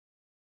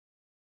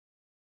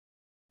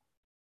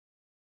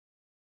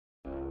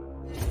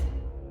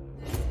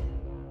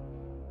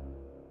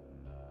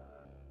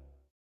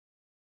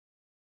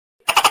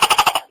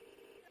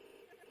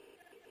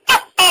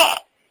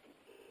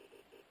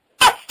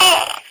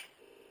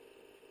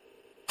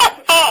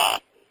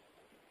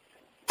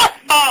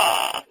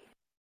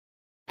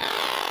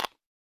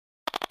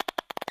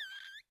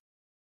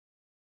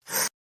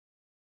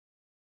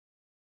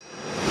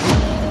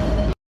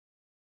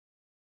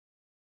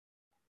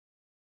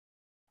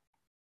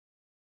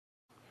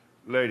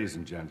Ladies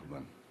and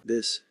gentlemen,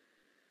 This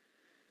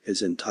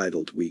is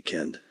entitled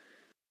Weekend.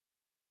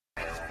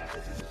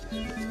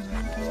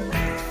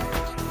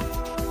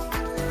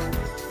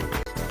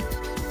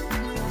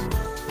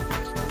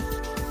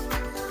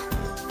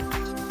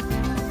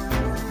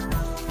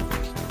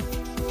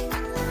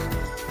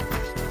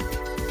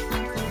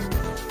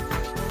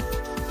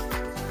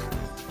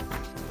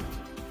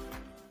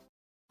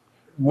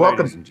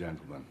 Welcome, ladies and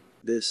gentlemen,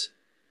 This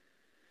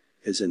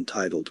is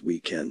entitled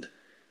Weekend.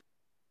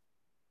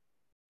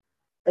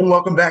 and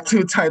welcome back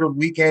to Titled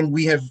Weekend.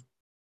 We have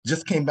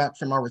just came back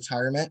from our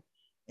retirement,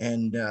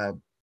 and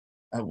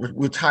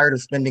we're tired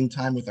of spending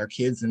time with our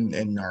kids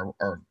and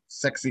our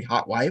sexy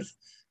hot wife.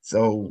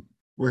 So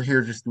we're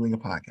here just doing a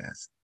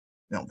podcast.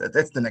 No,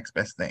 that's the next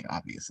best thing,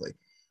 obviously.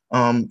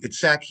 It's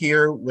Shaq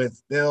here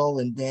with Bill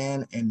and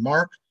Dan and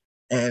Mark.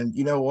 And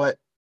you know what?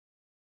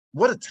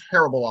 What a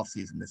terrible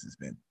offseason this has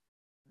been.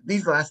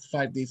 These last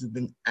 5 days have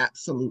been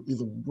absolutely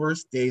the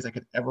worst days I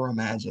could ever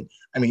imagine.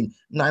 I mean,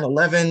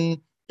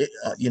 9/11,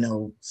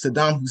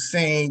 Saddam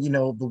Hussein,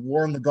 the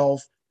war in the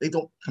Gulf, they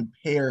don't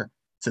compare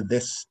to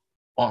this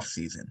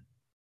offseason.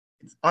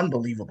 It's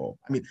unbelievable.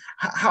 I mean,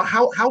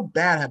 how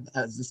bad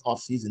has this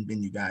offseason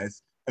been, you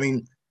guys? I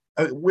mean,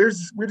 where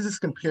does this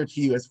compare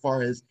to you as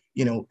far as,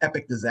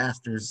 epic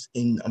disasters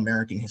in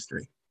American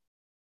history?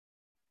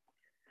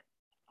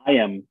 I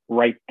am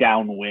right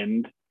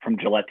downwind from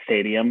Gillette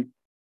Stadium,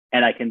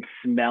 and I can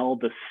smell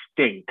the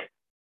stink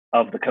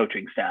of the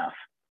coaching staff.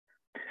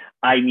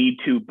 I need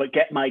to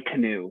get my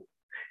canoe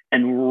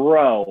and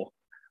row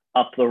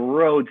up the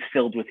roads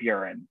filled with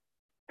urine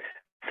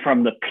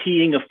from the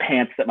peeing of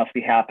pants that must be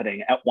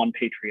happening at one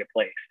Patriot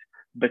place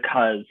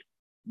because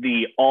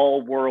the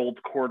all-world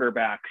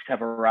quarterbacks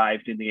have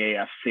arrived in the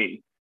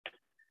AFC.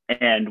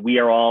 And we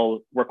are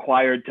all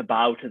required to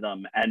bow to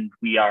them, and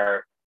we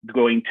are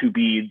going to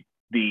be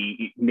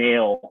the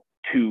nail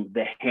to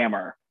the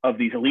hammer of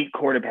these elite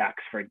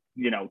quarterbacks for,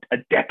 a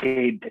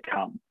decade to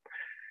come.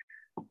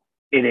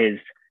 It is,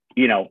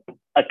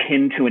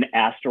 akin to an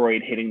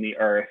asteroid hitting the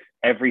earth.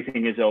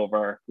 Everything is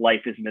over.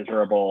 Life is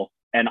miserable,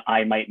 and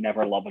I might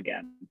never love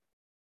again.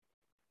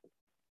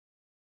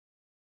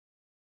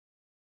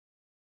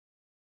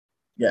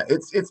 Yeah,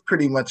 it's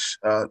pretty much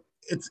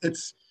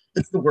it's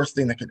the worst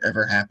thing that could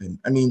ever happen.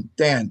 I mean,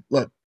 Dan,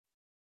 look,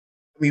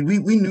 I mean,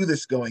 we knew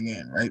this going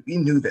in, right? We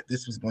knew that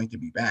this was going to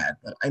be bad,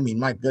 but I mean,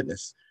 my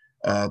goodness.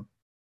 Uh,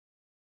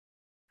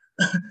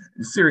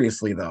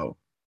 Seriously though,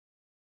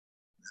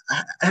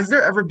 has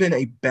there ever been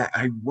a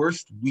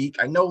worst week?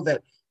 I know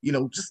that,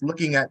 just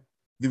looking at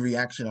the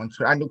reaction on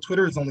Twitter, I know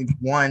Twitter is only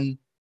one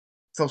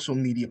social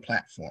media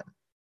platform,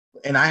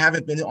 and I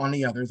haven't been on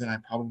the others, and I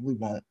probably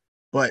won't.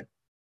 But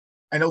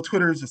I know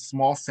Twitter is a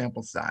small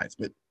sample size,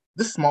 but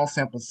this small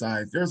sample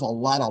size, there's a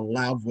lot of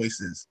loud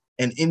voices.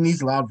 And in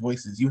these loud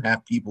voices, you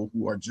have people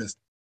who are just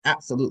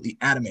absolutely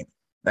adamant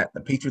that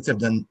the Patriots have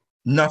done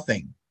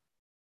nothing,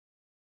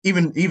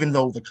 even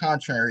though the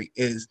contrary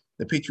is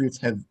the Patriots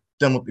have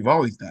done what they've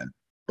always done.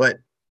 But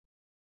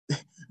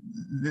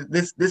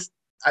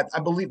I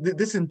believe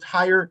this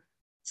entire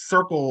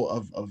circle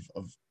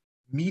of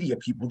media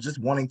people just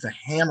wanting to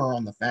hammer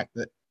on the fact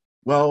that,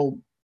 well,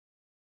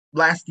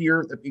 last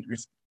year the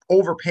Patriots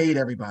overpaid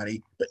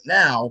everybody, but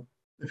now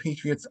the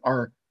Patriots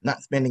are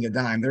not spending a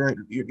dime. They're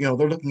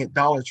looking at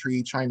Dollar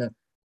Tree trying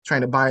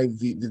to buy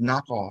the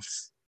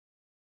knockoffs.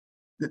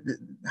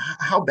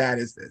 How bad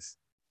is this?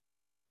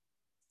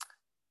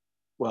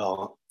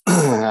 Well,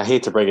 I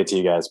hate to break it to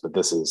you guys, but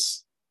this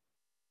is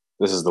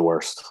the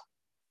worst.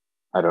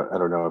 I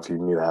don't know if you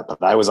knew that,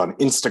 but I was on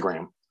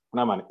Instagram.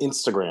 When I'm on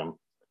Instagram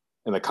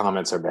and the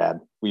comments are bad,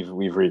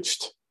 we've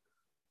reached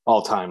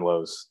all-time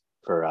lows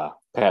for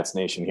Pat's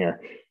Nation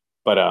here.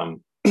 But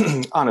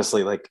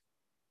honestly, like,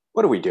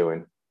 what are we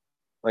doing?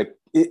 Like,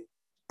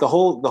 the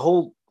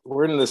whole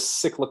we're in this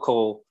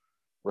cyclical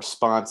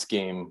response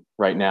game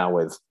right now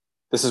with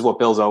this is what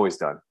Bill's always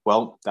done.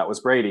 Well, that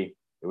was Brady.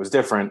 It was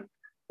different.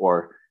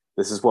 Or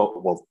this is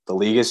the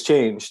league has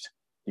changed.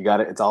 You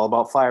got it. It's all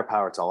about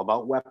firepower. It's all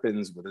about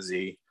weapons with a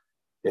Z.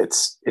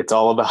 It's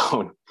all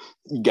about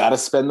you got to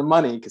spend the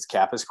money because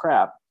cap is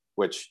crap,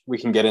 which we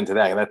can get into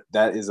that.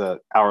 That is a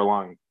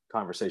hour-long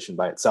conversation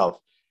by itself.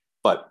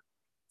 But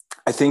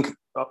I think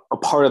a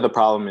part of the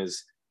problem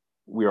is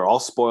we were all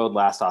spoiled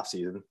last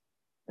offseason.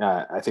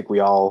 I think we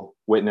all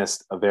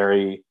witnessed a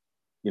very,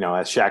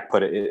 as Shaq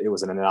put it, it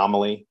was an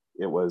anomaly.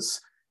 It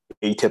was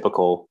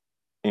atypical.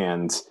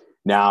 And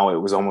now it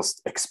was almost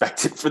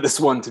expected for this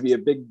one to be a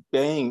big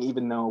bang,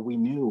 even though we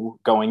knew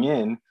going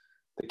in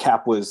the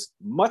cap was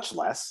much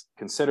less,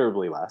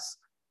 considerably less.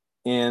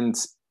 And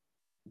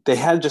they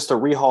had just a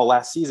rehaul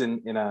last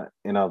season in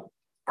a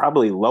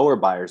probably lower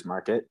buyer's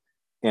market.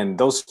 And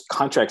those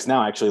contracts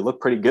now actually look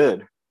pretty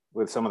good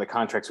with some of the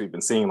contracts we've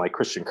been seeing, like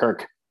Christian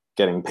Kirk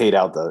getting paid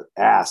out the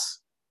ass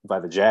by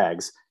the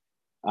Jags.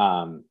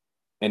 And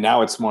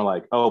now it's more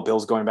like, oh,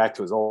 Bill's going back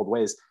to his old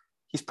ways.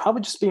 He's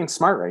probably just being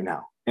smart right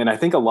now. And I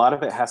think a lot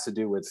of it has to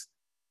do with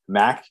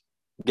Mac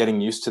getting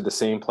used to the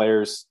same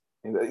players.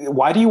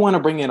 Why do you want to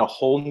bring in a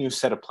whole new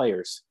set of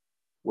players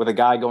with a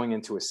guy going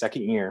into a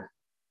second year.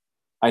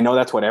 I know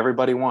that's what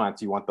everybody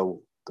wants. You want the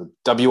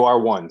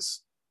WR1s,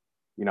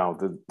 you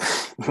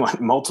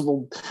want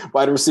multiple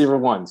wide receiver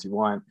ones. You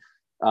want,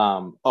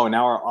 now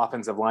our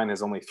offensive line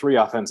is only 3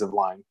 offensive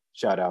line.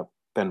 Shout out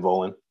Ben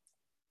Volen.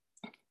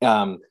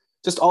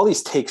 Just all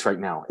these takes right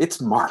now.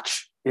 It's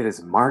March. It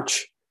is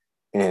March,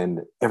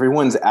 and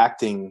everyone's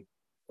acting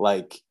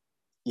like,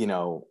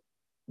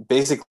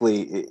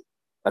 basically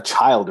a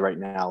child right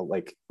now,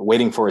 like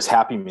waiting for his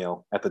Happy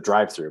Meal at the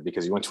drive-thru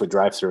because you went to a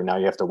drive-thru and now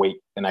you have to wait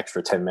an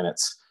extra 10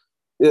 minutes.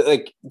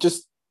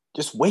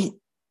 Just wait.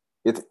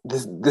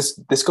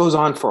 This goes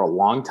on for a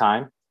long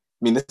time.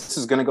 I mean, this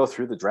is going to go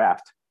through the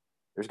draft.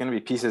 There's going to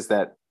be pieces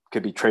that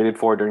could be traded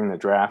for during the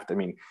draft. I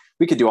mean,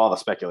 we could do all the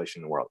speculation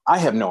in the world. I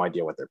have no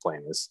idea what their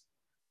plan is,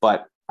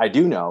 but I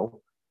do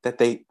know that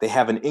they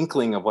have an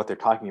inkling of what they're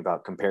talking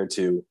about compared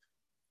to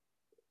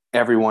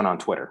everyone on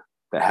Twitter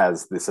that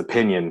has this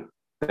opinion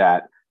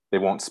that they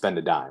won't spend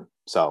a dime.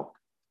 So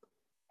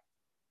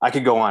I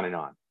could go on and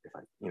on if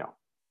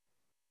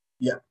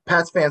Yeah,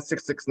 Pats fan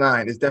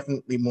 669 is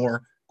definitely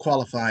more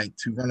qualified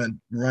to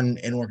run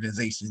an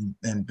organization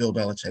than Bill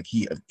Belichick.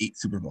 He of 8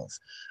 Super Bowls.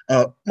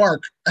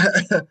 Mark,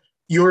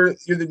 you're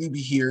the newbie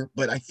here,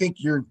 but I think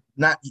you're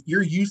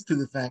used to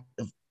the fact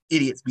of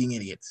idiots being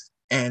idiots.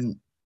 And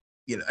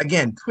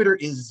again, Twitter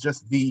is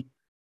just the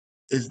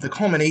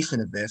culmination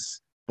of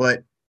this,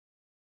 but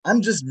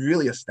I'm just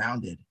really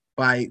astounded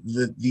by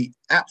the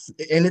apps,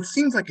 and it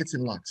seems like it's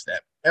in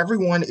lockstep.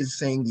 Everyone is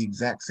saying the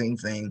exact same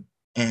thing,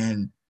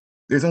 and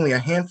there's only a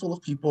handful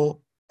of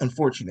people,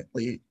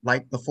 unfortunately,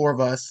 like the 4 of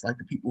us, like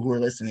the people who are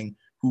listening,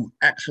 who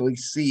actually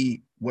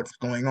see what's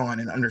going on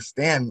and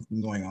understand what's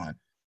been going on.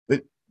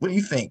 But what do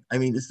you think? I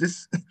mean, is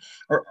this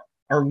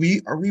are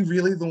we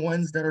really the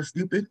ones that are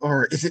stupid,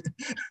 or is it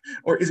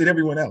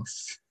everyone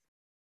else?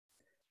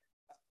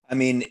 I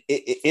mean,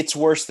 it's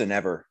worse than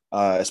ever,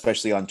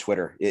 especially on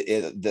Twitter.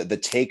 The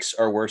takes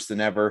are worse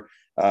than ever.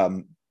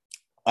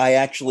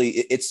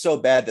 It's so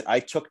bad that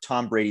I took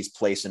Tom Brady's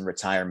place in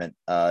retirement.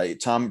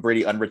 Tom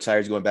Brady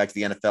unretires, going back to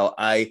the NFL.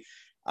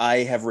 I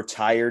have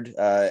retired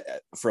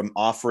from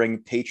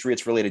offering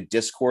Patriots-related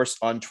discourse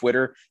on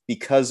Twitter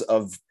because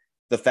of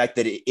the fact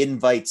that it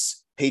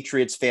invites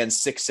Patriots fans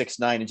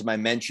 669 into my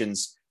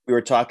mentions. We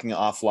were talking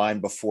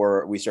offline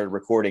before we started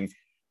recording.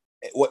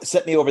 What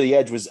set me over the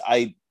edge was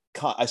I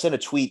sent a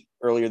tweet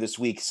earlier this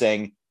week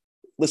saying,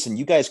 listen,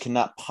 you guys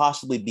cannot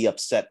possibly be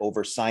upset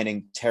over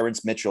signing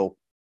Terrence Mitchell.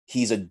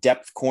 He's a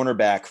depth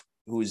cornerback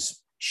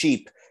who's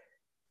cheap.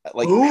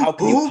 How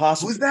can you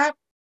possibly? Who's that?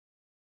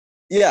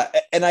 Yeah.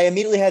 And I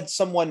immediately had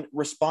someone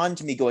respond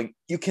to me going,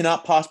 you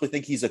cannot possibly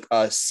think he's a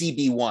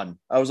CB1.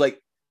 I was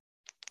like,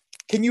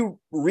 can you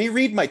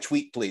reread my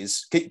tweet,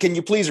 please? Can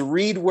you please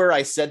read where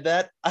I said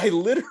that? I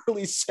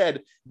literally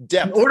said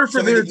depth. In order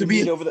for there to be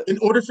a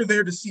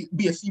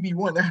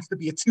CB1, there has to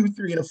be a 2,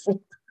 3, and a 4.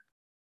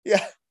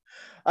 Yeah.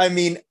 I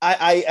mean,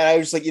 I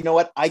was like, you know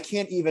what? I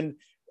can't even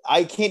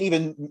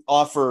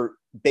offer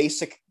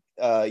basic,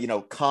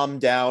 calm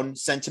down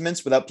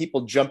sentiments without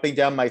people jumping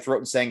down my throat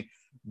and saying,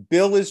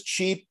 Bill is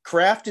cheap.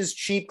 Kraft is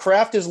cheap.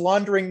 Kraft is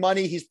laundering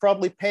money. He's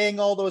probably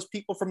paying all those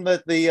people from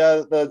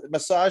the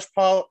massage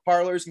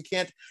parlors and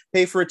can't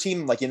pay for a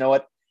team. Like, you know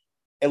what?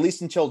 At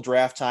least until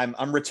draft time,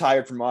 I'm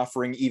retired from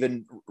offering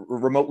even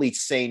remotely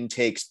sane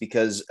takes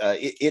because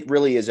it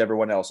really is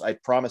everyone else. I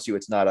promise you,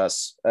 it's not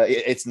us.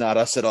 It's not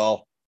us at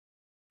all.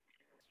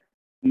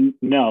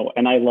 No,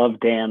 and I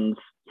love Dan's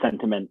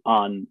sentiment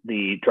on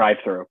the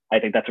drive-through. I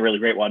think that's a really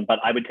great one, but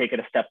I would take it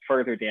a step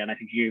further, Dan. I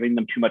think you're giving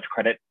them too much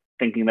credit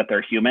thinking that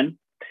they're human.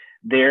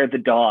 They're the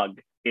dog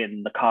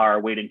in the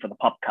car waiting for the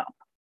pup cup.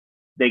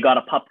 They got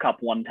a pup cup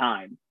one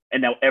time,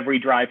 and now every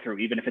drive-through,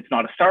 even if it's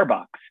not a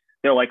Starbucks,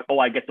 they're like, oh,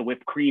 I get the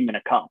whipped cream in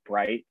a cup,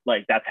 right?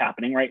 Like that's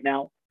happening right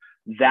now.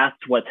 That's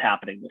what's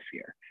happening this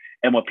year.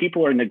 And what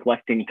people are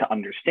neglecting to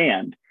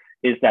understand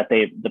is that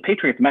the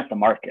Patriots met the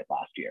market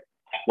last year.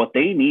 What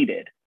they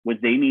needed was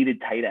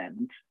tight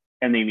ends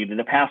and they needed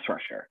a pass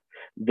rusher.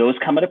 Those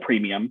come at a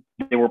premium.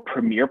 They were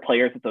premier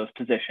players at those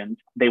positions.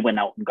 They went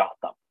out and got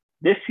them.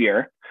 This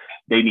year,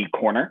 they need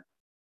corner.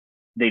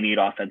 They need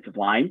offensive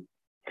line.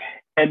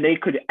 And they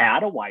could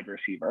add a wide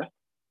receiver.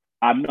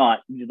 I'm not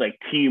like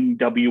team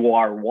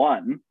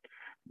WR1,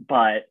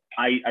 but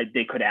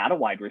they could add a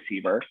wide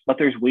receiver. But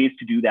there's ways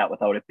to do that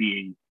without it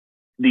being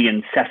the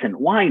incessant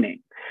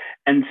whining.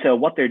 And so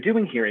what they're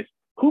doing here is,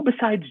 who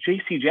besides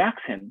J.C.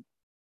 Jackson,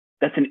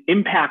 that's an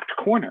impact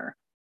corner,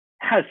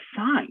 has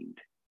signed?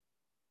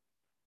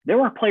 There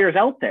are players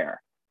out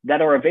there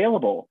that are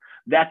available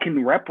that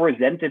can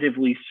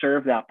representatively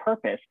serve that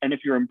purpose. And if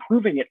you're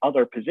improving at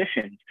other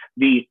positions,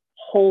 the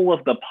whole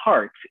of the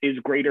parts is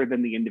greater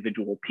than the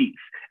individual piece.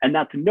 And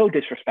that's no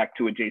disrespect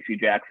to a J.C.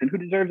 Jackson, who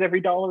deserves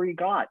every dollar he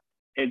got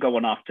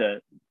going off to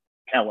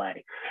LA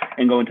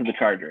and going to the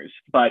Chargers.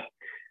 But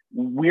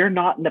we're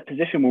not in a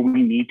position where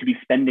we need to be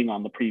spending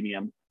on the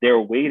premium. They're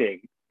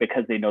waiting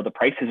because they know the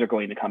prices are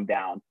going to come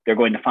down. They're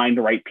going to find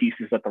the right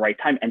pieces at the right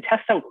time and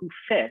test out who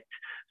fits,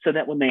 so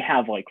that when they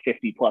have like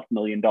 $50+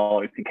 million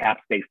in cap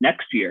space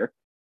next year,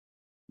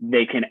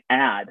 they can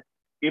add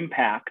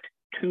impact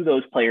to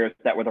those players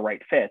that were the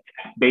right fits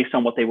based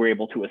on what they were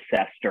able to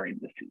assess during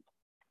the season.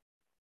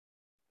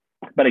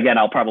 But again,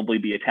 I'll probably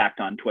be attacked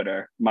on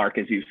Twitter, Mark,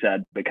 as you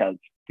said, because,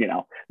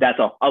 that's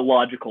a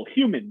logical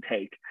human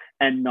take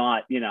and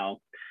not,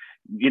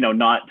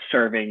 not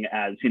serving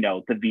as,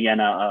 the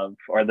Vienna of,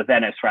 or the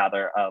Venice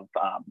rather of,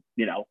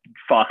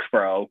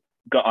 Foxborough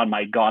on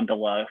my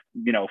gondola,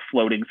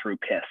 floating through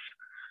piss.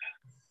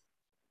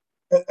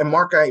 And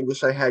Mark, I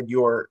wish I had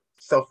your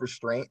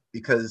self-restraint,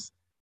 because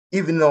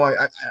even though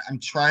I'm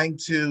trying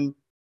to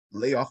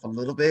lay off a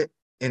little bit,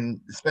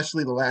 and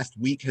especially the last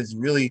week has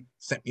really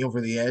sent me over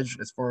the edge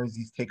as far as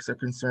these takes are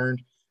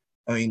concerned.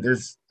 I mean,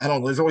 there's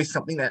always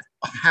something that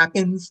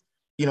happens,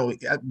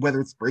 whether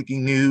it's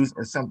breaking news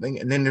or something,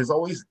 and then there's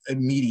always a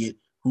media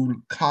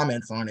who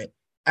comments on it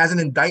as an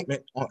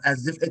indictment,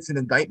 as if it's an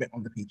indictment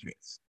on the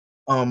Patriots.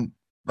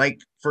 Like,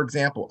 for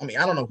example, I mean,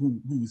 I don't know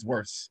who's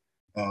worse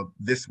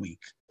this week.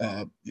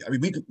 I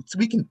mean,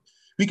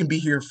 we can be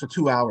here for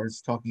 2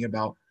 hours talking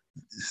about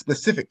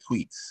specific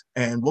tweets,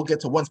 and we'll get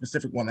to one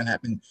specific one that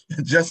happened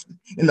just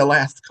in the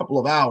last couple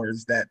of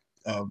hours that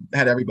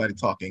had everybody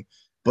talking.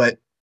 But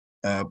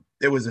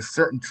there was a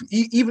certain,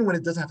 even when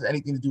it doesn't have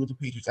anything to do with the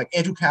Patriots, like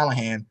Andrew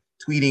Callahan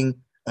tweeting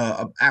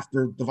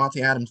after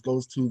Davante Adams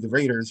goes to the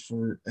Raiders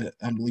for an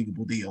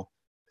unbelievable deal,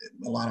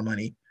 a lot of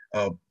money.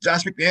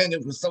 Josh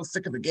McDaniels was so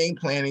sick of the game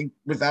planning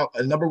without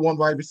a number one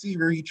wide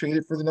receiver. He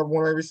traded for the number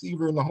one wide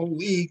receiver in the whole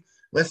league,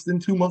 less than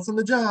 2 months on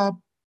the job.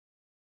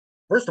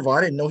 First of all,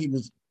 I didn't know he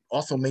was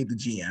also made the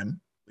GM,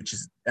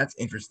 that's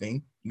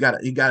interesting. He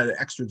got an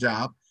extra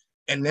job.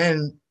 And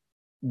then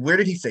where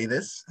did he say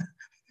this?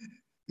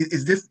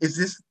 Is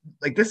this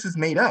like, this is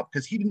made up?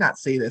 Because he did not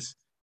say this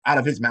out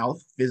of his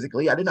mouth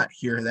physically. I did not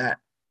hear that.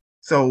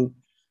 So,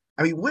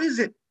 I mean, what is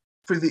it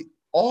for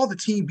all the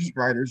team beat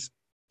writers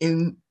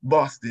in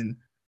Boston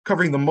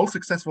covering the most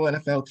successful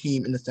NFL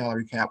team in the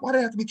salary cap? Why do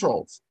they have to be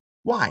trolls?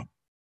 Why?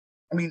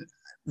 I mean,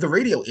 the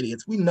radio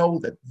idiots, we know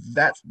that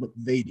that's what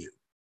they do.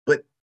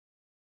 But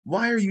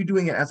why are you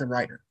doing it as a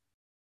writer?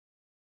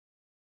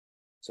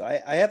 So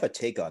I have a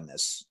take on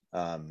this.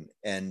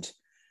 And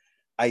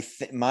I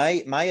think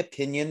my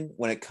opinion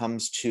when it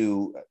comes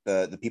to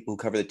the people who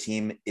cover the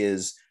team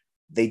is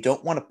they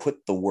don't want to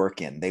put the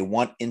work in. They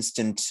want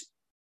instant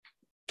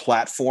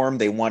platform.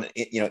 They want,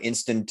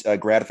 instant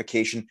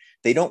gratification.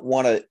 They don't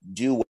want to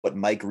do what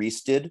Mike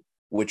Reese did,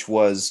 which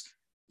was,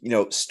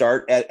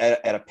 start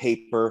at a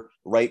paper,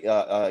 write,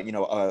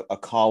 a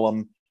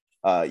column,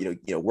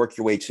 work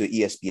your way to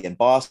ESPN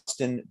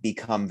Boston,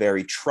 become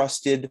very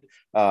trusted.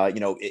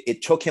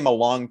 It took him a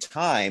long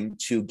time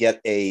to get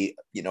a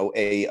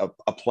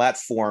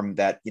platform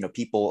that,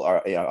 people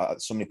are,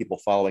 so many people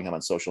following him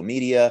on social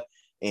media,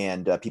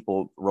 and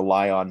people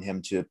rely on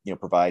him to,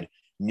 provide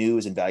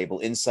news and valuable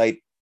insight.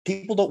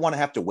 People don't want to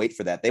have to wait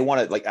for that. They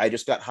want to, like, I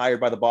just got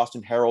hired by the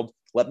Boston Herald.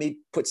 Let me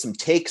put some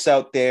takes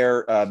out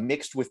there,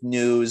 mixed with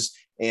news,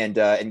 and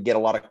get a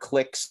lot of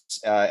clicks,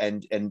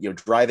 and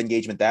drive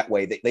engagement that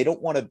way. They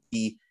don't want to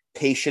be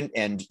patient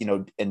and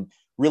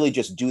really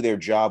just do their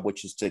job,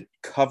 which is to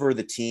cover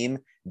the team.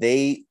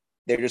 They're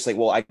just like,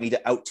 well, I need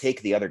to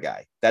outtake the other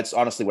guy. That's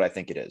honestly what I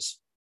think it is.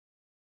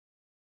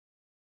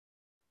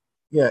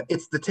 Yeah,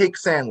 it's the take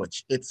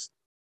sandwich. It's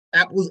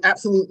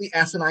absolutely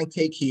asinine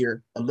take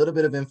here, a little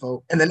bit of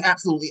info, and then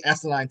absolutely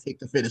asinine take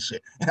to finish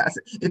it.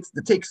 It's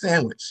the take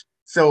sandwich.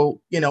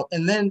 So,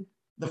 and then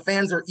the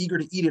fans are eager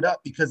to eat it up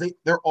because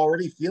they're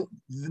already the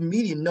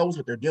media knows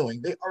what they're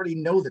doing. They already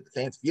know that the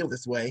fans feel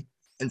this way.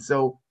 And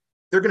so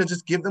they're going to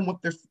just give them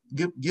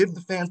give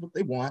the fans what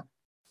they want,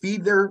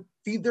 feed their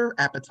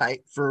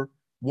appetite for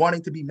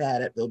wanting to be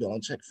mad at Bill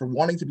Belichick, for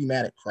wanting to be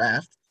mad at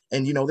Kraft.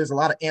 And, there's a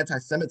lot of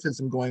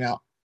anti-Semitism going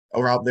out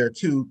there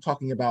too,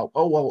 talking about,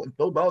 oh, well, if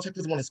Bill Belichick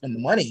doesn't want to spend the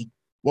money,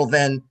 well,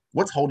 then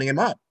what's holding him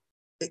up?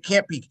 It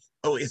can't be,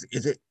 oh, is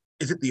it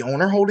the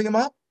owner holding him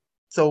up?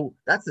 So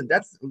that's a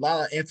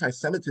lot of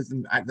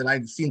anti-Semitism that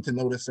I seem to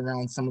notice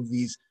around some of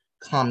these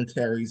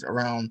commentaries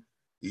around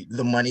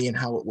the money and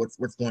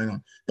what's going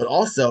on. But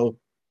also,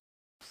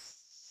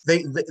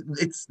 I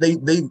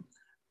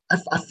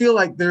feel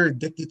like they're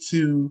addicted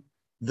to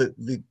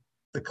the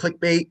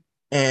clickbait,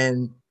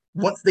 and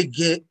once they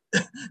get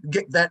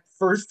that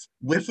first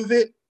whiff of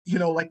it,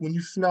 like when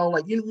you smell,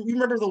 like, you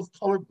remember those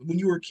when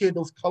you were a kid,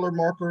 those color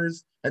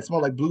markers that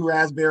smell like blue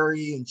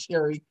raspberry and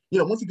cherry.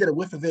 Once you get a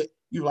whiff of it,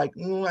 you're like,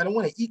 I don't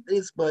want to eat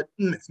this, but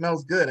it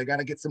smells good. I got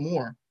to get some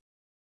more.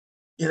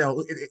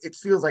 It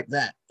feels like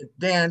that.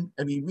 Dan,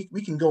 I mean,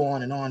 we can go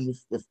on and on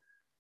with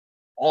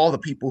all the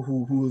people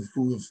who've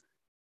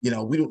we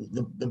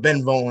don't, the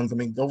Ben Bowens. I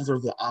mean, those are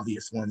the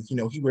obvious ones.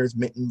 He wears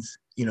mittens,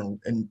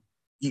 and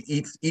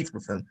eats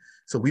with them,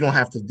 so we don't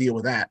have to deal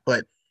with that.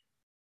 But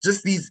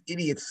just these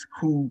idiots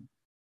who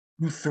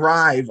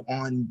thrive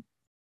on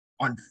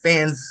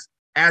fans'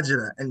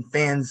 agita and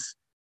fans'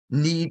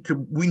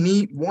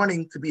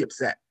 wanting to be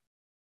upset.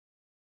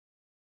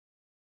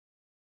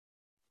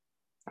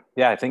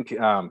 Yeah, I think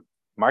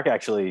Mark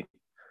actually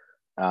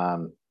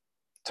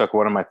took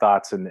one of my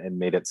thoughts and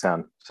made it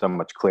sound so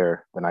much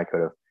clearer than I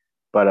could have.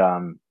 But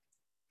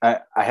I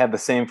had the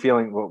same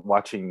feeling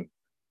watching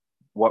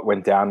what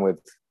went down with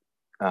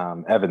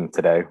Evan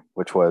today,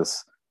 which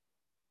was,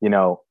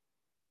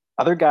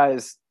 other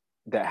guys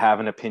that have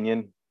an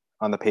opinion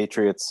on the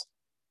Patriots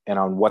and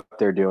on what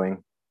they're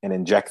doing and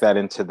inject that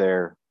into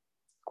their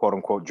quote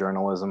unquote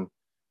journalism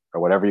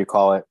or whatever you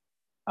call it.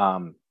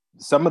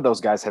 Some of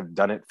those guys have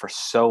done it for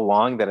so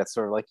long that it's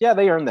sort of like, yeah,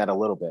 they earned that a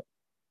little bit.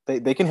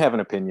 They can have an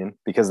opinion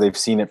because they've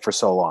seen it for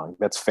so long.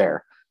 That's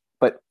fair.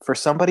 But for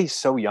somebody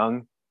so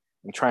young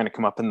and trying to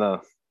come up in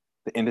the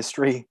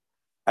industry,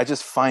 I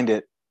just find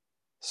it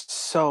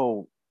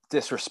so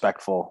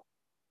disrespectful.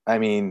 I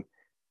mean,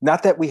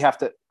 not that we have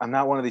to, I'm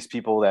not one of these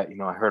people that,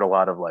 I heard a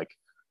lot of like,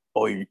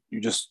 oh, you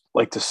just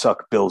like to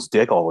suck Bill's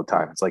dick all the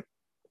time. It's like,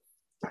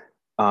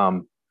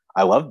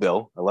 I love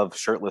Bill. I love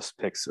shirtless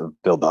pics of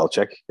Bill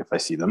Belichick if I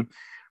see them,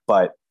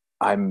 but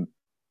I'm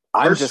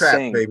First just trap,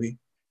 saying, baby.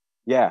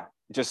 yeah,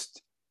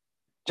 just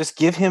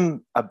give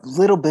him a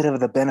little bit of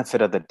the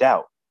benefit of the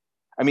doubt.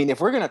 I mean, if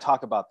we're going to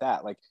talk about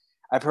that, like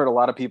I've heard a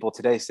lot of people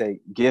today say,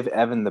 give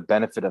Evan the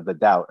benefit of the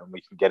doubt, and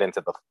we can get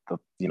into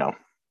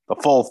the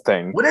full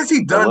thing. What has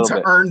he done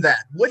to earn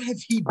that? What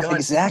has he done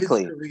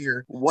exactly in his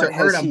career what to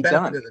has earn he a benefit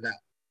done? of the doubt?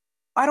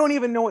 I don't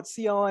even know what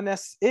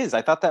CLNS is.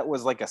 I thought that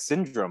was like a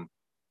syndrome.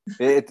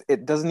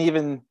 It doesn't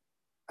even.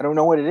 I don't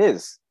know what it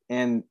is.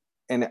 And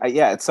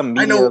yeah, it's some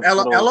media. I know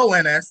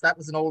LONS. That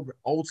was an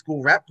old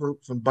school rap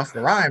group from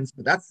Busta Rhymes,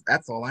 but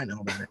that's all I know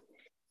about it.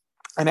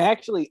 And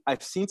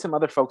I've seen some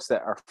other folks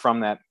that are from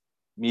that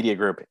media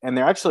group, and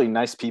they're actually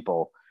nice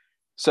people.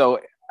 So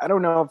I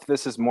don't know if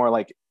this is more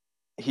like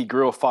he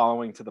grew a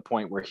following to the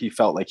point where he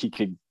felt like he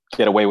could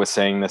get away with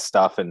saying this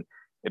stuff, and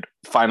it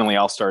finally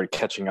all started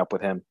catching up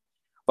with him.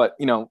 But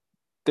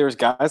there's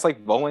guys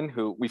like Bolin,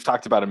 who we've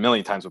talked about a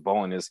million times with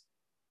Bolin, is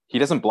he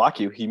doesn't block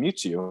you, he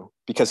mutes you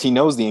because he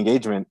knows the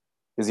engagement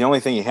is the only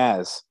thing he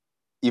has,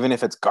 even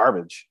if it's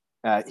garbage.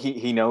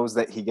 He knows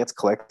that he gets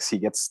clicks, he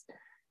gets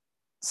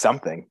some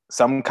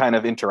kind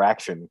of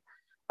interaction.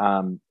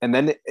 And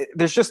then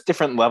there's just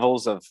different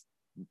levels of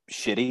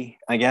shitty,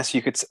 I guess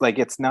you could, like,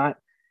 it's not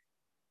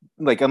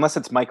like, unless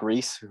it's Mike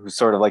Reese, who's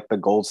sort of like the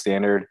gold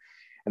standard.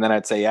 And then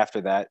I'd say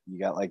after that, you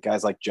got like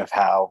guys like Jeff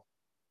Howe.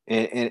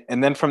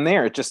 And then from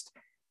there,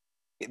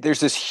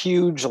 there's this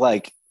huge,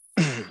 like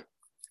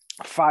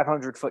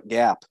 500-foot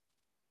gap.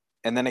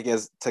 And then it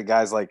gets to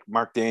guys like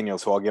Mark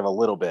Daniels, who I'll give a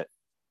little bit.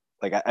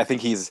 Like, I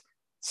think he's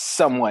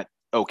somewhat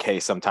okay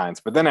sometimes.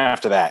 But then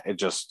after that,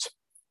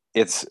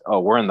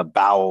 we're in the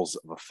bowels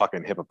of a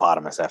fucking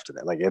hippopotamus after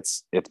that. Like,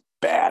 it's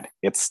bad.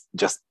 It's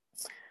just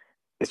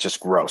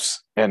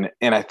gross. And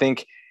I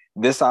think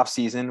this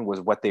offseason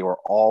was what they were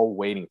all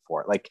waiting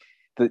for. Like,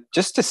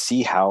 just to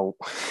see how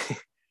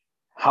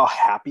how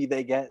happy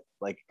they get,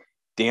 like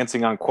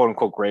dancing on quote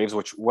unquote graves,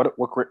 which what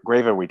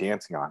grave are we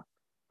dancing on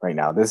right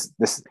now? This,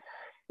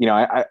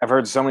 I've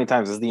heard so many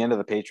times, this is the end of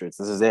the Patriots.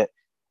 This is it.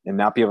 And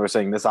now people are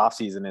saying this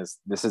offseason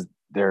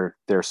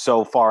they're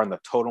so far in the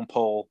totem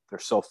pole. They're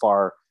so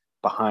far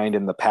behind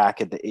in the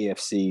pack at the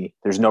AFC.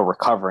 There's no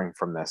recovering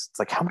from this. It's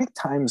like, how many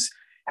times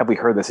have we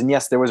heard this? And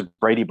yes, there was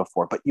Brady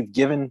before, but you've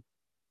given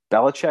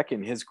Belichick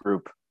and his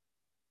group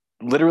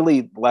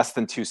literally less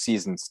than 2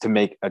 seasons to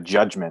make a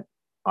judgment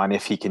on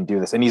if he can do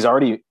this. And he's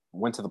already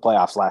went to the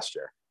playoffs last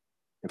year.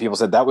 And people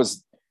said that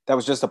was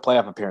just a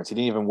playoff appearance. He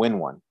didn't even win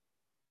one.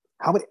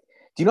 Do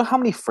you know how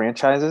many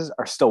franchises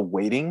are still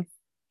waiting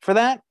for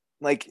that?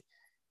 Like,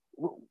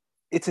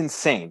 it's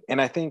insane. And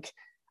I think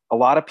a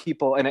lot of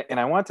people, and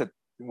I want to,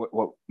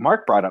 what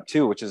Mark brought up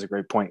too, which is a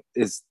great point,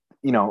 is,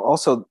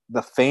 also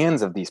the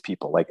fans of these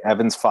people, like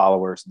Evans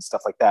followers and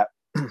stuff like that,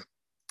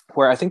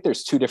 where I think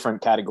there's 2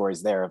 different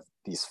categories there of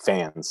these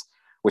fans,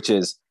 which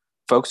is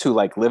folks who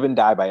like live and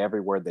die by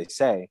every word they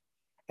say.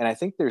 And I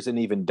think there's an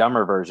even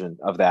dumber version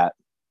of that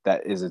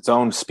is its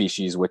own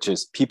species, which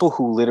is people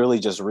who literally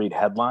just read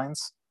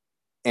headlines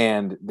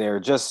and they're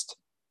just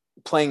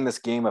playing this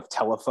game of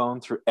telephone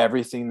through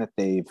everything that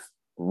they've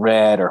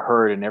read or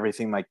heard and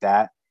everything like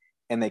that.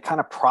 And they kind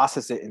of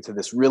process it into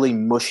this really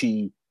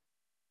mushy,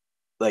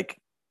 like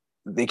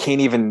they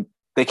can't even,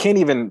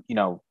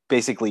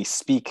 basically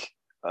speak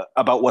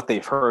about what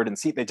they've heard and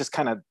see. They just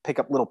kind of pick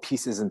up little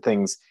pieces and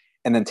things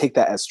and then take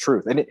that as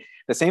truth. And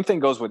the same thing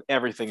goes with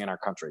everything in our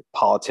country,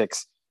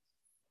 politics,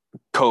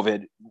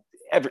 COVID,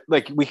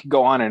 like we could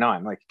go on and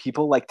on. Like,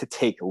 people like to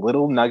take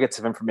little nuggets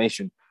of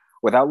information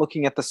without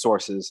looking at the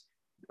sources,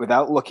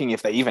 without looking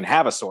if they even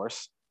have a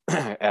source,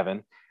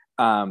 Evan,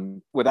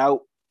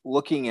 without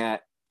looking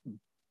at,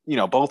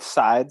 both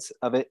sides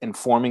of it and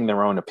forming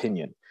their own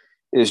opinion.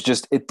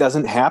 It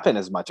doesn't happen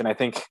as much. And I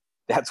think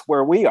that's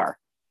where we are.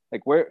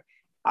 Like,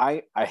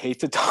 I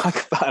hate to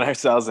talk about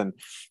ourselves and,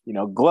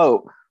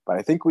 gloat, but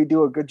I think we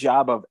do a good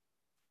job of,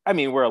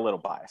 we're a little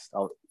biased.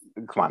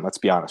 Come on, let's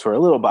be honest. We're a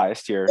little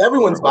biased here.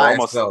 Everyone's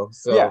biased though.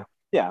 So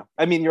yeah.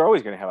 You're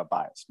always going to have a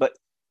bias, but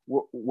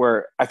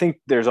I think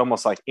there's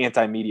almost like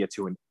anti-media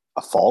to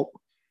a fault.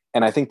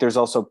 And I think there's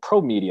also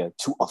pro-media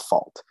to a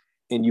fault.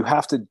 And you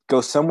have to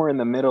go somewhere in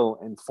the middle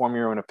and form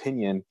your own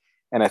opinion.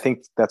 And I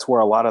think that's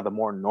where a lot of the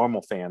more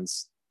normal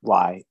fans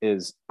lie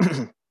is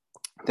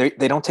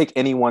they don't take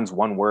anyone's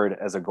one word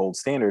as a gold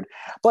standard.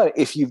 But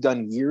if you've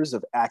done years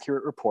of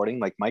accurate reporting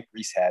like Mike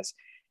Reiss has,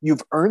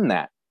 you've earned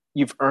that.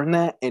 You've earned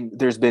that. And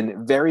there's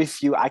been very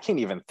few, I can't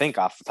even think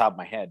off the top of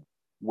my head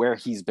where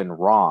he's been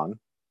wrong.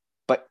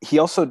 But he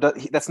also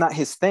does, that's not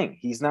his thing.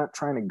 He's not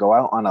trying to go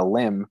out on a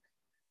limb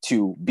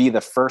to be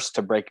the first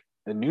to break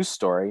a news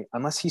story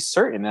unless he's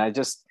certain. And I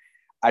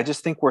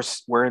just think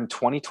we're in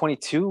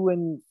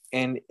 2022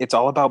 and it's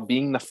all about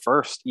being the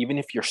first, even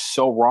if you're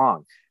so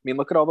wrong. I mean,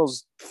 look at all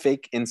those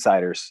fake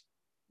insiders.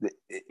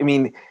 I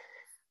mean,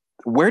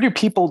 where do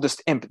people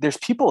and there's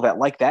people that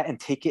like that and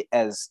take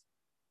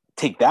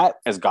that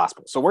as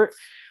gospel. So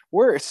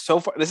we're so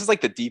far, this is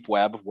like the deep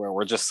web where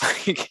we're just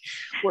like,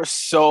 we're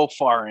so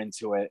far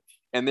into it.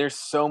 And there's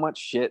so much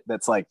shit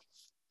that's like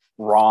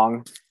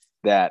wrong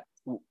that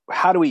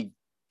how do we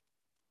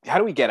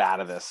get out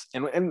of this?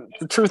 And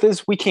the truth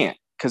is we can't,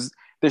 because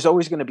there's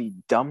always going to be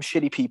dumb,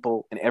 shitty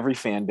people in every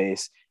fan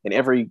base, in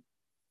every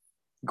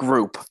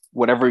group,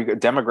 whatever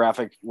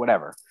demographic,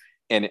 whatever.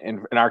 And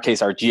in our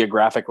case, our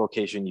geographic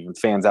location, even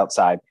fans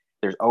outside,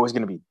 there's always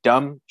going to be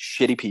dumb,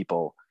 shitty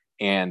people.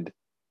 And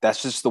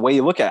that's just the way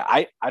you look at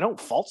it. I don't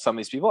fault some of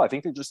these people. I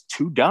think they're just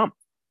too dumb.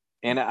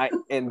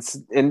 And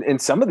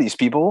some of these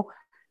people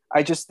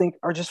I just think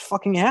are just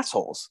fucking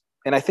assholes.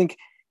 And I think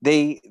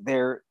we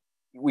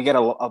get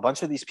a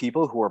bunch of these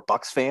people who are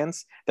Bucks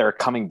fans that are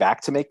coming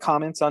back to make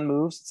comments on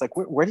moves. It's like,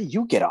 where do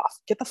you get off?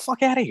 Get the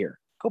fuck out of here.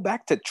 Go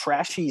back to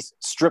trashy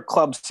strip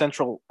club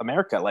Central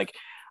America. Like,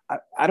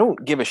 I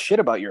don't give a shit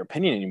about your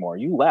opinion anymore.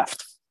 You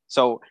left.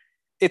 So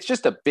it's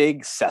just a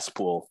big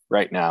cesspool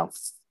right now.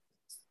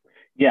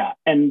 Yeah.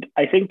 And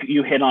I think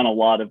you hit on a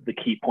lot of the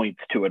key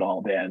points to it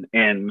all, Dan,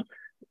 and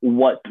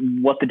what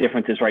the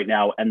difference is right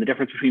now, and the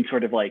difference between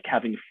sort of like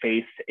having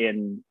faith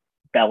in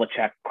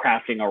Belichick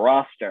crafting a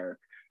roster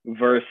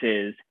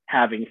versus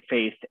having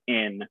faith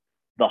in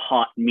the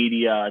hot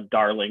media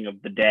darling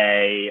of the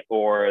day,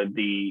 or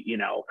the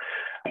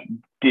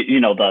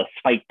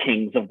Spike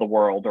Kings of the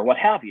world, or what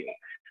have you.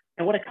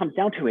 And what it comes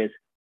down to is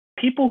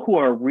people who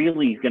are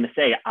really going to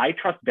say, I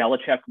trust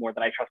Belichick more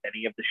than I trust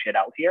any of the shit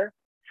out here,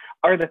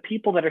 are the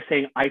people that are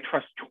saying, I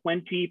trust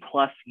 20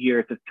 plus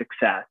years of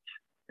success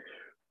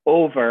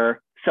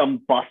over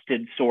some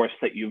busted source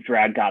that you've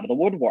dragged out of the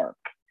woodwork.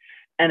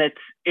 And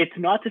it's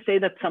not to say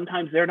that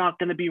sometimes they're not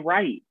going to be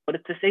right, but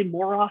it's to say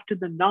more often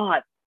than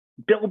not,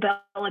 Bill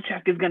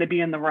Belichick is going to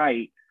be in the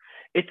right.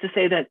 It's to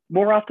say that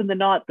more often than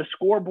not, the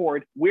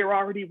scoreboard, we're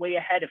already way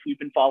ahead if we've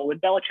been following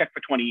Belichick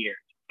for 20 years,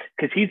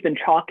 because he's been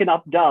chalking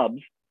up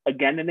dubs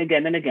again and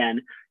again and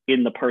again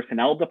in the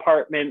personnel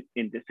department,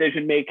 in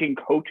decision-making,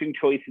 coaching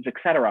choices,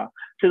 etc.,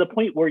 to the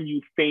point where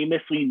you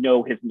famously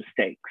know his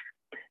mistakes.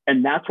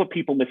 And that's what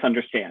people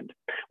misunderstand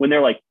when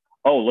they're like,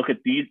 oh, look at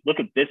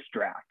this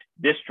draft.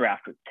 This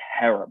draft was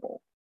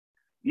terrible.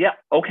 Yeah,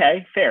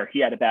 okay, fair. He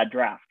had a bad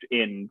draft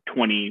in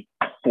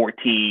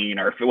 2014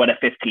 or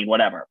 15,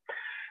 whatever.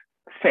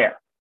 Fair.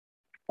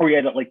 Or he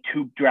had like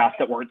two drafts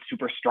that weren't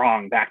super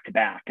strong back to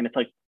back. And it's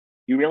like,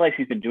 you realize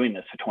he's been doing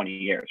this for 20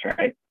 years,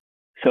 right?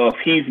 So if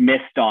he's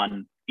missed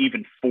on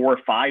even 4 or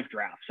 5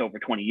 drafts over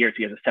 20 years,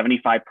 he has a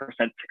 75%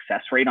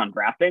 success rate on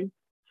drafting.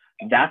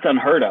 That's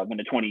unheard of in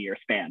a 20-year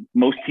span.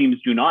 Most teams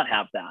do not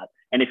have that.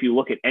 And if you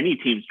look at any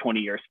team's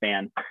 20-year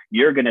span,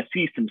 you're going to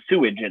see some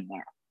sewage in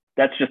there.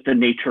 That's just the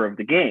nature of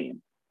the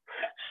game.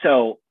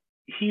 So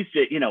he's,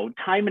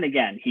 time and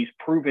again, he's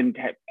proven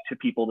to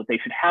people that they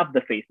should have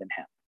the faith in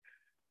him.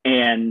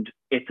 And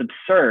it's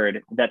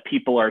absurd that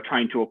people are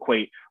trying to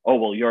equate, oh,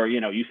 well,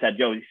 you said,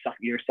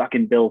 you're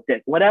sucking Bill's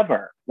dick,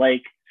 whatever.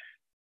 Like,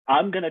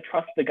 I'm going to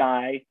trust the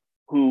guy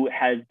who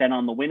has been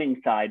on the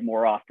winning side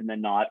more often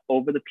than not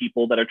over the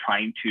people that are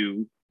trying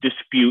to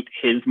dispute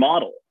his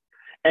model.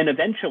 And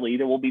eventually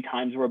there will be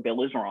times where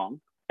Bill is wrong.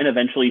 And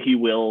eventually he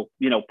will,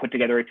 put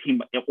together a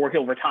team, or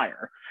he'll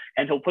retire,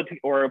 and he'll put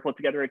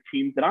together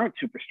teams that aren't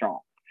super strong.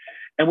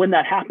 And when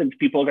that happens,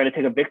 people are going to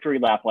take a victory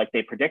lap like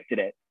they predicted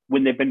it,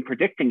 when they've been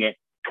predicting it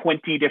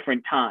 20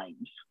 different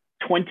times,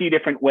 20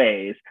 different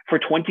ways, for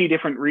 20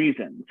 different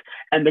reasons.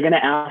 And they're going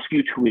to ask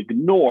you to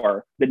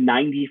ignore the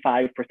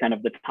 95%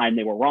 of the time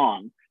they were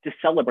wrong to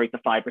celebrate the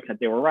 5%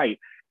 they were right.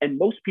 And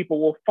most people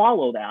will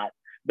follow that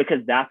because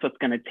that's what's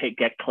going to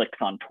get clicks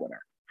on Twitter.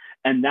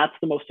 And that's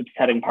the most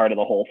upsetting part of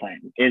the whole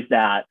thing, is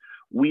that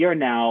we are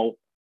now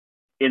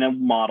in a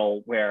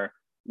model where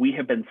we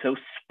have been so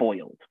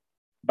spoiled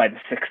by the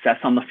success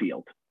on the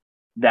field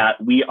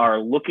that we are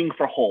looking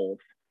for holes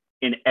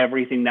in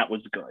everything that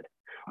was good.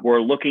 We're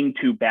looking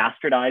to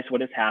bastardize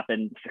what has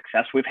happened, the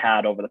success we've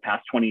had over the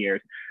past 20 years,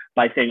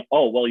 by saying,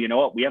 oh, well, you know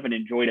what? We haven't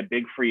enjoyed a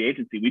big free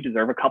agency. We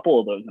deserve a couple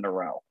of those in a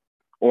row.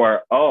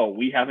 Or, oh,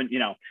 we haven't,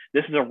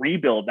 this is a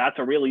rebuild. That's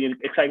a really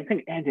exciting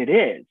thing. And it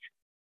is.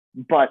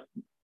 But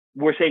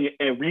we're saying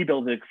a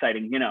rebuild is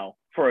exciting,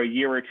 for a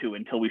year or two,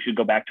 until we should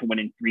go back to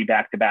winning 3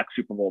 back-to-back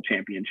Super Bowl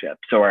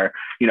championships, or,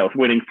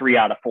 winning 3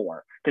 out of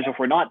 4. Because if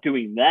we're not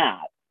doing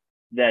that,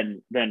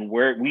 then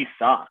we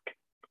suck.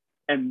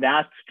 And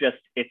that's just,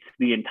 it's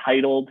the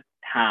entitled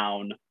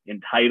town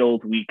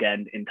Entitled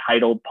Weekend,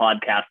 Entitled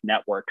Podcast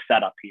Network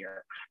setup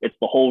here. It's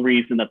the whole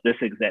reason that this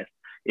exists,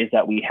 is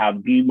that we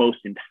have the most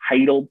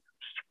entitled,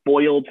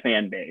 spoiled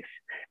fan base.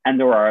 And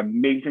there are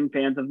amazing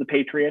fans of the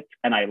Patriots,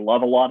 and I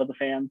love a lot of the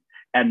fans.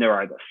 And there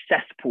are the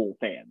cesspool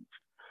fans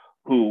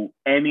who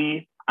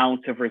any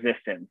ounce of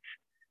resistance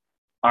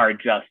are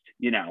just,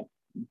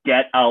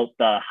 get out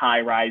the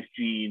high-rise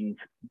jeans,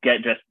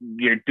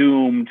 you're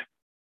doomed.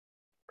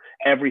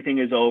 Everything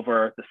is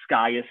over. The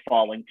sky is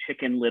falling.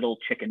 Chicken Little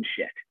chicken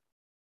shit.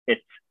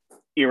 It's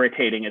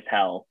irritating as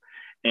hell.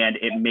 And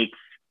it makes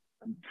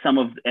some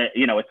of,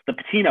 it's the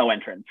Patino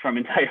entrance from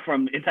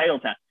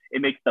Entitled Town.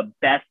 It makes the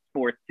best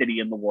sports city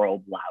in the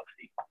world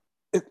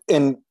lousy.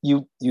 And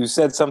you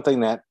said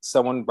something that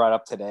someone brought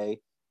up today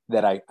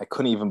that I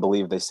couldn't even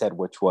believe they said,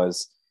 which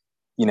was,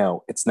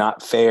 it's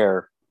not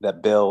fair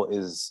that Bill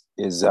is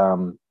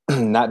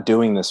not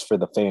doing this for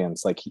the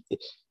fans. Like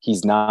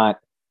he's not,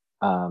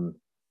 to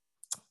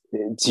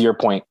your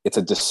point, it's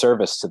a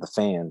disservice to the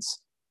fans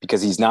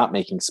because he's not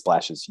making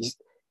splashes.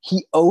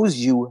 He owes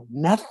you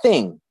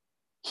nothing.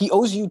 He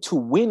owes you to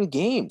win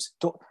games.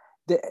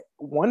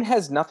 One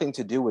has nothing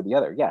to do with the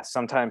other. Yes,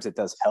 sometimes it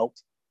does help,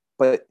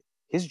 but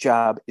his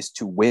job is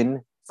to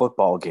win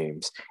football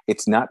games.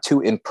 It's not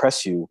to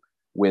impress you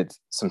with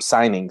some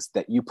signings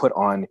that you put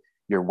on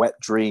your wet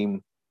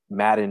dream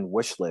Madden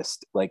wish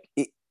list. Like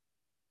it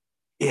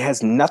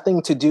has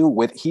nothing to do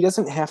with, he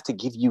doesn't have to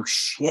give you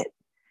shit.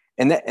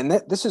 And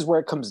this is where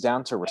it comes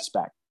down to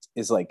respect,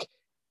 is like,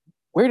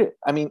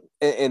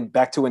 and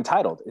back to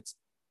entitled.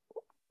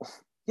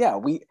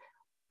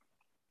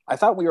 I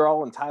thought we were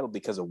all entitled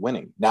because of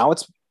winning. Now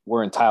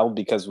we're entitled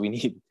because we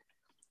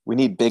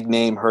need big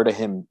name, heard of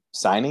him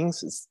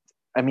signings.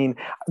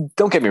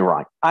 Don't get me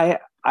wrong. I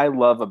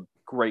love a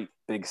great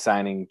big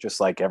signing, just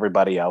like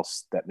everybody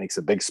else that makes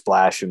a big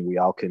splash, and we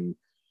all can,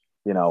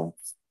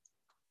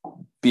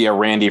 be a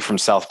Randy from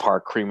South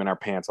Park creaming our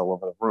pants all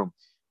over the room.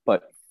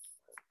 But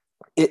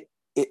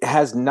it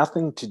has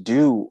nothing to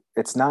do.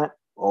 It's not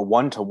a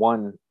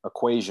one-to-one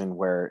equation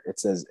where it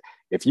says,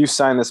 if you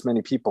sign this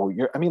many people,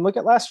 look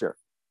at last year.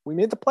 We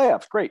made the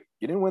playoffs. Great.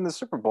 You didn't win the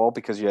Super Bowl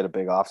because you had a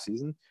big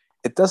offseason.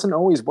 It doesn't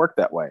always work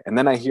that way. And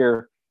then I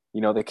hear,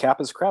 the cap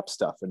is crap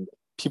stuff, and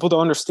people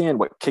don't understand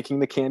what kicking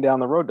the can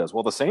down the road does.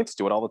 Well, the Saints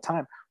do it all the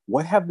time.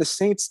 What have the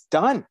Saints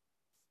done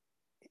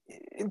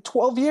in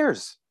 12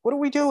 years? What are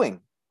we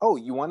doing? Oh,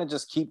 you want to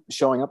just keep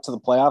showing up to the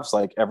playoffs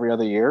like every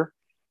other year,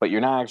 but you're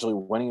not actually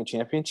winning a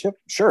championship?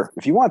 Sure.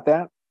 If you want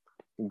that,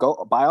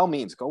 go, by all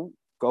means, go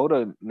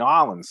to New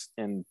Orleans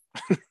and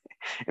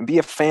and be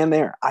a fan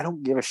there. I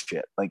don't give a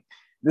shit. Like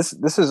this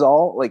is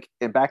all like,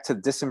 and back to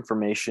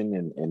disinformation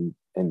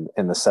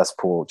and the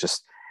cesspool.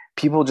 Just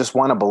people just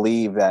want to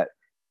believe that.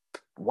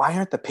 Why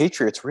aren't the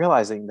Patriots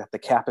realizing that the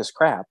cap is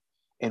crap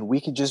and we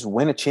could just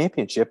win a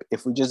championship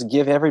if we just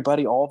give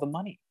everybody all the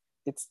money?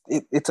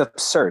 It's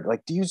absurd.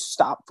 Like, do you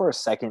stop for a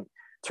second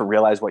to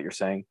realize what you're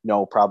saying?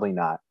 No, probably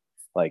not.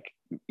 Like,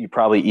 you're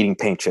probably eating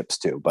paint chips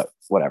too, but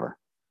whatever.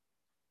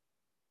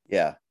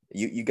 Yeah,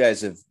 you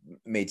guys have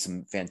made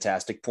some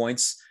fantastic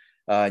points,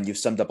 and you've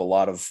summed up a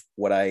lot of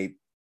what I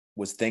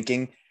was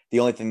thinking.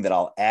 The only thing that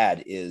I'll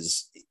add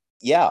is,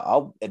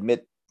 I'll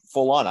admit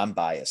full on I'm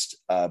biased,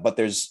 but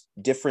there's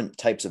different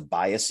types of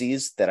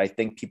biases that I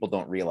think people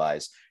don't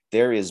realize.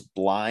 There is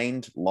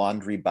blind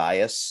laundry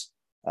bias.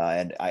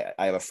 And I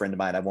have a friend of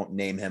mine, I won't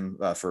name him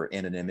for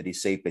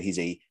anonymity's sake, but he's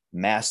a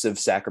massive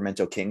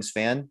Sacramento Kings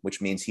fan,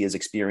 which means he has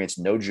experienced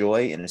no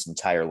joy in his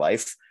entire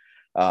life.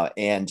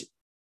 And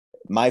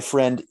my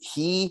friend,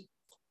 he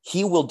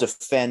will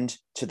defend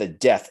to the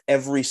death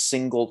every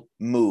single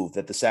move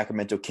that the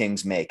Sacramento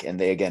Kings make. And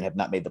they, again, have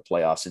not made the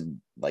playoffs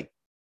in like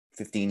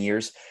 15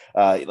 years.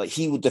 Like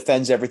he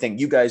defends everything.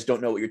 You guys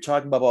don't know what you're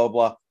talking about, blah,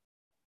 blah, blah.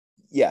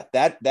 Yeah,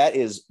 that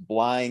is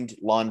blind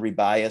laundry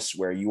bias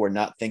where you are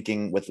not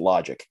thinking with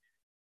logic.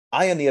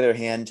 I, on the other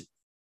hand,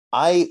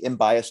 I am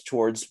biased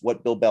towards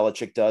what Bill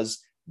Belichick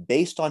does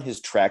based on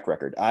his track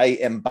record. I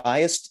am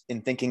biased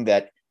in thinking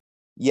that,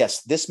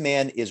 yes, this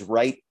man is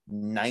right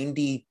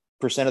 90%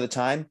 of the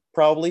time,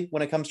 probably,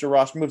 when it comes to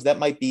roster moves. That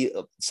might be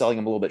selling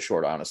him a little bit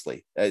short,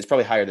 honestly. It's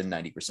probably higher than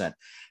 90%.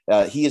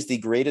 He is the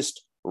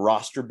greatest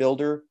roster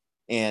builder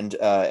and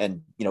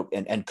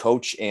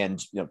coach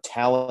and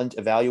talent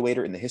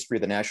evaluator in the history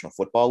of the National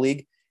Football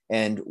League.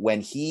 And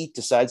when he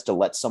decides to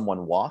let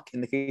someone walk,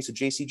 in the case of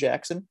JC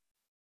Jackson,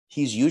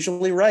 he's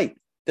usually right.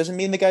 Doesn't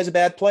mean the guy's a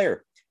bad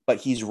player, but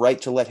he's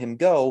right to let him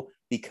go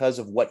because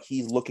of what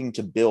he's looking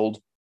to build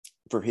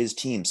for his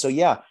team. So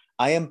yeah,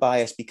 I am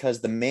biased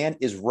because the man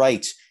is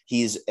right.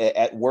 He's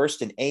at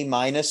worst an A-,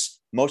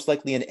 most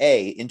likely an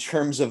A in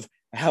terms of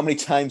how many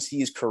times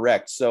he is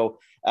correct. So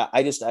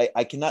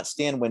I cannot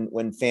stand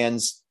when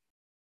fans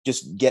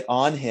just get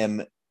on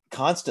him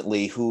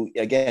constantly, who,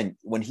 again,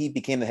 when he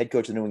became the head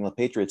coach of the New England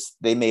Patriots,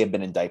 they may have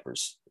been in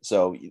diapers.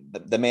 So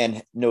the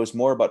man knows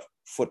more about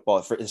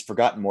football, has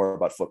forgotten more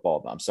about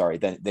football, I'm sorry,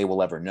 than they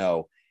will ever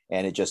know.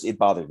 And it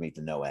bothered me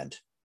to no end.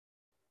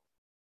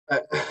 You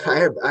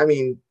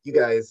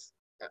guys,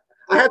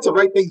 I had to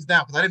write things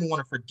down because I didn't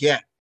want to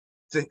forget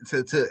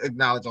to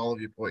acknowledge all of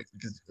your points,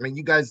 because I mean,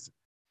 you guys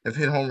have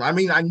hit home. I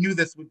mean, I knew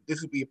this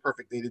would be a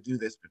perfect day to do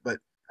this, but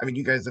I mean,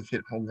 you guys have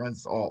hit home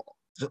runs, all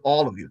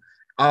of you.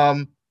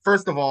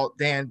 First of all,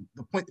 Dan,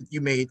 the point that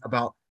you made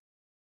about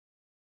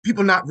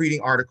people not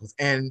reading articles,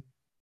 and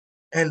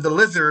the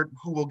lizard,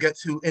 who we'll get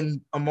to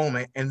in a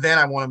moment, and then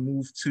I want to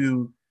move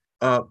to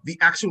the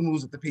actual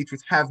moves that the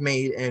Patriots have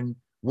made and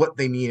what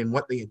they mean and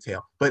what they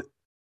entail. But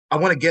I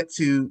want to get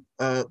to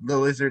the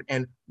lizard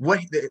and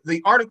what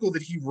the article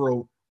that he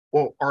wrote,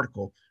 or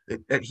article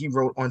that he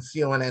wrote on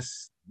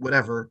CLNS,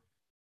 whatever,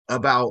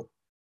 about,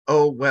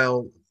 oh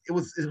well, it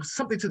was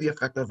something to the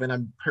effect of, and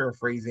I'm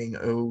paraphrasing,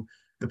 oh,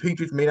 the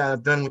Patriots may not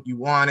have done what you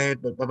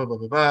wanted, but blah blah blah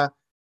blah blah,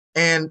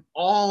 and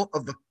all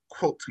of the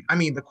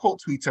the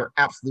quote tweets are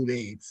absolute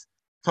AIDS,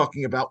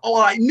 talking about,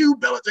 oh, I knew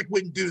Belichick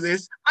wouldn't do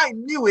this, I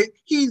knew it,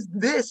 he's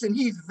this and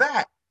he's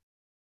that.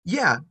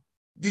 Yeah,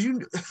 did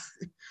you?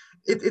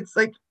 It's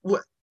like,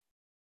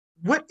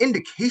 what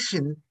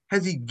indication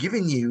has he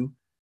given you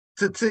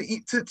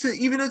to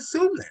even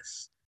assume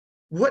this?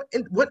 What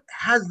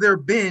has there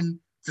been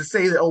to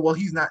say that, oh well,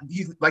 he's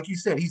like you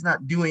said, he's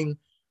not doing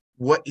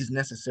what is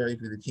necessary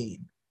for the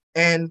team?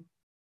 And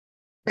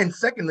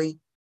secondly,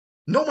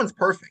 no one's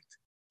perfect.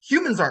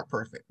 Humans aren't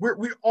perfect.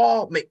 We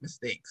all make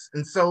mistakes,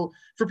 and so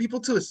for people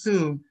to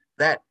assume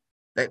that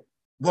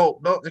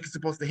well, Belichick is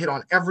supposed to hit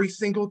on every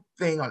single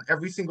thing on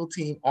every single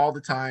team all the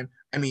time.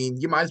 I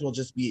mean, you might as well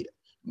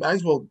might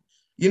as well.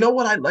 You know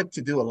what I like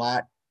to do a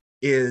lot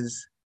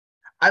is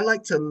I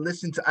like to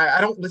listen to. I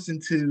don't listen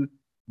to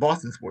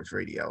Boston sports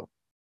radio,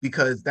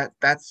 because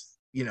that's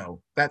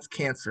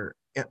cancer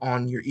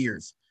on your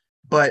ears.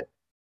 But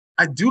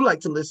I do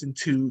like to listen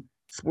to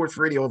sports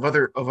radio of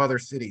other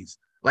cities,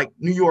 like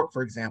New York,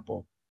 for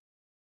example.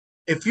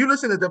 If you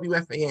listen to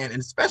WFAN, and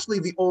especially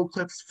the old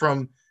clips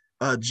from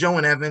Joe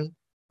and Evan,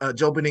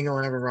 Joe Benigno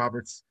and Evan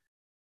Roberts,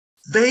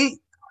 they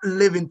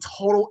live in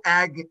total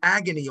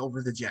agony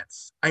over the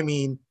Jets. I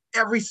mean,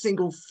 every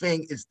single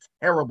thing is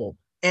terrible,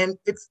 and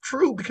it's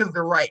true because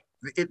they're right.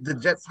 The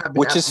Jets have been,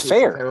 which is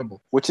fair.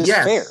 Terrible. Which is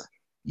fair.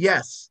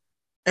 Yes,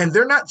 and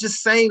they're not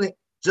just saying it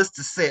just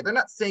to say it. They're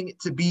not saying it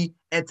to be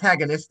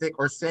antagonistic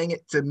or saying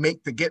it to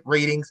get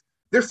ratings.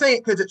 They're saying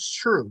it because it's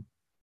true,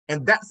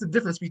 and that's the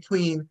difference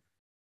between.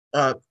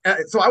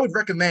 So I would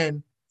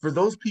recommend, for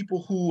those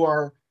people who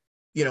are,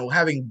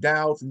 having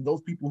doubts, and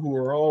those people who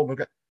are, oh my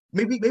God,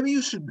 maybe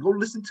you should go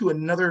listen to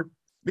another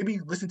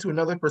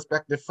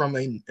perspective from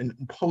an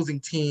opposing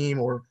team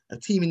or a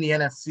team in the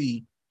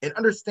NFC, and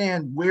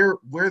understand where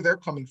they're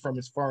coming from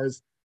as far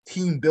as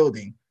team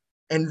building.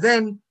 And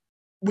then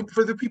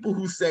for the people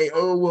who say,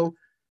 oh well,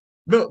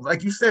 no,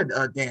 like you said,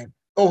 Dan,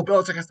 oh,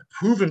 Belichick has to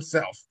prove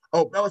himself.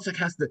 Oh, Belichick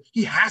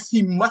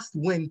he must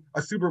win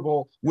a Super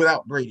Bowl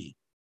without Brady.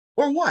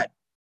 Or what?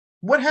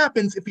 What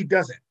happens if he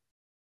doesn't?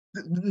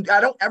 I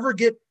don't ever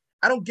get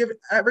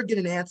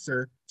an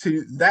answer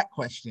to that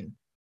question,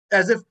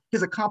 as if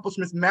his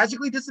accomplishments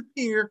magically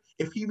disappear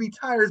if he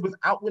retires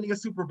without winning a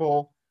Super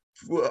Bowl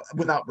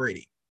without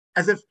Brady.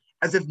 As if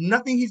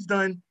nothing he's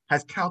done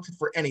has counted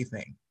for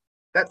anything.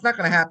 That's not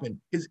going to happen.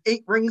 His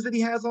 8 rings that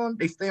he has on,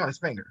 they stay on his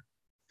finger.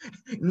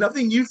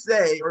 Nothing you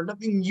say or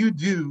nothing you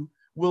do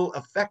will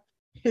affect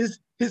his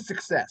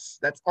success.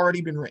 That's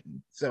already been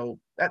written. So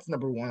that's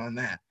number one on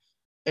that.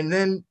 And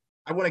then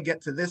I want to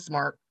get to this,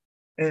 Mark,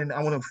 and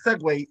I want to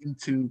segue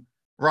into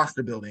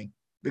roster building,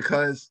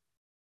 because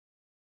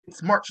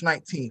it's March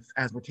 19th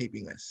as we're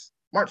taping this.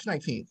 March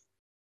 19th.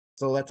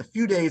 So that's a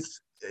few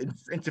days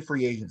into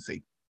free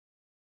agency.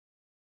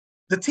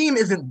 The team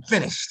isn't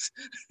finished.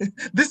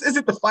 This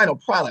isn't the final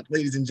product,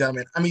 ladies and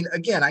gentlemen. I mean,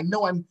 again, I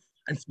know I'm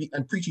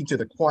preaching to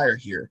the choir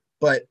here,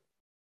 but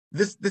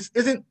this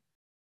isn't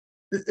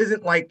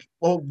like,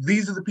 well,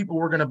 these are the people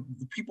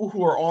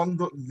who are on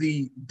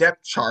the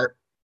depth chart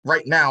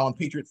right now on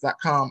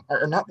Patriots.com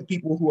are not the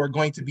people who are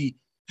going to be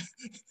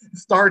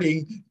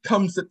starting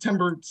come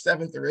September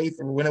 7th or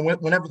 8th or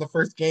whenever the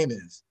first game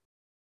is.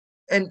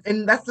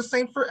 And that's the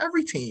same for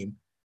every team.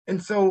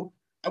 And so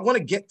I want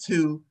to get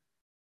to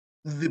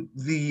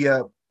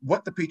the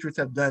what the Patriots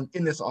have done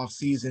in this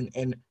offseason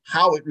and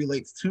how it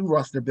relates to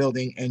roster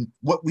building and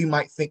what we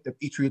might think the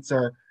Patriots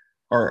are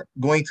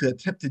going to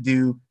attempt to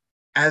do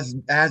as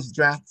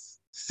draft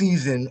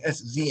season,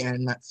 SZN,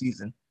 not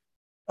season,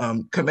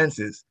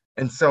 commences.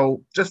 And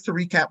so just to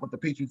recap what the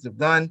Patriots have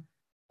done,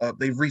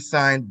 they've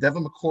re-signed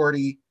Devin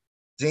McCourty,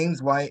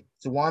 James White,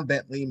 Jawan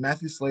Bentley,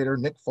 Matthew Slater,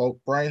 Nick Folk,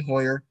 Brian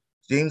Hoyer,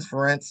 James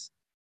Ferentz,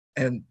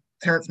 and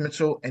Terrence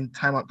Mitchell, and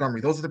Ty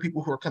Montgomery. Those are the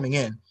people who are coming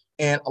in.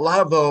 And a lot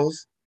of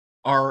those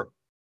are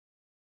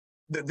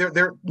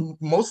they're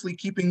mostly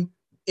keeping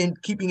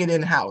it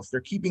in-house. They're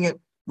keeping it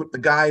with the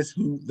guys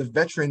the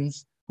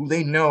veterans who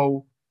they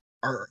know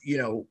are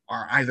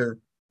either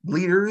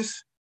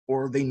leaders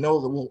or they know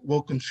that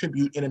will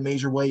contribute in a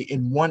major way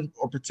in one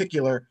or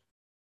particular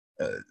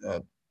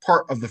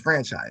part of the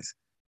franchise.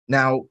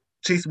 Now,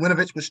 Chase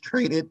Winovich was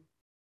traded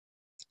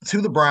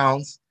to the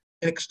Browns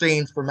in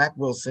exchange for Mack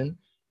Wilson,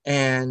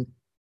 and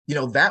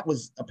that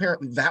was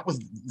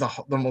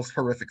the most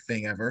horrific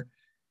thing ever.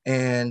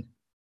 And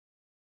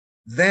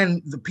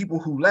Then the people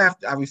who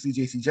left, obviously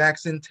J.C.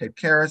 Jackson, Ted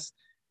Karras,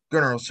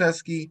 Gunnar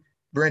Olszewski,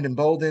 Brandon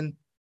Bolden,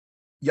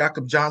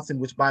 Jakob Johnson,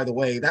 which by the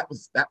way, that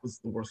was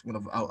the worst one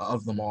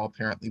of them all,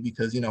 apparently,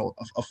 because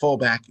a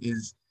fullback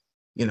is,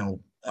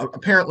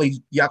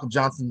 apparently Jakob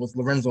Johnson was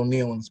Lorenzo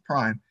Neal in his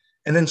prime,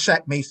 and then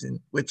Shaq Mason,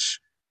 which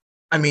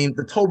I mean,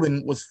 the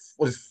Tobin was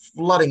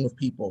flooding with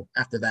people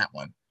after that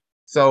one.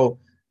 So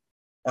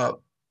uh,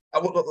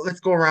 let's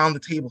go around the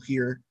table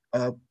here.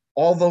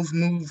 All those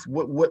moves,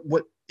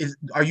 what is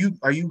are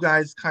you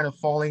guys kind of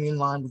falling in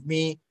line with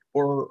me,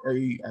 or are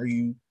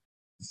you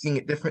seeing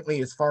it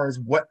differently as far as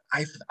what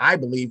I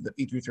believe the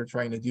Patriots are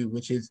trying to do,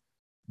 which is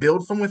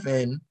build from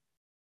within,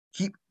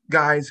 keep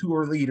guys who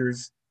are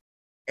leaders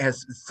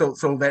as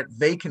so that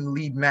they can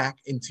lead Mac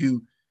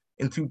into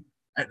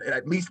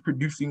at least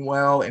producing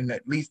well and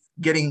at least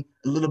getting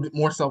a little bit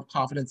more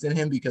self-confidence in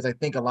him, because I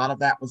think a lot of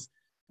that was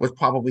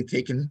probably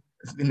taken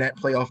in that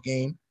playoff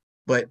game.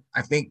 But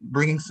I think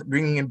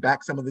bringing in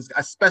back some of this,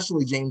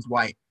 especially James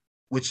White,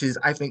 which is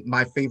I think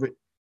my favorite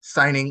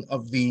signing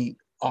of the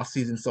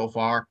offseason so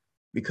far,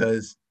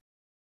 because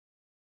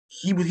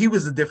he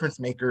was a difference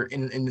maker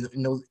in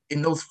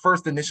those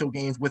first initial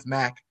games with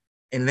Mac,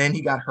 and then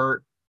he got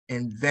hurt,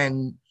 and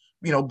then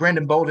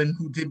Brandon Bolden,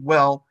 who did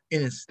well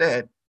in his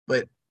stead,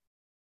 but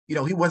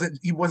he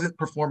wasn't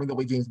performing the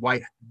way James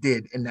White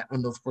did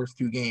in those first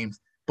two games.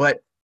 But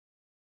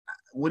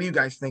what do you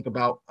guys think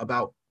about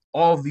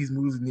all of these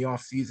moves in the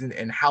offseason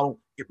and how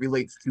it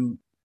relates to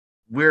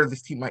where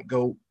this team might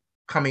go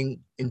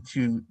coming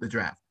into the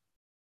draft?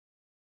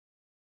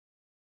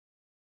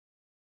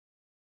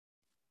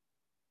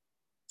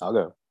 I'll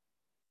go.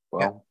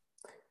 Well,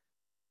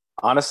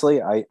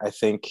 honestly, I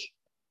think,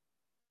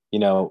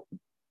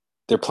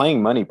 they're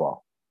playing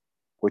Moneyball,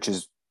 which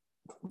is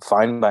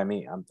fine by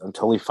me. I'm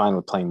totally fine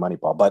with playing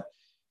Moneyball, but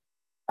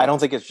I don't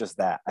think it's just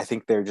that. I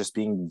think they're just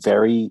being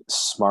very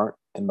smart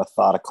and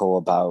methodical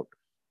about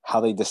how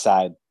they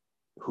decide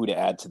who to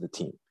add to the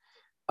team.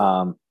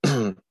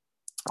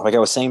 Like I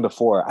was saying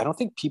before, I don't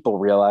think people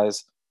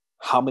realize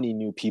how many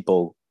new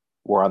people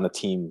were on the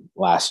team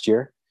last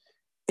year.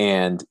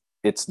 And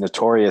it's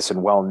notorious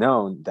and well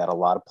known that a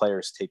lot of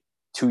players take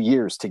 2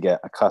 years to get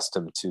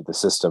accustomed to the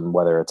system,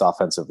 whether it's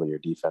offensively or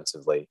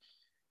defensively.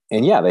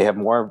 And yeah, they have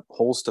more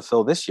holes to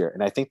fill this year.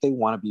 And I think they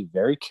want to be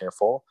very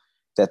careful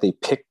that they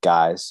pick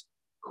guys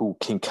who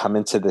can come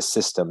into the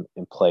system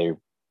and play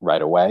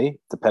right away,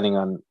 depending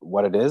on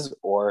what it is,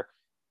 or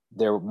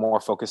they're more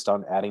focused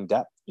on adding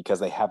depth because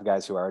they have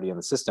guys who are already in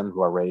the system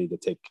who are ready to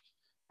take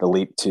the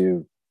leap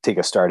to take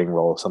a starting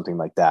role, something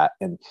like that.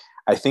 And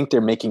I think they're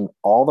making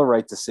all the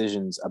right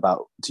decisions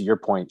about, to your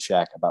point,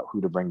 Shaq, about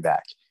who to bring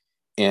back.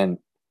 And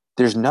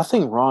there's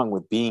nothing wrong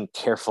with being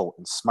careful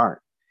and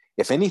smart.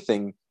 If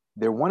anything,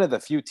 they're one of the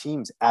few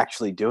teams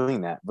actually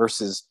doing that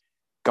versus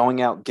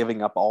going out,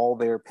 giving up all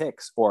their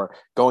picks, or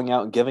going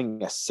out and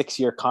giving a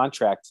 6-year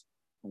contract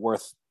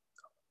worth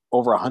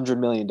over $100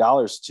 million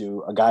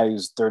to a guy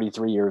who's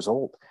 33 years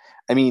old.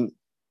 I mean,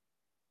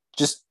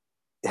 just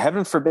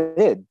heaven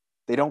forbid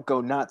they don't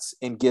go nuts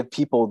and give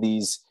people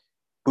these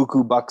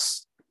buku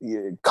bucks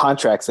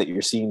contracts that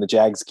you're seeing the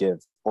Jags give,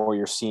 or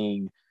you're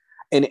seeing.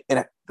 And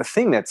the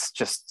thing that's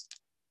just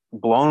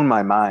blown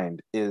my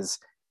mind is,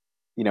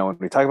 when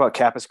we talk about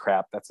cap is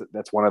crap,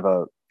 that's one of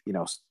the,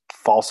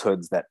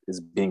 falsehoods that is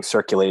being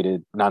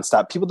circulated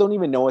nonstop. People don't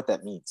even know what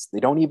that means. They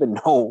don't even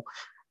know.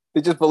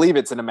 They just believe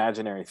it's an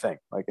imaginary thing.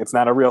 Like it's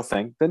not a real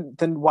thing.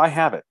 Then why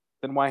have it?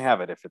 Then why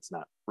have it if it's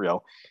not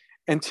real?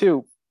 And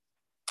two,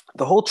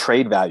 the whole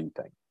trade value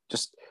thing,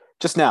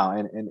 just now,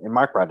 and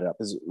Mark brought it up,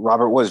 is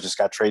Robert Woods just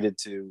got traded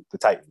to the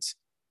Titans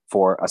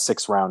for a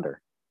 6th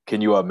rounder.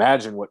 Can you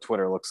imagine what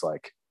Twitter looks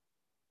like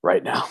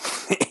right now?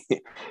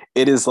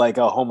 It is like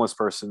a homeless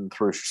person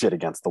threw shit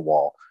against the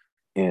wall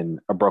in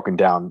a broken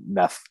down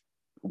meth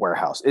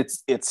warehouse.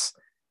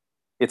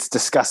 It's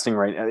disgusting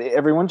right now.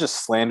 Everyone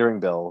just slandering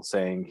Bill,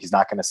 saying he's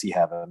not going to see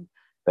heaven,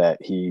 that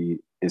he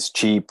is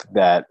cheap,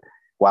 that,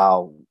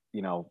 wow,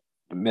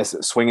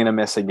 swing and a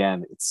miss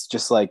again. It's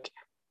just like,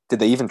 did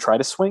they even try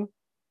to swing?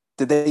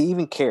 Did they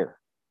even care?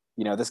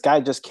 This guy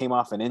just came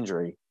off an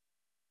injury.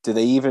 Do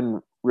they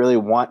even really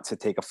want to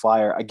take a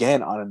flyer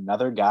again on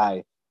another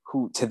guy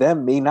who to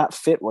them may not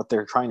fit what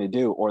they're trying to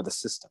do or the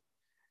system?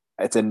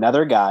 It's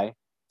another guy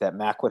that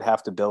Mac would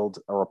have to build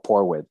a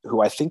rapport with,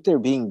 who I think they're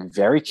being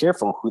very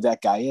careful who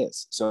that guy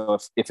is. So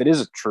if it is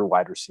a true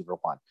wide receiver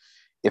one,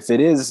 if it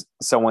is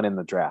someone in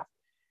the draft,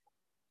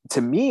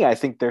 to me, I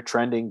think they're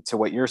trending to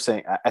what you're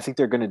saying. I think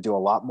they're going to do a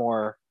lot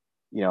more,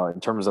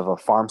 in terms of a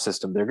farm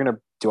system. They're going to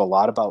do a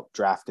lot about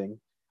drafting,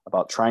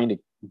 about trying to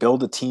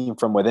build a team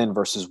from within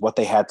versus what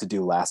they had to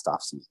do last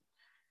offseason.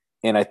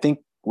 And I think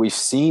we've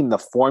seen the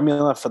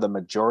formula for the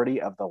majority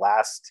of the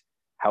last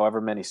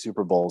however many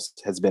Super Bowls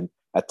has been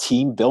a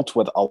team built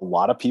with a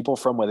lot of people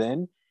from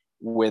within,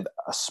 with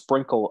a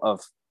sprinkle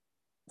of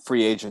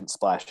free agent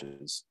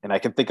splashes. And I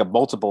can think of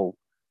multiple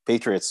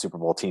Patriots Super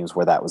Bowl teams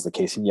where that was the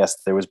case. And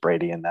yes, there was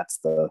Brady, and that's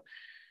the,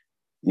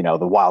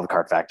 the wild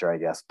card factor, I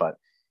guess. But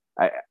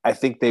I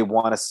think they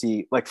want to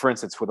see, like, for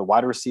instance, with a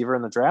wide receiver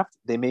in the draft,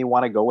 they may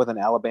want to go with an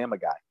Alabama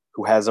guy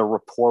who has a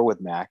rapport with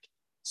Mac.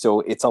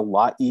 So it's a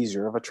lot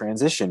easier of a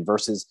transition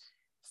versus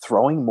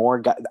throwing more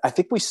guys. I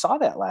think we saw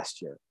that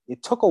last year.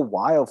 It took a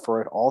while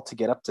for it all to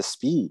get up to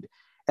speed.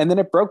 And then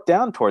it broke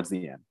down towards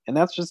the end. And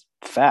that's just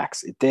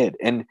facts. It did.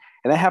 And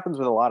that happens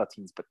with a lot of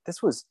teams. But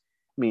this was,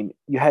 I mean,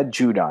 you had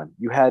Judon,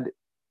 you had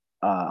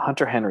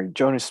Hunter Henry,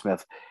 Jonas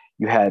Smith,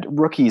 you had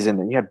rookies in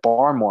there, you had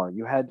Barmore,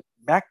 you had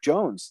Mac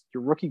Jones,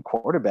 your rookie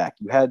quarterback,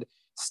 you had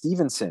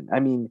Stevenson. I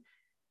mean,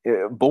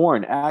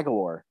 Bourne,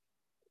 Aguilar.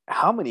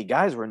 How many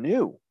guys were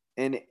new?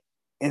 And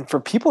for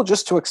people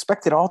just to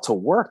expect it all to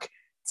work,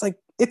 it's like,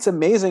 it's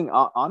amazing,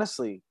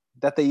 honestly,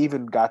 that they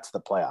even got to the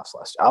playoffs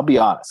last year. I'll be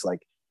honest.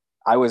 Like,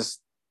 I was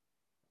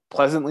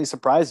pleasantly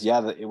surprised.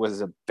 Yeah, that it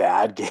was a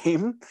bad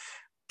game,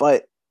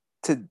 but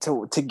to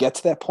get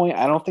to that point,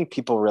 I don't think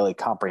people really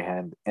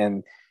comprehend.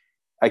 And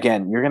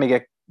again, you're going to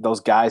get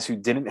those guys who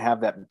didn't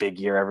have that big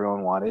year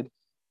everyone wanted.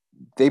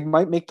 They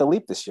might make the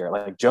leap this year.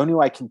 Like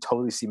Jonnu, I can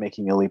totally see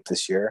making a leap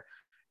this year.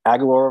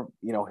 Aguilar,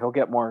 he'll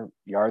get more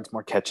yards,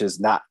 more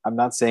catches. I'm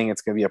not saying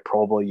it's going to be a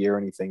Pro Bowl year or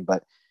anything,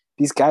 but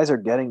these guys are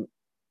getting,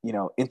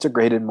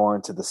 integrated more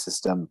into the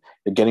system.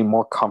 They're getting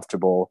more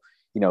comfortable.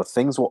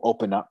 Things will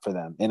open up for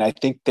them. And I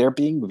think they're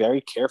being very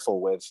careful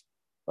with,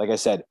 like I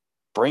said,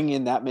 bring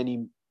in that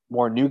many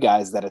more new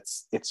guys that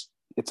it's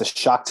a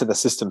shock to the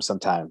system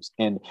sometimes.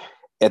 And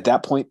at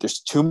that point, there's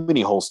too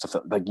many holes to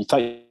fill. Like you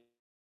thought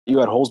you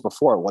had holes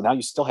before. Well, now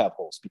you still have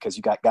holes because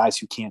you got guys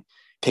who can't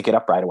pick it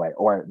up right away,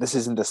 or this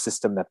isn't the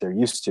system that they're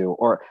used to,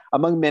 or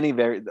among many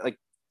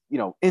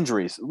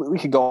injuries. We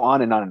could go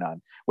on and on and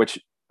on, which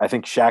I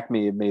think Shaq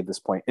made this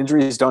point.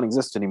 Injuries don't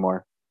exist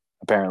anymore,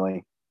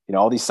 apparently.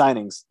 All these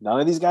signings,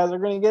 none of these guys are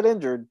going to get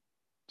injured.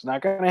 It's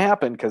not going to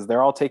happen because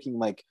they're all taking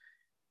like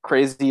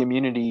crazy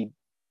immunity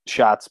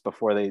shots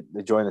before they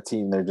join the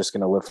team. They're just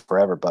going to live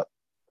forever. But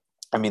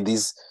I mean,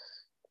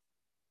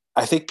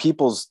 I think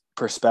people's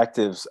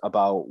perspectives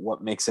about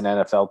what makes an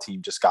NFL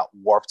team just got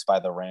warped by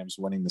the Rams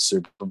winning the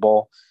Super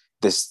Bowl.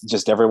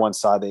 Everyone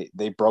saw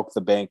they broke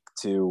the bank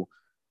to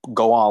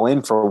go all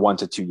in for 1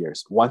 to 2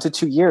 years. 1 to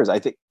 2 years, I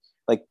think,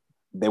 like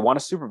they won a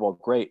Super Bowl,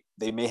 great.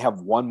 They may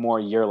have one more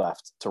year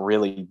left to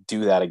really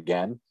do that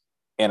again.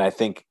 And I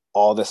think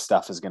all this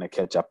stuff is going to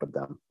catch up with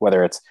them,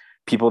 whether it's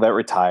people that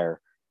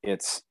retire,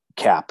 it's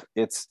cap,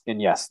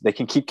 and yes, they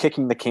can keep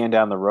kicking the can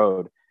down the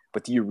road,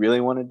 but do you really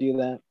want to do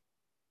that?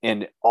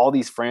 And all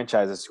these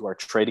franchises who are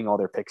trading all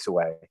their picks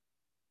away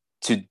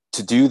to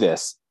do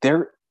this,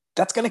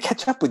 that's going to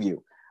catch up with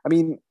you. I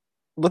mean,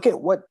 look at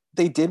what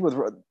they did with,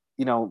 who's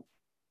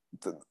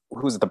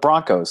it, the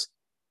Broncos,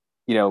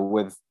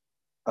 with,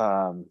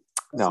 no,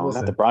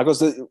 not the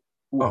Broncos.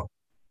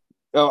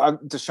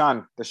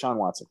 Deshaun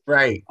Watson.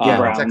 Right.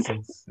 Yeah.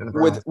 Texans.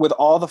 With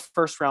all the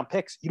first round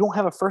picks, you don't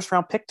have a first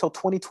round pick till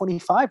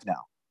 2025 now.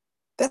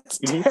 That's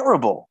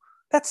terrible.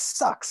 That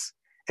sucks.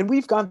 And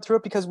we've gone through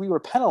it because we were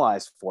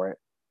penalized for it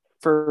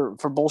for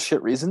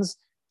bullshit reasons.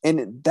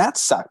 And that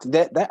sucked.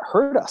 That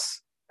hurt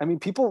us. I mean,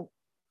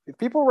 if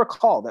people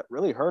recall, that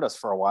really hurt us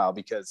for a while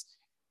because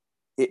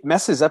it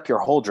messes up your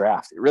whole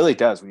draft. It really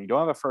does. When you don't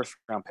have a first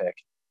round pick,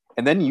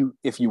 and then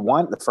if you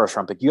want the first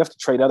round pick, you have to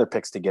trade other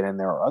picks to get in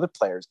there or other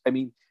players. I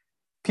mean,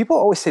 people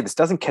always say this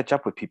doesn't catch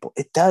up with people.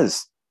 It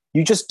does.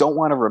 You just don't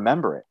want to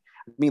remember it.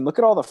 I mean, look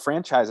at all the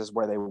franchises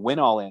where they win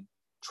all in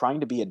trying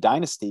to be a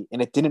dynasty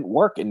and it didn't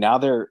work. And now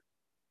they're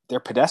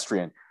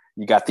pedestrian.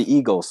 You got the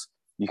Eagles,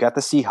 you got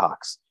the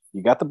Seahawks,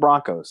 you got the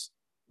Broncos,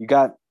 you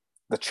got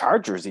the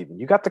Chargers, even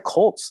you got the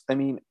Colts. I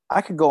mean,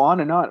 I could go on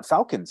and on.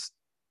 Falcons.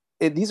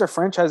 These are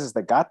franchises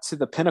that got to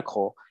the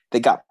pinnacle. They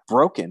got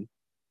broken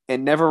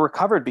and never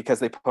recovered because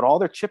they put all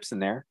their chips in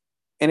there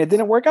and it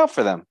didn't work out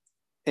for them.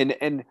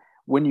 And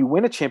when you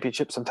win a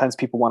championship, sometimes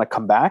people want to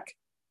come back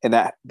and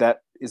that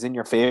is in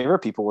your favor.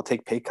 People will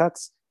take pay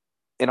cuts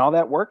and all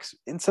that works.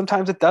 And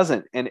sometimes it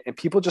doesn't. And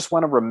people just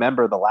want to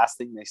remember the last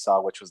thing they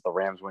saw, which was the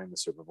Rams winning the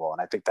Super Bowl.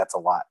 And I think that's a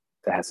lot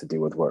that has to do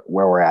with where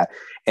we're at.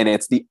 And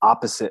it's the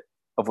opposite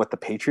of what the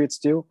Patriots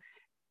do.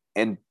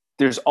 And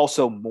there's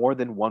also more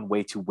than one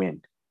way to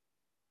win.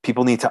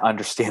 People need to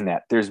understand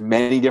that there's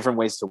many different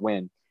ways to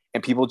win.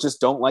 And people just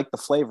don't like the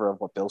flavor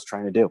of what Bill's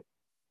trying to do.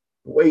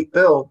 Wait,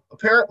 Bill,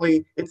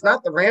 apparently it's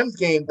not the Rams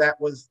game that's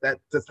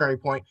the turning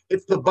point.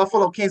 It's the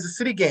Buffalo-Kansas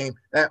City game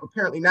that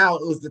apparently now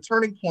it was the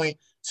turning point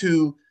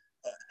to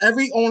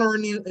every owner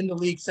in the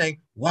league saying,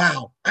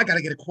 wow, I got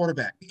to get a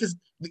quarterback. Because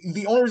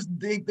the owners,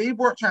 they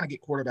weren't trying to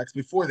get quarterbacks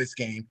before this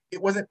game.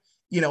 It wasn't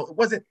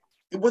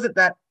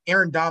that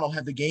Aaron Donald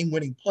had the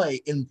game-winning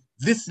play in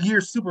this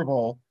year's Super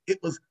Bowl. It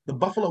was the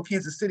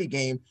Buffalo-Kansas City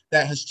game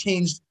that has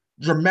changed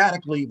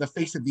dramatically the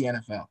face of the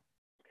NFL.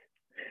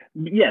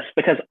 Yes,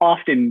 because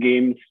often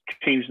games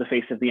change the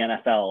face of the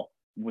NFL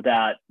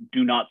that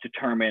do not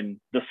determine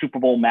the Super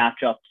Bowl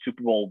matchup,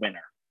 Super Bowl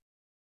winner.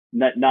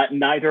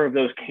 Neither of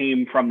those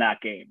came from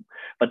that game,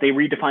 but they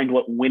redefined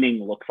what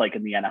winning looks like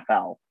in the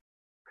NFL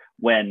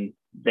when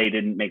they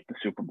didn't make the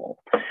Super Bowl.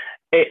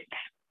 It's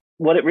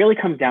what it really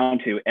comes down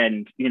to.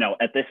 And,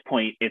 at this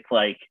point, it's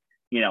like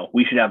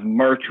we should have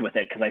merch with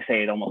it because I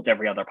say it almost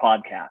every other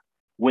podcast.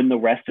 When the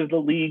rest of the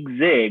league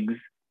zigs,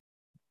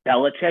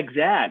 Belichick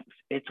zags.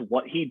 It's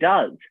what he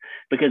does,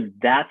 because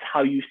that's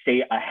how you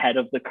stay ahead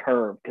of the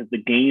curve, because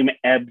the game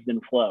ebbs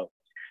and flows.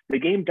 The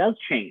game does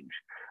change.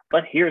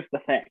 But here's the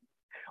thing.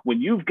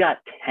 When you've got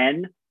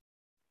 10,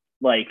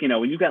 when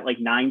you've got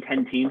 9,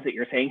 10 teams that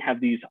you're saying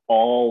have these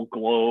all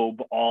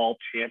globe, all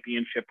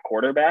championship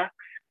quarterbacks,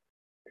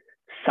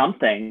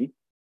 something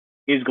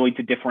is going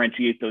to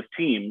differentiate those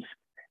teams.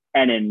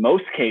 And in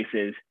most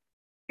cases,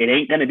 it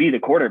ain't going to be the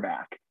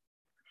quarterback.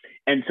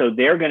 And so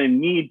they're going to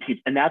need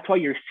teams. And that's why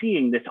you're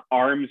seeing this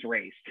arms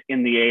race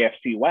in the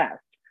AFC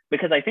West,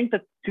 because I think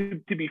that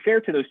to be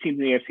fair to those teams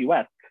in the AFC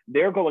West,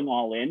 they're going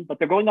all in, but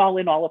they're going all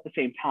in all at the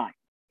same time.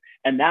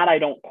 And that I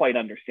don't quite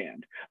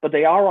understand. But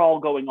they are all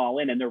going all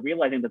in, and they're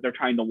realizing that they're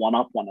trying to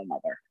one-up one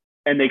another.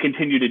 And they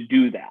continue to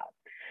do that.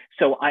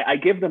 So I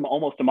give them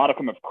almost a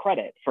modicum of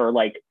credit for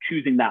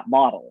choosing that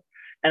model.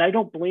 And I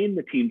don't blame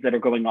the teams that are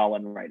going all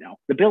in right now.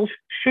 The Bills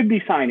should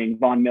be signing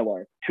Von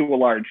Miller to a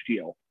large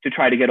deal to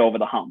try to get over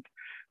the hump.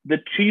 The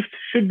Chiefs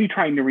should be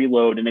trying to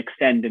reload and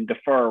extend and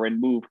defer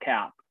and move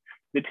cap.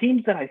 The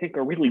teams that I think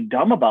are really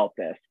dumb about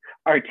this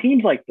are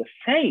teams like the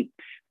Saints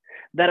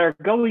that are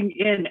going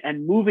in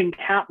and moving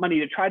cap money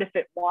to try to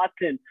fit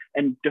Watson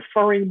and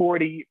deferring more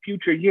to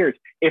future years.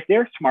 If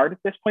they're smart at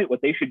this point,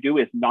 what they should do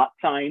is not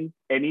sign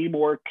any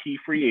more key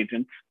free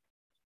agents,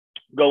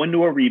 go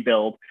into a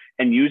rebuild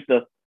and use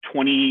the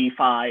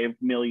 25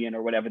 million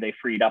or whatever they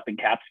freed up in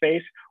cap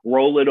space,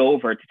 roll it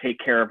over to take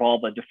care of all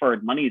the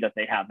deferred money that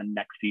they have in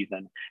next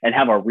season and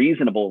have a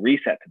reasonable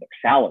reset to their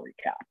salary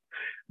cap.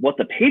 What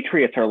the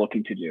Patriots are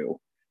looking to do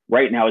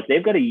right now is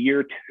they've got a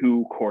year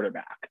 2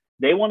 quarterback.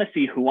 They want to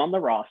see who on the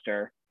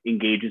roster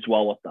engages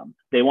well with them.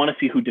 They want to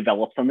see who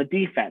develops on the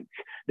defense.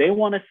 They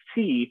want to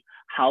see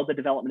how the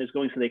development is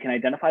going so they can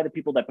identify the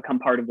people that become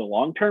part of the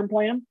long-term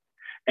plan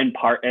and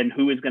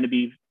who is going to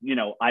be,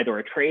 either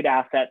a trade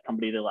asset,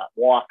 somebody to let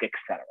walk,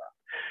 etc.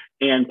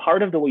 And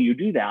part of the way you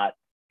do that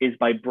is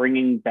by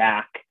bringing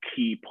back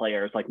key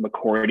players like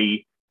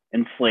McCourty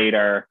and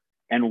Slater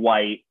and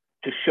White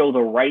to show the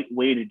right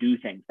way to do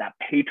things, that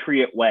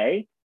Patriot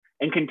way,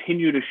 and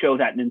continue to show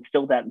that and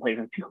instill that in players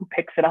and see who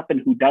picks it up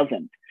and who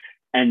doesn't.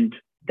 And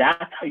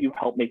that's how you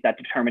help make that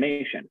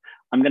determination.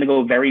 I'm going to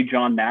go very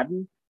John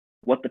Madden.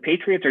 What the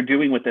Patriots are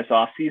doing with this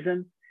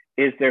offseason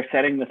is they're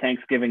setting the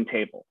Thanksgiving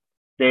table.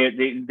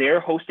 They're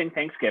hosting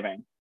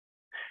Thanksgiving,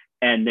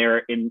 and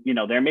they're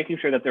making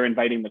sure that they're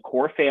inviting the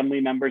core family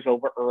members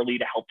over early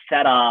to help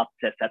set up,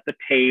 to set the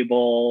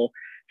table,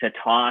 to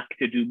talk,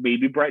 to do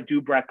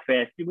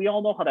breakfast. We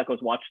all know how that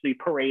goes. Watch the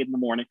parade in the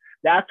morning.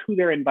 That's who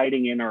they're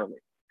inviting in early,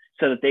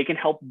 so that they can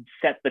help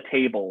set the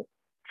table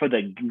for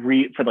the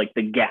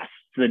guests,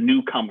 the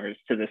newcomers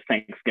to this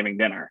Thanksgiving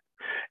dinner.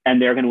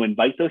 And they're going to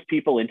invite those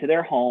people into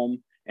their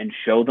home and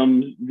show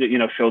them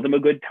a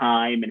good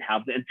time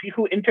and see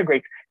who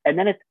integrates. And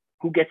then it's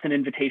who gets an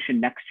invitation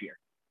next year,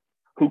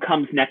 who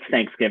comes next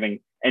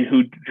Thanksgiving, and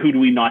who do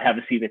we not have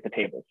a seat at the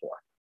table for.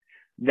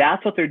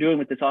 That's what they're doing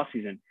with this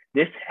offseason.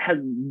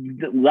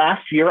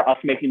 Last year, us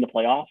making the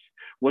playoffs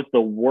was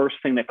the worst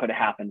thing that could have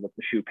happened with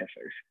the shoe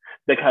pissers,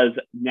 because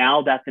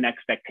now that's an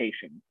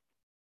expectation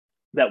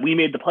that we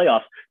made the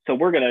playoffs. So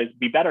we're going to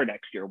be better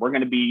next year. We're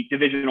going to be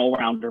divisional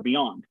round or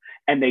beyond.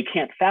 And they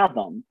can't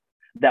fathom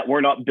that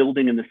we're not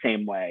building in the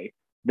same way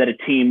that a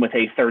team with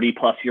a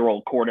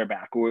 30-plus-year-old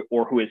quarterback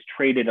or who has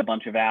traded a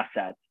bunch of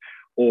assets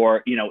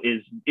or,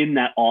 is in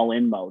that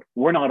all-in mode.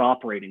 We're not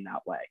operating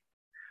that way.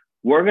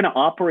 We're going to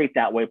operate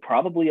that way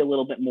probably a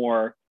little bit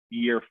more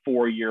year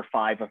 4, year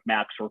 5 of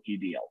Mac's rookie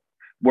deal,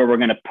 where we're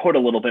going to put a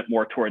little bit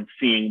more towards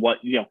seeing what,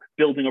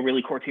 building a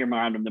really core team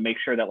around him to make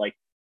sure that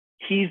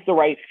he's the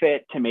right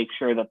fit, to make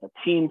sure that the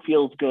team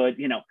feels good,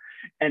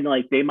 and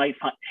they might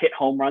hit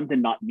home runs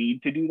and not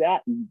need to do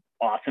that. And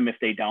awesome if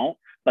they don't,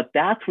 but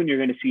that's when you're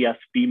going to see us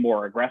be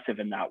more aggressive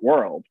in that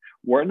world.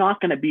 We're not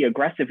going to be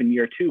aggressive in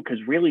year 2, because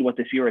really what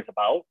this year is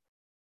about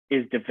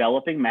is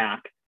developing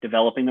Mac,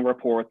 developing the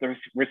rapport with the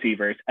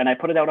receivers. And I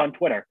put it out on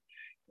Twitter.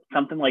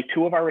 Something like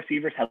 2 of our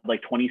receivers had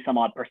 20 some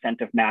odd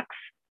 % of Mac's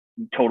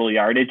total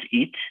yardage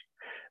each.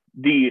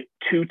 The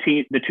two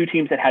teams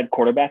that had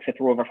quarterbacks that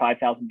threw over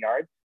 5,000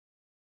 yards,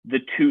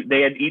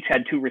 they each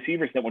had 2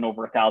 receivers that went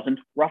over 1,000,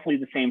 roughly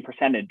the same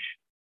percentage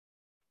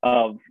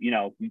of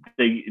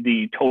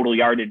the total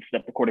yardage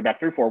that the quarterback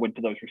threw for went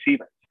to those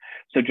receivers.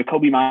 So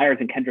Jacoby Myers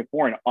and Kendrick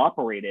Bourne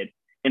operated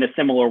in a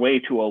similar way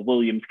to a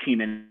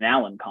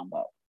Williams-Keenan-Allen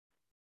combo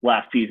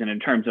last season in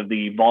terms of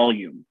the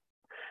volume.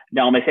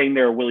 Now, am I saying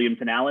they're Williams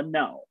and Allen?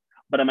 No.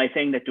 But am I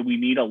saying that do we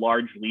need a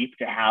large leap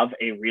to have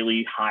a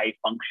really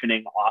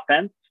high-functioning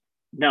offense?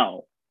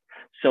 No.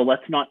 So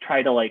let's not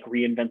try to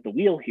reinvent the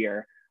wheel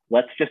here.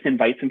 Let's just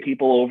invite some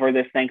people over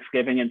this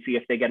Thanksgiving and see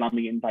if they get on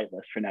the invite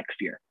list for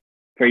next year.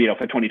 For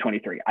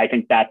 2023. I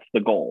think that's the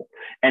goal.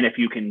 And if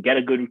you can get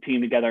a good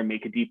team together,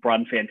 make a deep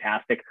run,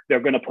 fantastic. They're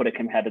going to put a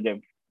competitive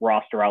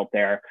roster out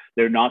there.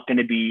 They're not going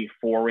to be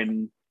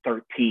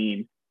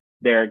 4-13.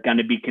 They're going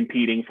to be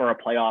competing for a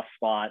playoff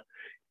spot.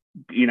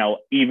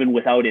 even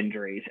without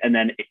injuries. And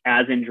then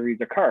as injuries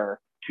occur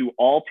to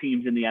all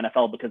teams in the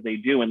NFL, because they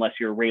do, unless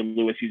you're Ray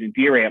Lewis using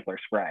deer antler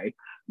spray,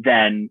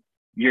 then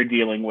you're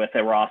dealing with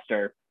a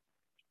roster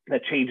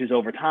that changes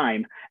over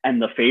time.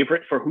 And the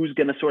favorite for who's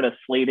going to sort of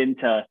slate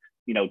into,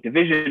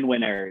 division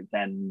winners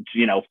and,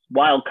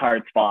 wild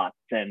card spots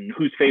and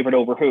who's favored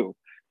over who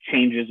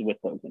changes with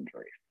those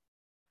injuries.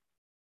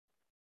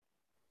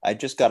 I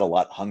just got a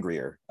lot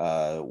hungrier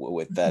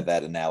with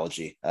that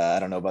analogy. I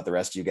don't know about the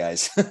rest of you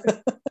guys.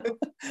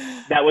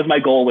 That was my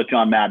goal with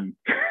John Madden.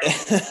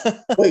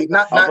 Wait,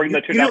 I'll bring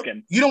the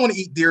turducken. You don't want to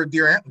eat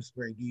deer antler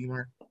spray, do you,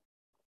 Mark?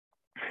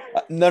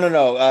 No.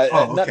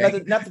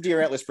 Okay. Not the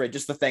deer antler spray,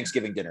 just the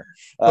Thanksgiving dinner.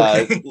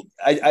 Okay.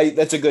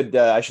 That's a good.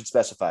 I should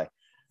specify.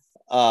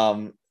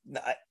 I'm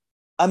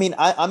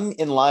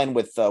in line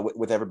with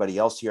everybody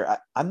else here.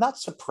 I'm not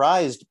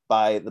surprised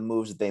by the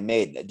moves that they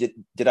made.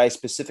 Did I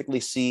specifically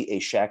see a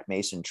Shaq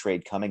Mason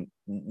trade coming?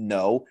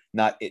 No,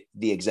 not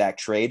the exact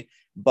trade.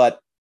 But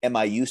am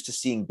I used to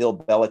seeing Bill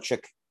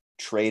Belichick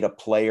trade a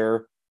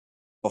player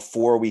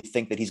before we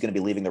think that he's going to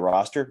be leaving the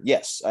roster?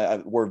 Yes,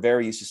 we're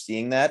very used to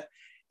seeing that.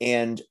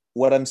 And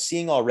what I'm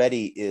seeing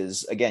already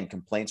is, again,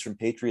 complaints from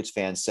Patriots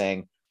fans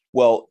saying,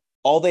 well,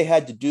 all they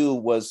had to do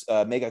was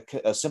make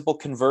a simple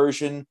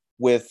conversion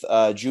with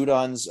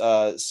Judon's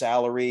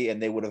salary,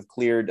 and they would have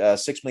cleared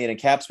 $6 million in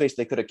cap space.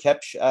 They could have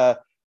kept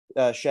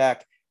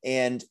Shaq.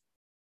 And,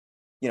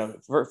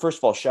 first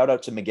of all, shout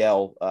out to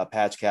Miguel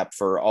Patchcap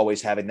for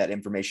always having that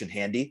information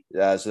handy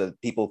so that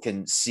people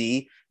can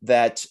see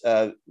that,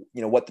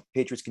 what the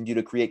Patriots can do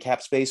to create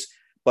cap space.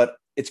 But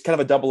it's kind of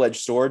a double-edged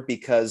sword,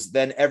 because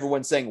then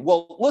everyone's saying,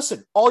 well,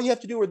 listen, all you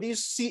have to do are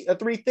these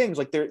three things,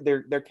 like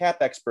they're cap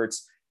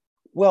experts.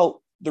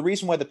 Well, the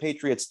reason why the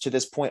Patriots to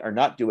this point are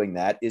not doing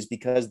that is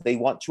because they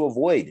want to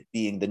avoid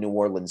being the New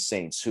Orleans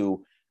Saints,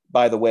 who,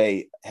 by the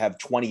way, have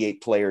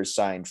 28 players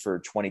signed for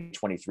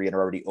 2023 and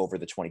are already over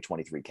the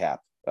 2023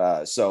 cap.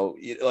 So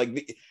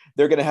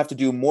they're going to have to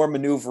do more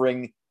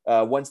maneuvering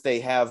once they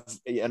have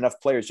enough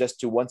players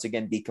just to once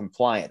again be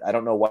compliant. I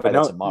don't know why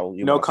that's a model.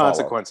 No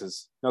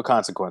consequences. No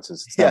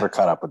consequences. It's never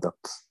caught up with them.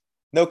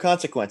 No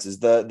consequences.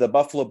 The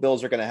Buffalo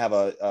Bills are going to have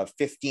a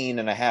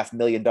 $15.5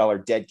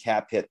 million dead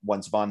cap hit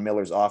once Von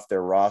Miller's off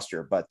their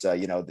roster, but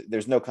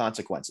there's no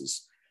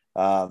consequences.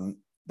 But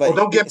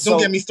don't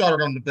get me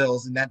started on the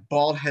Bills and that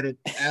bald-headed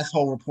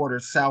asshole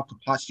reporter Sal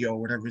Capaccio,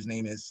 whatever his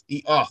name is.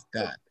 Oh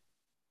God!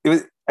 It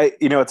was.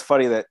 It's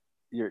funny that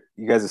you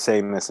guys are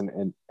saying this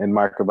and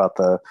Mark about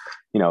the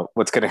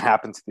what's going to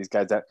happen to these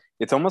guys. That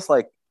it's almost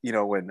like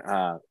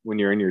when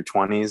you're in your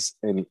 20s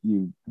and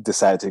you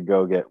decide to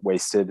go get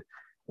wasted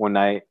one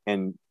night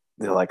and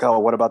they're like, oh,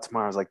 what about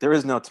tomorrow? I was like, there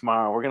is no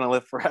tomorrow. We're going to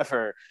live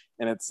forever.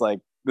 And it's like,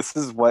 this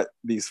is what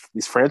these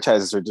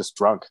franchises are just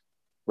drunk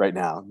right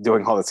now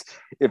doing all this.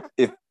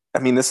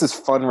 This is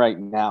fun right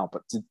now,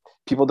 but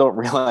people don't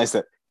realize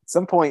that at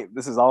some point,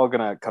 this is all going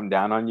to come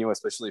down on you,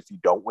 especially if you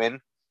don't win.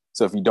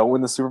 So if you don't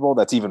win the Super Bowl,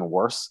 that's even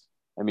worse.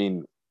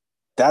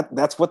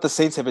 That's what the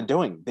Saints have been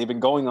doing. They've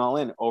been going all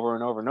in over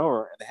and over and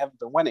over, and they haven't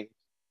been winning.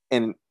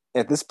 And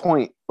at this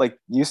point, like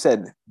you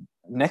said,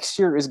 next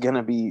year is going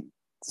to be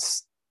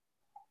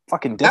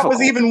fucking difficult. That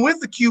was even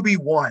with the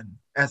QB1,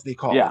 as they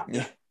call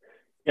it.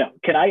 Yeah.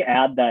 Can I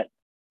add that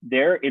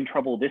they're in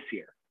trouble this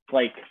year?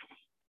 Like,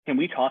 can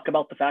we talk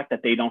about the fact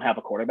that they don't have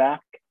a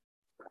quarterback?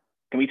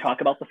 Can we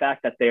talk about the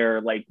fact that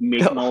they're like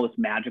making all this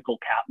magical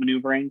cap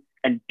maneuvering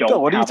and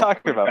don't? What are you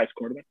talking about?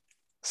 Quarterback?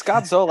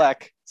 Scott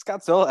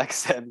Zolak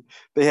said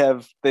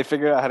they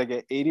figured out how to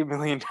get $80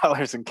 million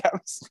in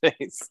cap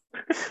space.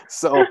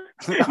 So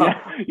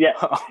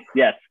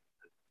yes.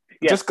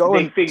 Just go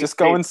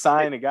and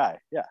sign a guy.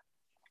 Yeah.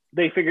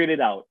 They figured it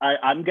out.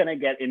 I'm going to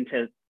get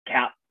into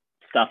cap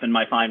stuff in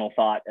my final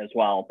thought as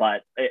well,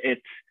 but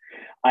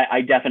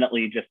I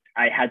definitely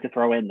I had to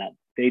throw in that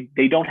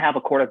they don't have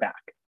a quarterback.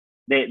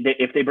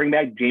 If they bring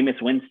back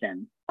Jameis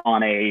Winston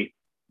on a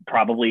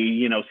probably,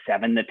 $7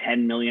 to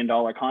 $10 million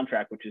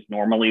contract, which is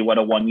normally what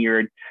a 1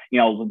 year,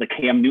 the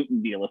Cam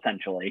Newton deal,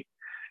 essentially,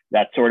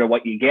 that's sort of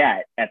what you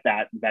get at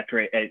that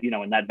veteran,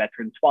 in that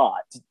veteran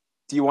spot.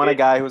 Do you want a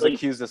guy who's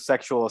accused of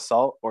sexual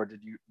assault, or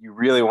did you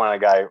really want a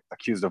guy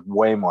accused of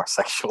way more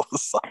sexual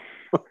assault?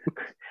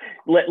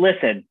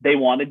 Listen, they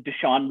wanted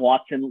Deshaun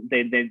Watson.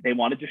 They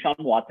wanted Deshaun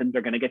Watson.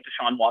 They're going to get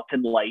Deshaun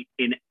Watson light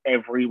in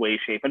every way,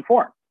 shape, and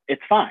form.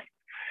 It's fine.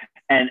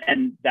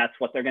 And that's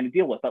what they're going to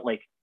deal with. But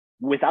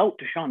without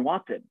Deshaun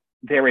Watson,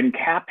 they're in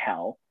cap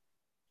hell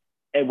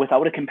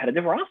without a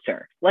competitive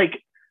roster.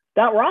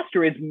 That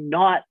roster is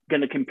not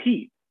going to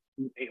compete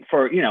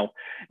for,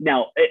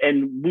 now,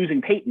 and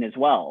losing Peyton as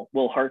well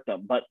will hurt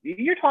them. But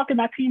you're talking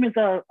that team is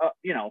a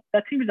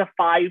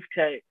 5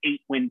 to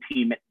 8 win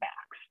team at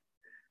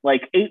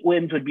max. 8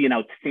 wins would be an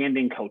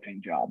outstanding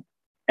coaching job.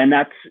 And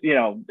that's,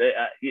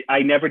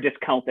 I never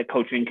discount that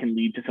coaching can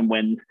lead to some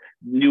wins.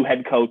 New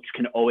head coach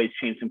can always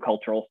change some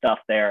cultural stuff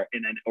there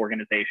in an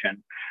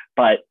organization.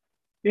 But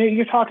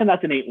you're talking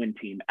that's an 8 win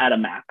team at a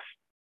max.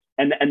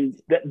 And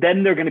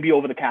then they're going to be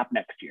over the cap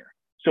next year.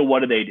 So what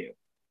do?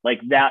 Like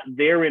that,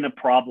 they're in a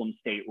problem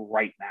state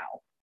right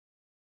now.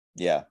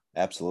 Yeah,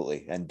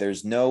 absolutely. And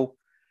there's no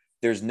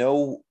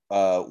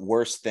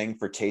worse thing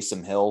for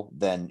Taysom Hill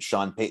than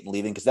Sean Payton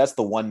leaving, because that's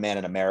the one man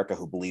in America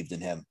who believed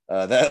in him.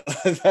 That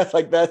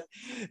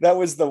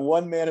was the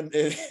one man in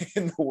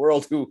the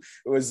world who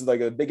was like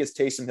the biggest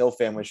Taysom Hill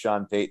fan was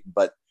Sean Payton.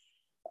 But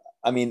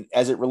I mean,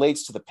 as it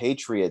relates to the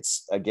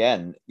Patriots,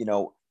 again,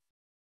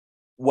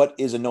 what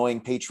is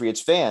annoying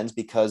Patriots fans,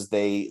 because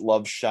they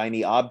love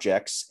shiny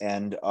objects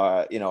and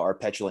are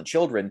petulant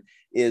children,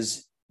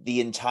 is the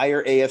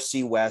entire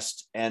AFC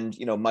West and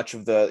much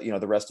of the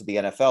rest of the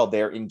NFL.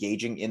 They're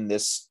engaging in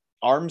this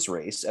arms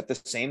race at the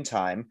same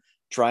time,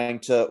 trying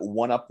to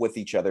one up with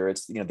each other.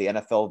 It's the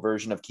NFL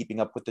version of keeping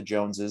up with the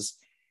Joneses.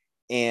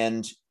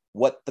 And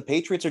what the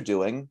Patriots are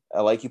doing,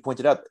 like you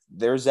pointed out,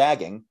 they're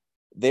zagging.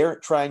 They're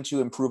trying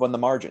to improve on the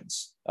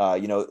margins. Gunnar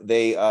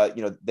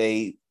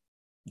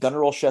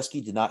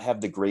Olszewski did not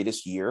have the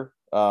greatest year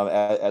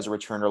as a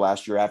returner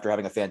last year after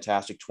having a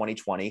fantastic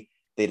 2020.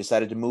 They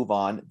decided to move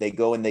on. They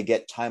go and they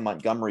get Ty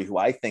Montgomery, who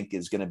I think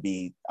is going to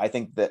be, I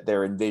think that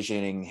they're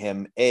envisioning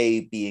him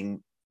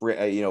being,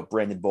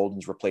 Brandon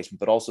Bolden's replacement,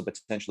 but also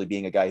potentially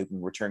being a guy who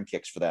can return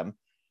kicks for them.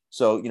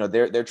 So,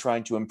 they're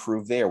trying to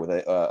improve there with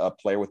a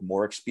player with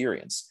more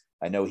experience.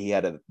 I know he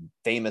had a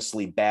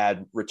famously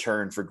bad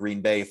return for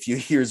Green Bay a few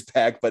years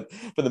back, but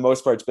for the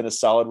most part, it's been a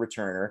solid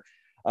returner.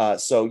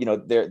 So,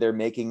 they're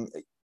making,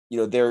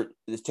 they're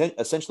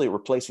essentially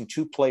replacing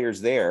two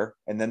players there,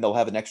 and then they'll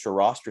have an extra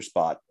roster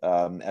spot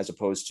as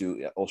opposed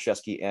to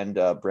Olszewski and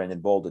Brandon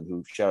Bolden,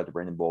 who, shout out to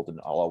Brandon Bolden.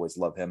 I'll always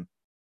love him.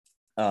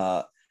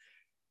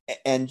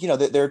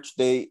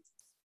 They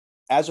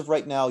as of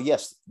right now,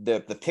 yes,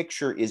 the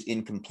picture is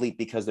incomplete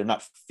because they're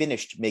not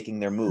finished making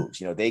their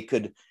moves. They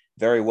could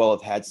very well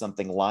have had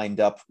something lined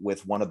up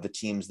with one of the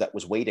teams that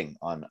was waiting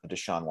on a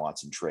Deshaun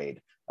Watson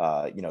trade.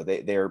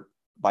 They're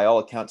by all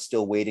accounts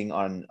still waiting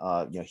on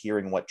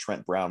hearing what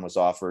Trent Brown was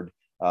offered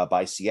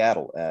by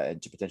Seattle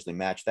and to potentially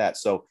match that.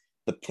 So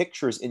the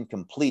picture is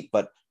incomplete,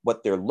 but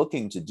what they're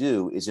looking to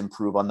do is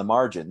improve on the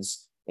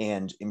margins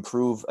and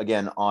improve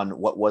again on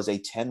what was a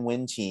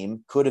 10-win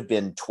team, could have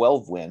been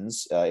 12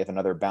 wins if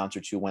another bounce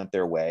or two went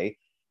their way.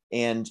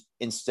 And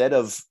instead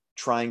of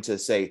trying to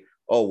say,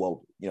 oh,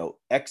 well,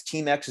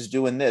 team X is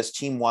doing this,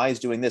 team Y is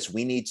doing this,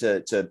 we need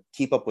to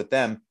keep up with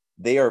them.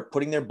 They are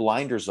putting their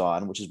blinders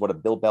on, which is what a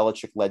Bill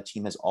Belichick-led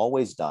team has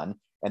always done,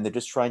 and they're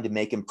just trying to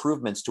make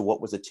improvements to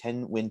what was a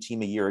 10-win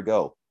team a year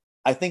ago.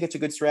 I think it's a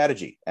good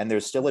strategy, and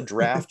there's still a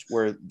draft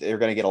where they're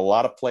going to get a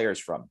lot of players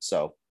from.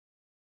 So,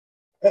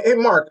 hey,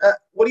 Mark,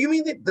 what do you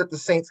mean that the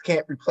Saints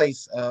can't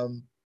replace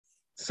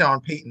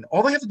Sean Payton?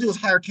 All they have to do is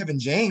hire Kevin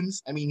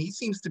James. I mean, he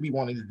seems to be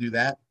wanting to do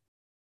that.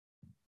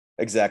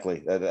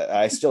 Exactly.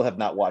 I still have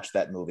not watched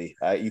that movie.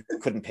 You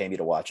couldn't pay me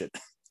to watch it.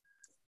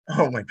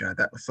 Oh my God,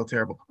 that was so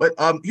terrible. But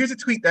here's a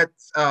tweet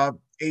that's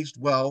aged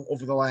well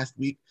over the last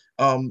week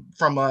from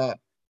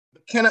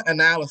McKenna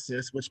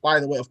Analysis, which, by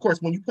the way, of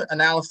course, when you put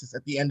analysis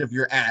at the end of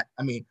your @ I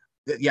mean,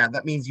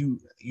 that means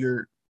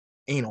you're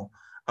anal.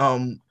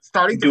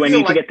 Starting to do I feel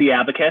need to get the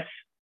abacus?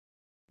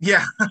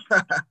 Yeah,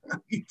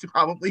 you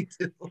probably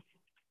do.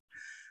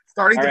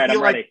 Starting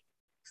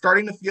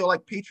to feel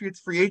like Patriots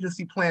free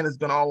agency plan is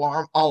going to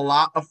alarm a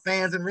lot of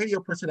fans and radio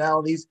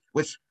personalities,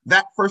 which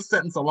that first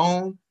sentence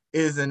alone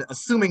is an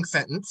assuming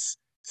sentence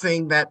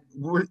saying that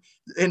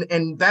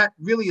and that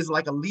really is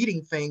like a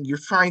leading thing. You're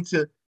trying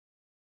to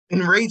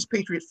enrage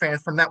Patriot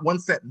fans from that one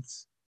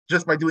sentence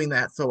just by doing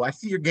that. So I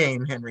see your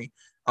game, Henry.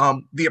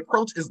 The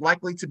approach is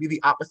likely to be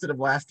the opposite of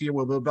last year,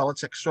 where Bill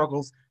Belichick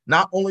struggles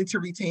not only to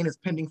retain his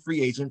pending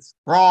free agents,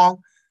 wrong,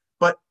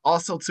 but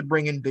also to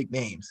bring in big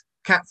names.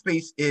 Cap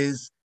space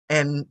is,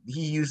 and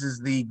he uses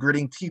the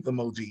gritting teeth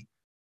emoji.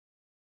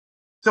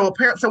 So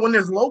when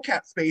there's low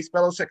cap space,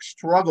 Belichick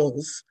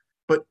struggles.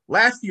 But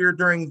last year,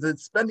 during the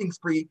spending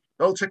spree,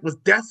 Belichick was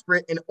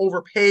desperate and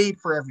overpaid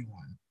for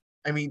everyone.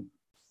 I mean,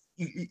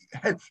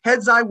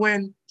 heads I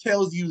win,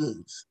 tails you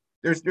lose.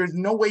 There's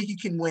no way he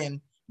can win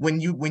when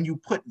you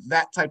put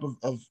that type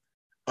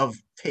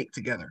of take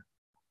together.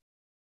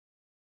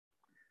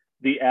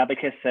 The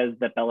abacus says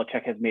that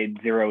Belichick has made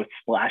 0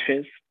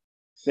 splashes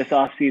this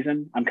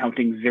offseason. I'm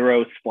counting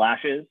 0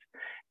 splashes.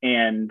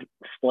 And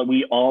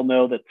we all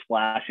know that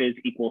splashes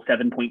equal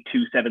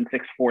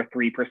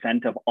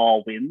 7.27643% of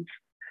all wins.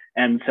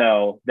 And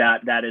so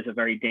that is a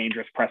very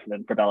dangerous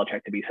precedent for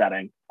Belichick to be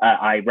setting.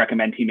 I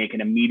recommend he make an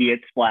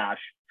immediate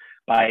splash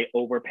by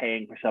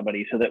overpaying for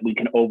somebody so that we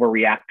can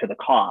overreact to the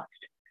cost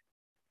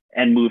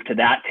and move to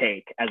that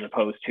take as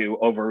opposed to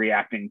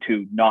overreacting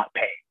to not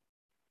paying.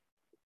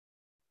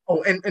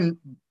 Oh,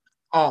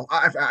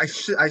 I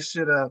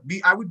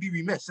would be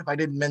remiss if I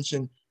didn't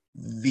mention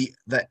the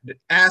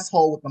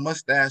asshole with the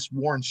mustache,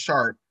 Warren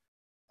Sharp.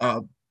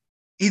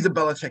 He's a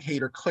Belichick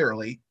hater,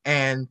 clearly,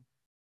 and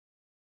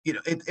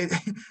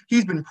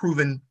he's been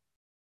proven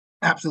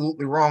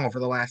absolutely wrong over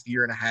the last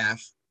year and a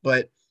half.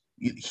 But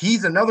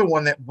he's another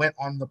one that went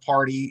on the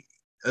party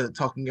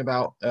talking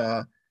about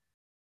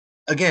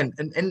again,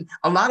 and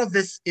a lot of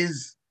this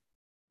is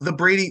the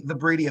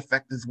Brady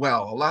effect as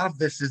well. A lot of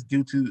this is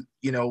due to,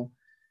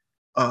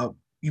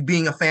 you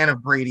being a fan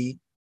of Brady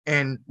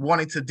and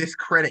wanting to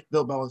discredit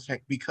Bill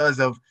Belichick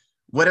because of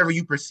whatever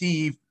you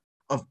perceive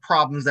of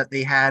problems that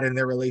they had in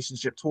their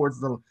relationship towards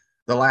the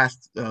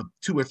last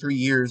 2 or 3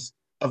 years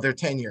of their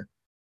tenure.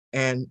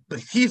 But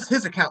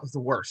his account is the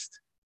worst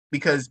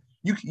because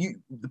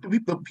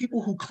the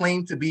people who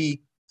claim to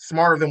be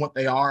smarter than what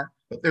they are,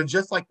 but they're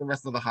just like the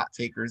rest of the hot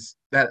takers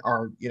that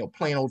are,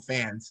 plain old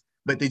fans,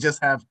 but they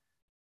just have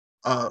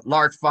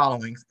large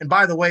followings. And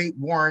by the way,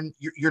 Warren,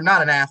 you're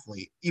not an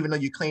athlete, even though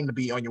you claim to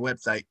be on your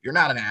website. You're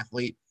not an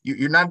athlete.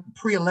 You're not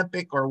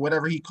pre-Olympic or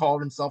whatever he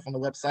called himself on the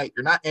website.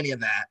 You're not any of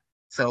that.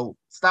 So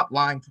stop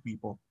lying to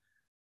people.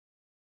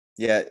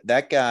 Yeah,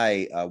 that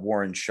guy,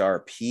 Warren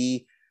Sharp,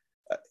 he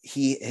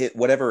hit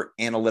whatever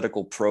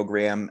analytical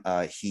program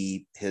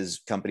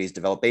his company's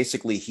developed.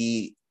 Basically,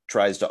 he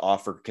tries to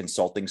offer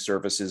consulting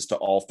services to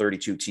all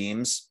 32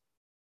 teams,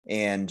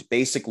 and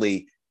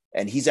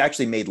he's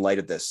actually made light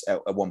of this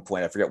at one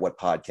point. I forget what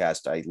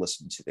podcast I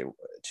listened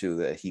to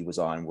that he was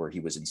on, where he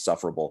was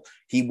insufferable.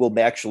 He will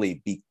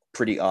actually be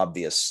pretty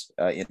obvious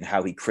in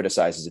how he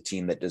criticizes a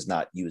team that does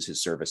not use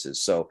his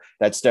services. So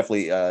that's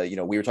definitely,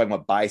 we were talking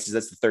about biases.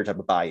 That's the third type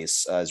of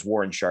bias, is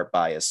Warren Sharp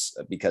bias,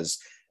 because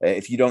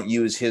if you don't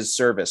use his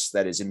service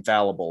that is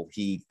infallible,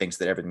 he thinks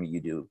that everything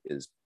you do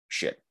is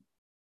shit.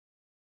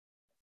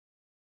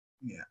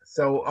 Yeah.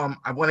 So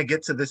I want to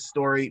get to this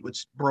story,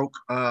 which broke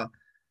a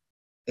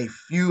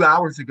few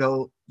hours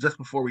ago, just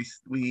before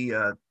we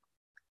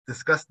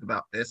discussed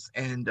about this.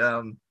 And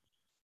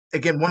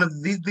again, one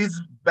of these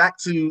back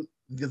to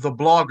the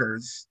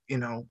bloggers,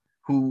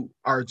 who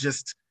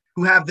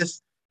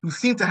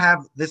seem to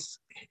have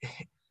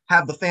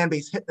the fan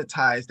base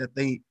hypnotized that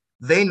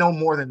they know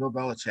more than Bill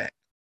Belichick.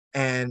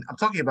 And I'm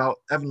talking about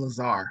Evan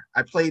Lazar.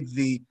 I played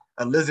the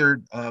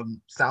lizard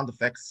sound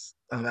effects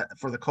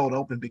for the cold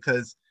open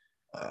because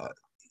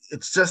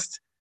it's just,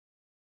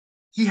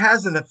 he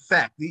has an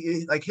effect.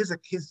 Like his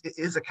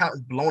account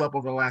is blown up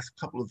over the last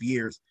couple of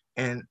years,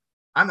 and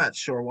I'm not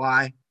sure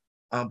why,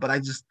 but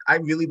I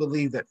really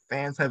believe that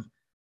fans have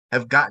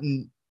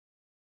gotten,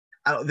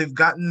 they've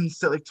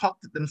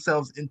talked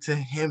themselves into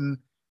him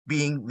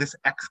being this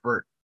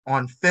expert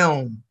on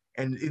film,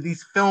 and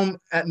these film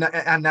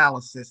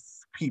analysis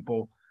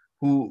people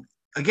who,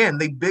 again,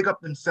 they big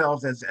up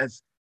themselves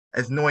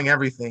as knowing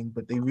everything,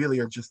 but they really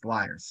are just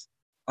liars.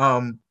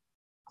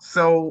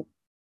 So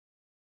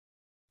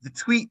the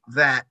tweet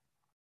that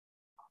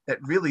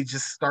really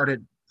just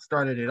started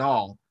it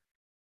all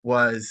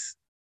was,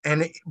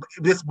 and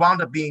this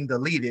wound up being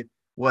deleted,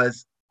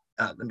 was,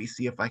 let me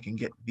see if I can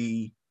get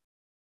the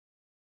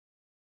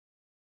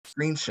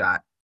screenshot.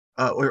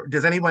 Or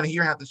does anyone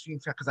here have the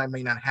screenshot? Because I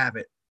may not have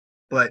it.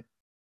 But,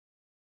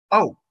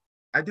 oh,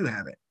 I do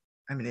have it.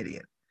 I'm an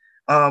idiot.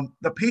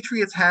 The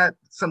Patriots had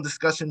some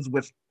discussions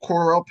with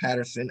Cordarrelle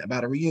Patterson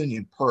about a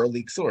reunion, per a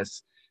league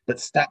source. But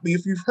stop me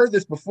if you've heard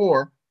this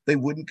before. They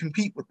wouldn't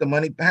compete with the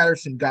money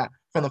Patterson got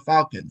from the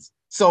Falcons.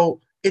 So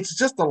it's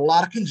just a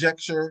lot of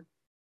conjecture.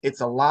 It's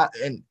a lot,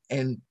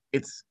 and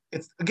it's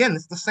again,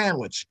 it's the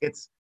sandwich.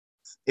 It's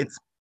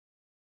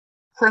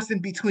pressing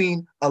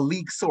between a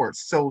league source.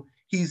 So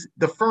he's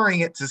deferring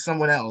it to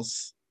someone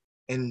else,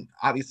 and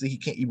obviously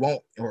he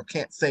won't or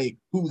can't say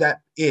who that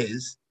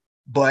is.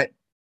 But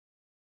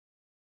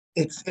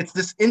it's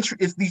these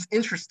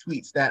interest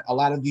tweets that a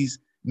lot of these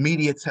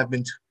mediates have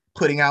been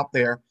putting out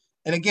there.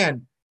 And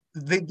again,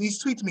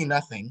 these tweets mean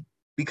nothing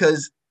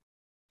because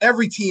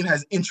every team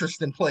has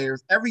interest in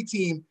players. Every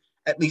team,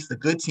 at least the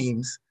good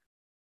teams,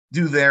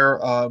 do their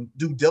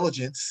due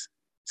diligence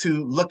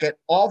to look at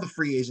all the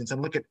free agents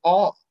and look at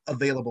all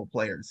available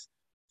players.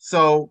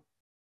 So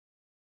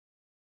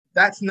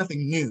that's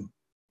nothing new.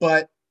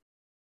 But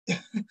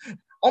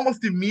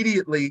almost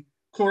immediately,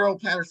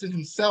 Cordarrelle Patterson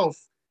himself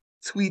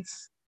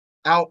tweets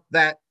out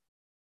that,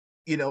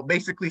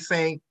 basically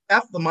saying,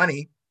 F the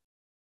money.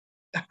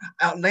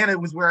 Atlanta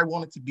was where I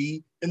wanted to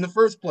be in the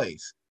first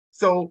place.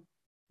 So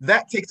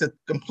that takes a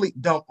complete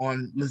dump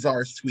on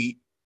Lazar's tweet.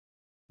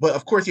 But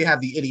of course, you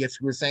have the idiots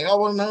who are saying, "Oh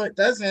well, no, it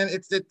doesn't.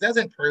 It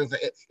doesn't prove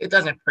it. It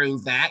doesn't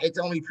prove that. It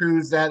only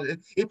proves that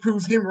it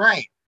proves him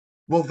right."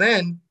 Well,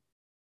 then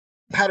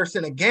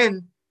Patterson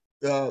again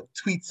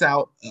tweets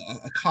out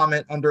a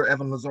comment under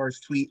Evan Lazar's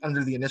tweet,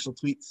 under the initial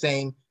tweet,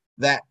 saying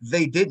that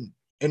they didn't.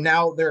 And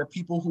now there are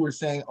people who are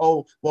saying,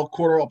 "Oh, well,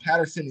 Cordarrelle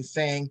Patterson is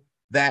saying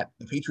that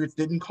the Patriots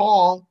didn't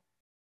call."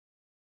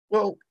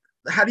 Well,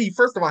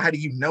 first of all, how do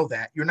you know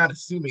that? You're not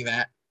assuming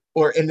that.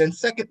 And then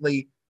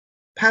secondly,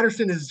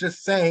 Patterson is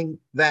just saying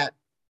that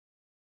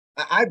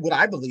what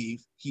I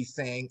believe he's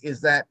saying is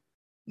that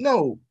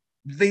no,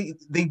 they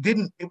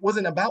didn't. It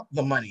wasn't about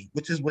the money,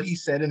 which is what he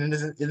said in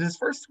his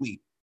first tweet.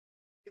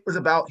 It was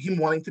about him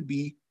wanting to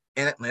be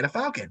an Atlanta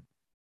Falcon.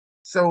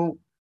 So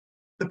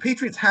the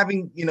Patriots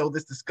having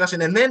this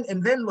discussion, and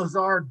then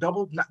Lazar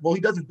he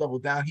doesn't double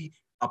down. He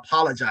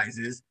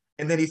apologizes,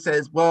 and then he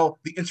says, "Well,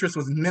 the interest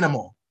was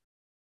minimal."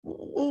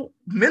 Well,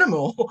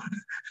 minimal.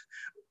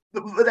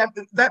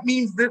 That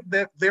means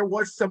that there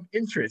was some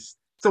interest.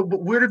 So,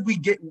 but where did we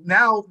get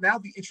now? Now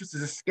the interest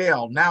is a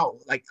scale. Now,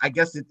 like I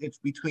guess it's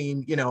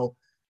between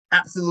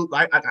absolute.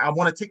 I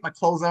want to take my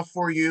clothes off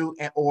for you,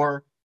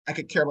 or I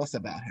could care less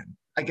about him.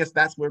 I guess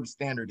that's where the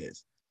standard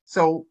is.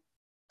 So,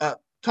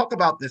 talk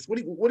about this.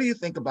 What do you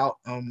think about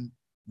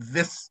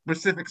this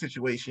specific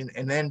situation?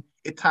 And then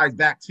it ties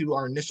back to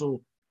our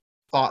initial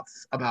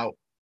thoughts about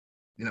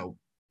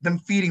them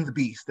feeding the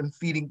beast, them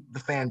feeding the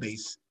fan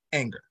base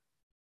anger.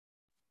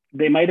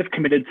 They might have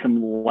committed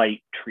some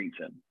light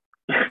treason.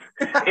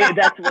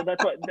 that's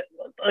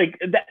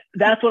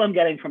what I'm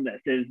getting from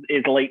this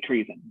is late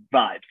treason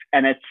vibes,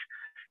 and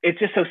it's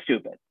just so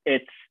stupid.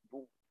 It's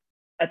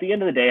at the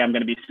end of the day, I'm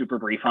going to be super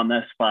brief on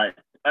this, but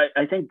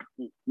I think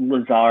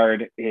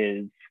Lazard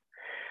is,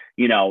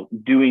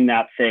 doing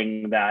that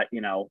thing that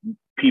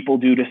people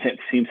do to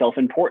seem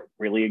self-important,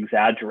 really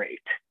exaggerate.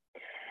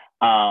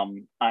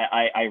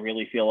 I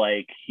really feel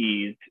like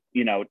he's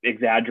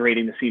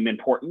exaggerating to seem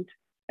important.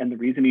 And the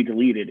reason he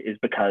deleted is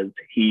because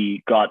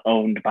he got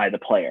owned by the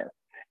player.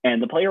 And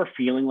the player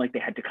feeling like they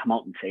had to come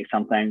out and say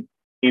something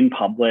in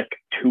public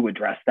to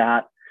address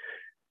that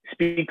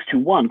speaks to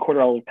one,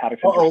 Cordarrelle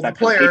Patterson's respect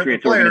for the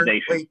Patriots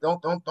organization. Wait,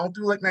 don't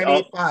do like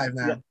 98.5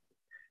 now.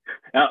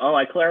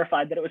 I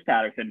clarified that it was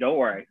Patterson. Don't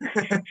worry.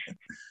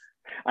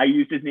 I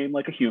used his name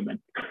like a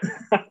human.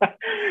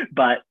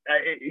 But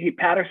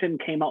Patterson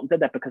came out and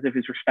said that because of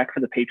his respect for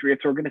the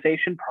Patriots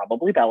organization,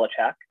 probably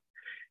Belichick,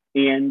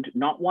 and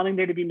not wanting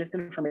there to be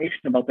misinformation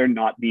about there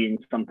not being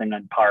something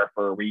on par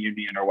for a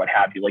reunion or what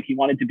have you. Like, he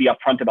wanted to be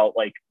upfront about,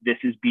 like, this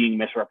is being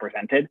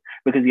misrepresented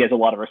because he has a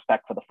lot of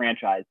respect for the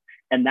franchise.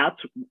 And that's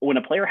when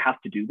a player has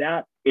to do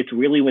that. It's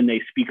really when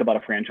they speak about a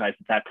franchise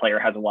that player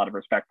has a lot of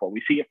respect for.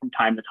 We see it from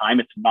time to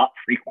time. It's not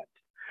frequent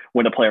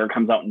when a player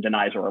comes out and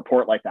denies a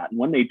report like that. And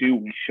when they do,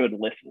 we should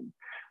listen,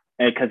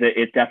 because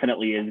it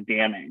definitely is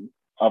damning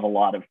of a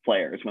lot of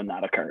players when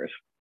that occurs.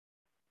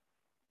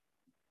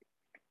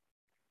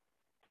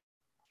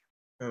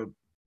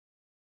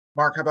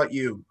 Mark, how about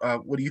you?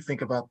 What do you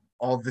think about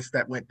all this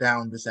that went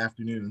down this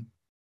afternoon?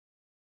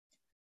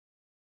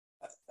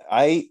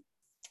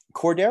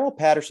 Cordarrelle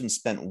Patterson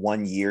spent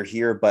 1 year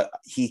here, but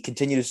he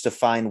continues to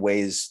find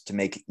ways to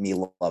make me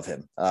love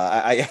him.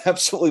 I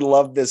absolutely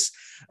love this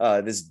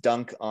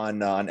dunk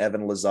on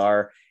Evan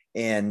Lazar,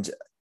 and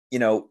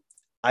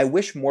I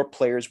wish more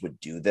players would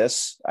do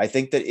this. I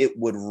think that it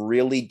would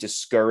really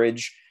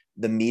discourage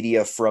the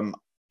media from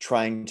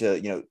trying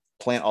to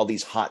plant all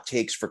these hot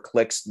takes for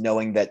clicks,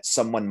 knowing that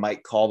someone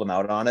might call them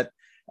out on it.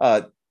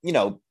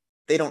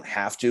 They don't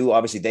have to.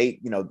 Obviously,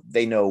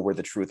 they know where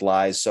the truth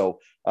lies. So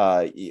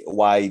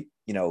why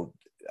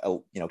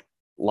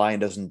lion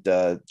doesn't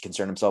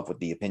concern himself with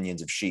the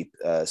opinions of sheep.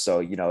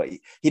 So he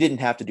didn't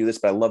have to do this,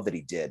 but I love that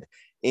he did.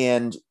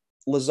 And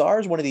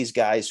Lazar is one of these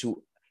guys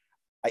who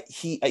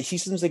he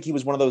seems like he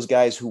was one of those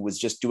guys who was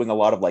just doing a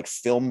lot of like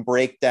film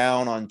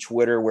breakdown on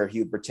Twitter, where he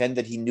would pretend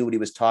that he knew what he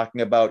was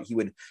talking about. He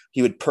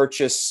would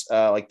purchase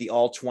like the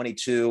all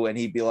 22, and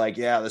he'd be like,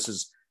 yeah, this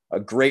is a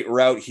great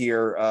route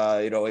here.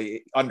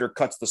 It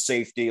undercuts the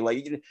safety,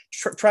 like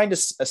trying to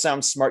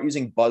sound smart,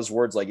 using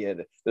buzzwords like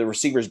the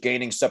receiver's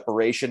gaining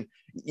separation.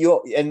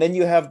 And then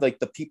you have like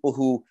the people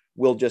who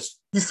will just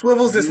he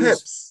swivels his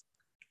hips.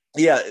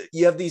 Yeah,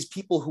 you have these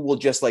people who will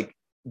just like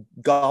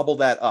gobble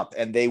that up,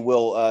 and they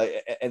will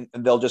and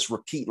they'll just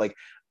repeat. Like,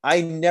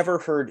 I never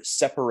heard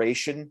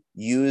separation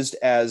used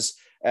as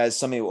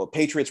something. Well,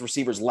 Patriots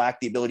receivers lack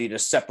the ability to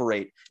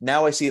separate.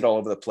 Now I see it all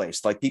over the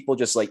place. Like, people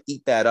just like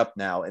eat that up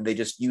now, and they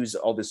just use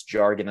all this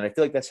jargon. And I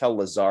feel like that's how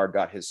Lazar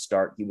got his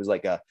start. He was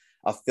like a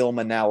film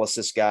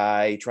analysis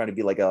guy, trying to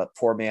be like a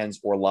poor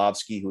man's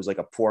Orlovsky, who was like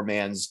a poor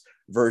man's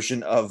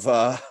version of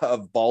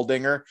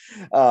Baldinger.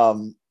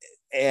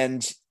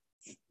 And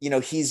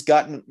he's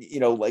gotten,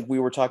 like we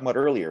were talking about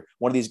earlier,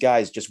 one of these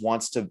guys just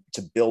wants to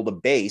build a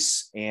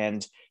base,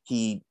 and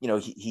he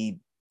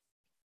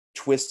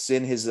twists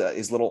in his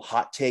little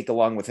hot take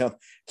along with him.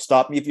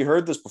 Stop me if you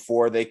heard this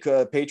before.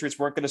 Patriots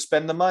weren't going to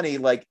spend the money.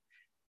 Like,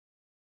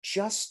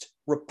 just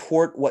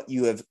report what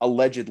you have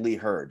allegedly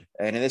heard.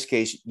 And in this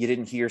case, you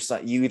didn't hear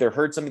you either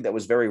heard something that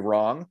was very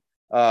wrong,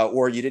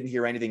 or you didn't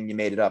hear anything and you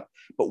made it up.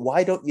 But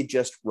why don't you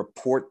just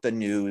report the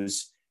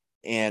news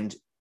and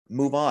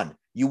move on?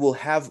 You will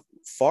have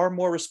far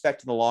more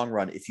respect in the long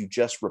run if you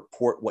just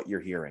report what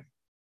you're hearing.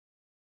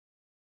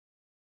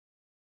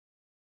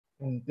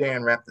 And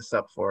Dan, wrap this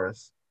up for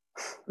us.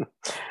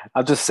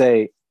 I'll just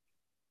say,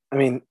 I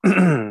mean,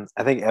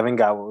 I think Evan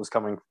got what was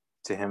coming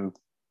to him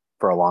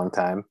for a long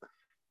time.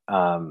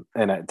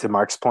 And to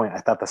Mark's point, I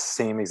thought the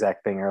same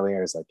exact thing earlier.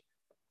 I was like,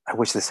 I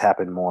wish this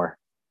happened more.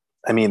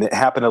 I mean, it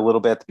happened a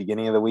little bit at the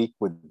beginning of the week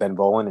with Ben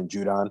Volin and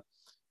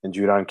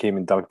Judon came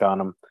and dunked on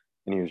him.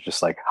 And he was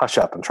just like, hush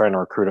up, I'm trying to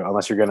recruit it.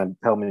 Unless you're going to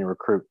tell me to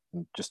recruit,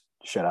 just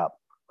shut up.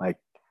 Like,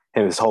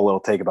 his whole little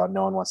take about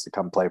no one wants to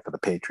come play for the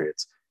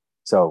Patriots.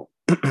 So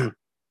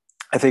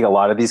I think a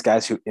lot of these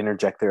guys who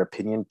interject their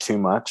opinion too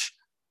much,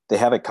 they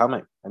have it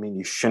coming. I mean,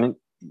 you shouldn't,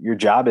 your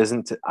job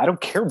isn't to, I don't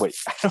care what,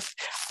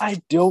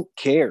 I don't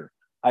care.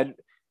 I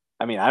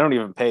mean, I don't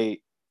even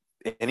pay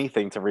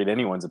anything to read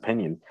anyone's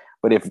opinion.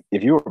 But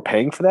if you were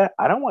paying for that,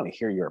 I don't want to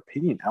hear your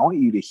opinion. I want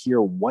you to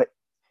hear what,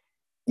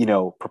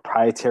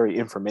 proprietary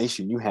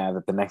information you have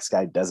that the next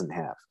guy doesn't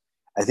have.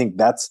 I think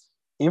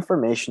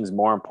information is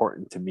more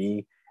important to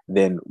me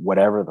than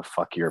whatever the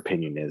fuck your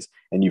opinion is.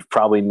 And you've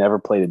probably never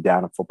played a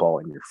down of football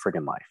in your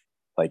friggin' life.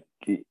 Like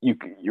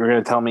you're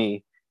going to tell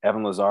me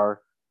Evan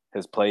Lazar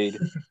has played,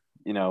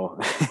 in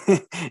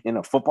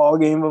a football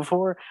game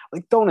before?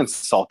 Like, don't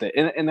insult it.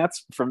 And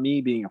that's for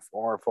me being a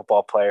former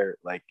football player,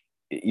 like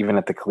even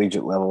at the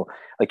collegiate level,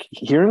 like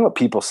hearing what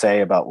people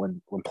say about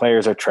when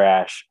players are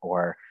trash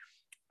or,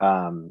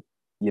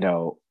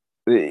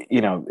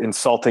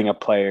 insulting a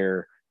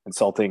player,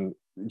 insulting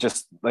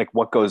just like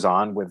what goes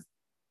on with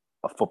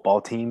a football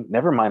team,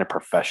 never mind a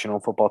professional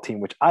football team,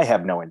 which I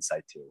have no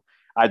insight to.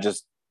 I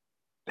just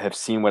have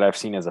seen what I've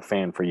seen as a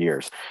fan for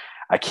years.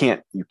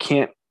 You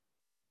can't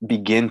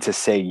begin to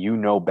say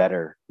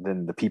better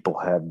than the people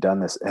have done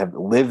this, have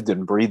lived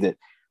and breathed it.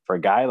 For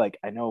a guy like,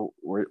 I know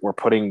we're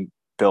putting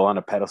Bill on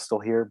a pedestal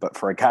here, but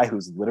for a guy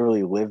who's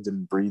literally lived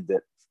and breathed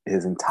it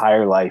his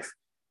entire life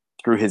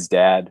through his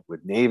dad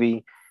with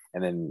Navy,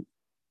 and then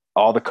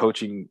all the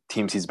coaching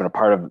teams he's been a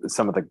part of,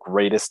 some of the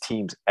greatest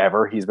teams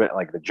ever. He's been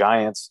like the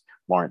Giants,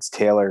 Lawrence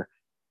Taylor.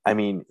 I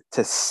mean,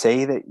 to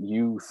say that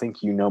you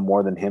think you know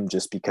more than him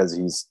just because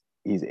he's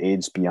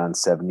aged beyond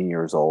 70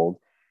 years old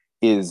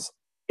is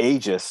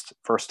ageist,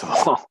 first of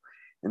all.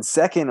 And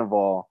second of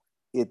all,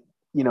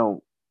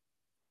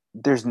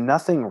 there's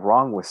nothing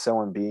wrong with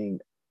someone being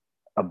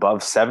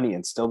above 70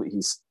 and still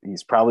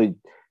he's probably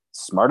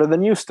smarter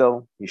than you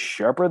still. He's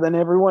sharper than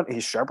everyone.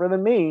 He's sharper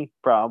than me,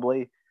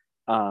 probably.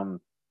 And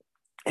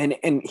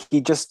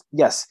he just,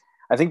 yes,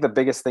 I think the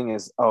biggest thing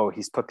is,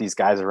 he's put these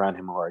guys around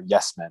him who are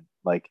yes men,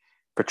 like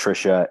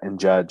Patricia and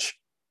Judge.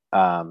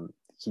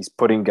 He's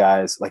putting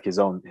guys like his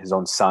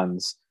own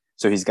sons.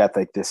 So he's got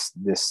like this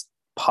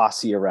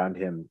posse around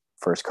him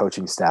for his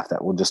coaching staff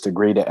that will just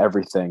agree to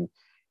everything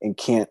and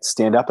can't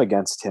stand up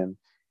against him.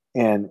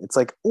 And it's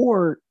like,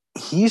 or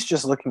he's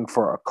just looking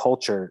for a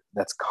culture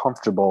that's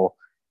comfortable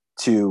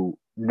to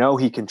know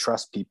he can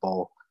trust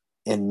people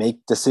and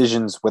make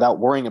decisions without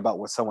worrying about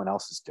what someone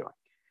else is doing.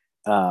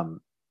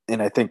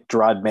 And I think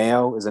Gerard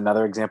Mayo is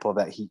another example of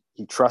that. He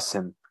trusts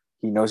him.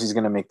 He knows he's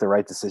going to make the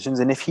right decisions.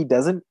 And if he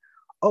doesn't,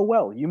 oh,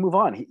 well, you move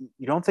on.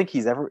 You don't think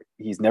he's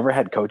never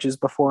had coaches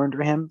before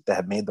under him that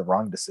have made the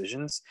wrong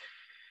decisions.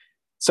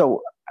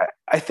 So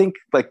I think,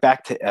 like,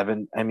 back to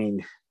Evan, I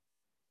mean,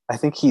 I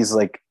think he's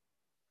like,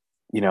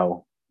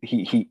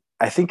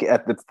 I think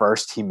at the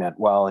first he meant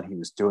well, and he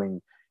was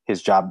doing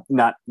his job.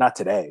 Not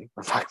today.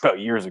 I'm talking about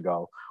years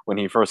ago when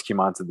he first came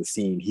onto the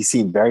scene. He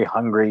seemed very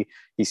hungry.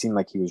 He seemed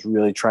like he was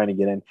really trying to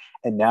get in.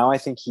 And now I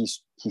think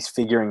he's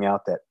figuring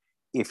out that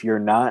if you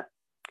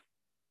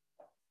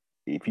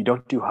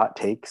don't do hot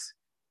takes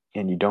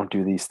and you don't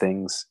do these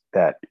things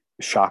that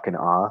shock and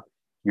awe,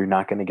 you're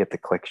not going to get the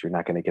clicks. You're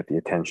not going to get the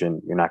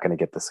attention. You're not going to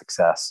get the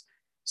success.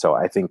 So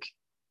I think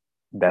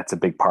that's a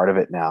big part of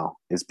it now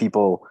is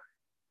people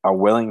are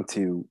willing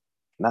to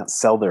not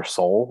sell their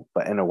soul,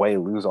 but in a way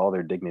lose all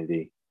their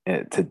dignity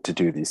to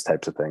do these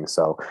types of things.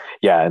 So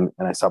yeah. And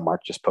I saw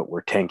Mark just put,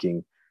 we're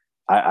tanking.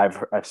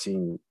 I've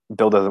seen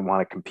Bill doesn't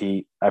want to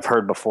compete. I've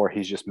heard before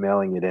he's just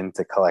mailing it in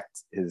to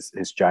collect his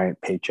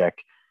giant paycheck.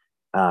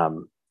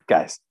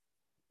 Guys,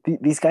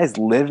 these guys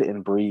live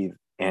and breathe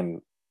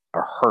and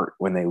are hurt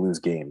when they lose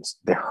games.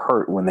 They're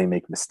hurt when they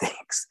make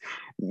mistakes.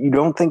 You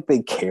don't think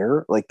they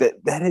care? Like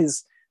that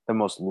is the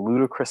most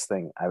ludicrous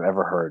thing I've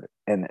ever heard.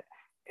 And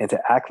to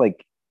act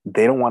like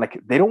they don't want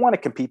to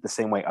compete the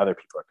same way other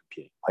people are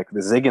competing, like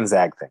the zig and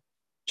zag thing.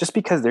 Just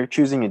because they're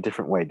choosing a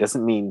different way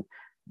doesn't mean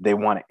they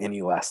want it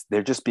any less.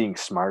 They're just being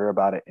smarter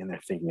about it and they're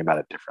thinking about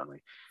it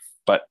differently.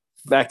 But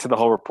back to the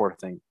whole reporter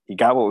thing, he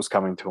got what was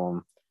coming to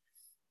him.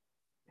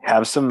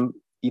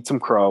 Eat some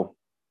crow,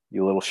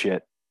 you little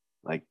shit.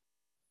 Like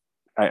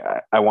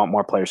I want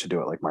more players to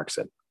do it, like Mark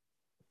said.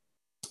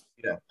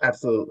 Yeah,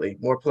 absolutely.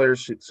 More players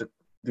should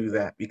do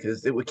that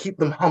because it would keep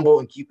them humble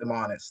and keep them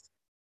honest.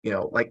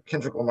 Like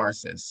Kendrick Lamar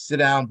says, sit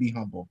down, be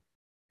humble.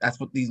 That's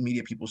what these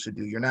media people should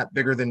do. You're not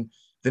bigger than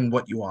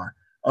what you are.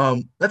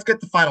 Let's get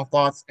the final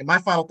thoughts. And my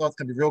final thoughts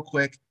can be real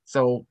quick.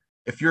 So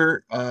if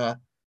you're not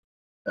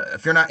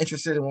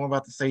interested in what I'm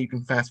about to say, you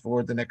can fast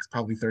forward the next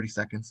probably 30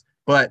 seconds.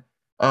 But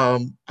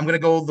I'm going to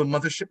go the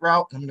mothership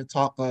route. I'm going to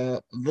talk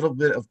a little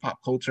bit of pop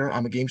culture.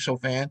 I'm a game show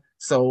fan.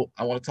 So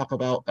I want to talk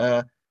about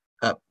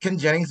Ken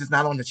Jennings is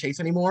not on the chase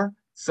anymore.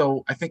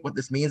 So I think what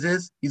this means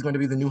is he's going to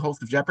be the new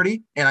host of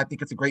Jeopardy. And I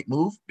think it's a great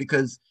move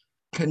because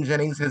Ken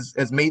Jennings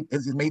has made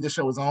the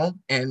show his own.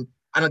 And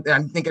I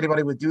don't think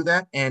anybody would do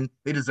that. And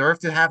they deserve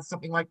to have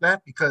something like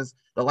that because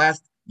the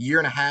last year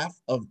and a half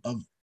of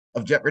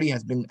Jeopardy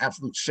has been an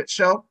absolute shit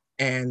show.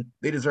 And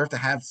they deserve to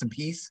have some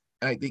peace.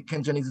 And I think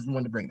Ken Jennings is the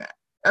one to bring that.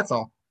 That's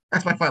all.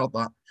 That's my final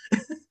thought.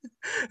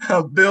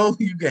 Bill,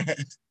 you go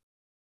ahead.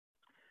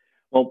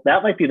 Well,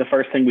 that might be the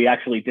first thing we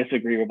actually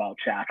disagree about,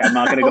 Shaq. I'm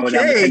not going to go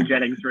down the Ken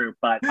Jennings route,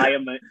 but I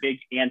am a big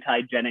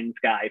anti-Jennings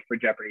guy for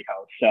Jeopardy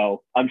host.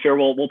 So I'm sure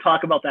we'll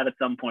talk about that at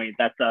some point.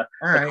 That's a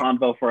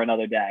convo for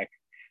another day.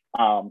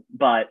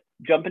 But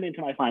jumping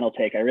into my final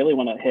take, I really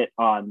want to hit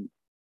on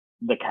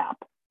the cap.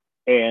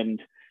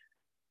 And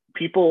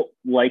people,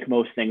 like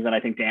most things, and I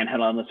think Dan hit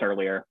on this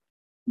earlier,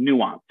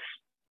 nuance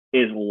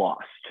is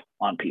lost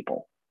on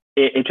people.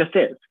 It just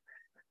is.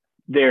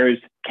 There's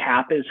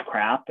cap is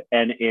crap.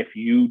 And if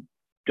you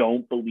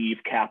don't believe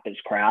cap is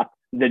crap,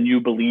 then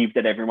you believe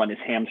that everyone is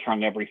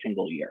hamstrung every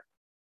single year.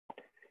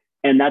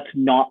 And that's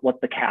not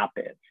what the cap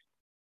is.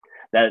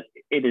 That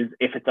it is,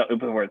 if it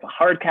was a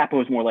hard cap, it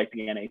was more like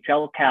the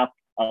NHL cap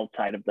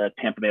outside of the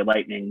Tampa Bay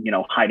Lightning,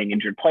 hiding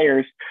injured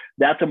players.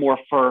 That's a more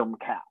firm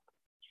cap.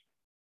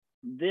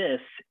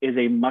 This is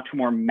a much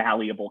more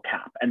malleable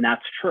cap, and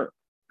that's true.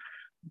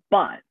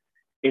 But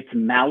it's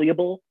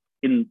malleable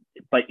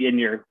but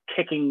you're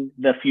kicking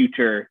the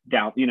future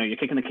down, you're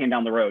kicking the can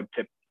down the road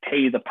to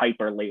pay the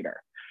piper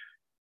later.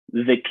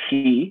 The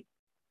key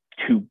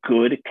to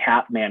good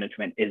cap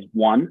management is,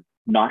 one,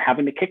 not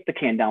having to kick the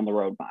can down the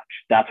road much.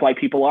 That's why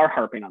people are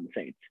harping on the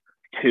Saints.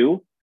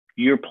 Two,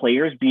 your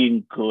players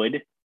being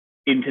good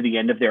into the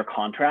end of their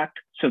contract,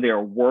 so they're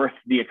worth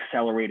the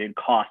accelerated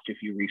cost if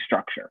you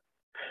restructure.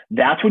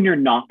 That's when you're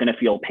not going to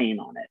feel pain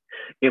on it.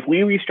 If we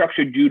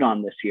restructured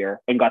Judon this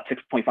year and got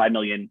 $6.5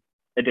 million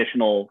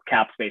additional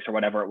cap space or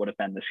whatever it would have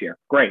been this year,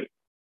 great.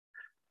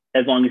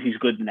 As long as he's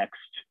good the next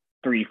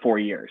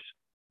 3-4 years.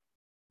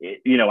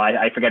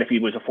 I forget if he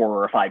was a 4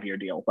 or a 5 year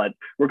deal, but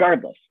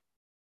regardless,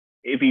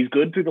 if he's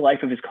good through the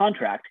life of his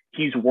contract,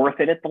 he's worth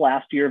it at the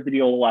last year of the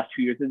deal, the last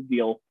 2 years of the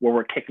deal, where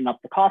we're kicking up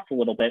the cost a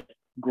little bit,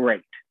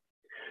 great.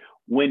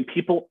 When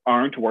people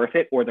aren't worth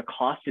it, or the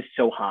cost is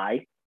so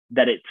high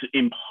that it's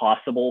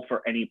impossible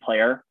for any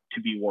player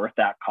to be worth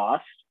that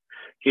cost,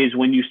 is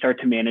when you start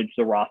to manage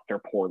the roster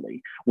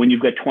poorly. When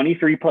you've got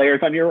 23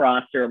 players on your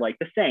roster, like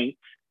the Saints,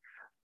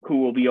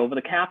 who will be over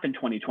the cap in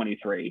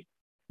 2023,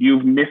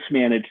 you've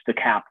mismanaged the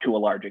cap to a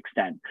large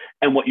extent.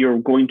 And what you're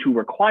going to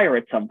require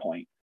at some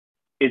point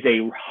is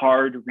a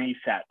hard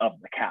reset of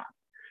the cap.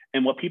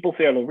 And what people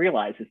fail to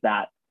realize is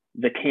that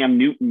the Cam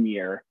Newton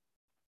year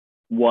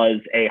was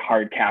a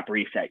hard cap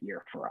reset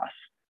year for us.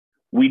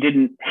 We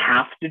didn't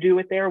have to do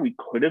it there. We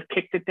could have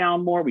kicked it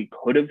down more. We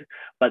could have,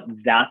 but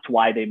that's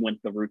why they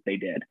went the route they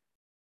did.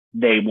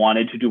 They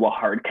wanted to do a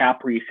hard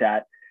cap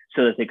reset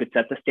so that they could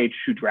set the stage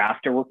to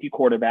draft a rookie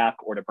quarterback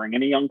or to bring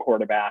in a young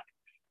quarterback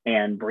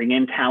and bring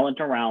in talent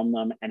around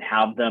them and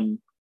have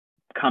them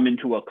come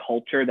into a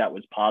culture that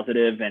was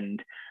positive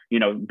and,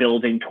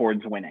 building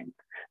towards winning.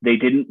 They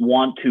didn't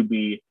want to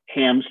be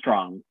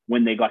hamstrung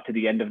when they got to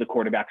the end of the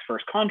quarterback's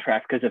first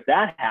contract, because if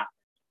that happened,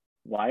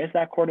 why is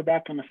that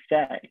quarterback going to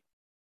stay?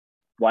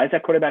 Why is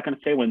that quarterback going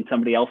to stay when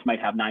somebody else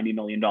might have $90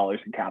 million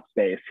in cap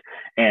space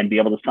and be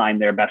able to sign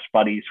their best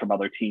buddies from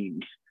other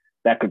teams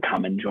that could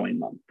come and join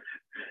them?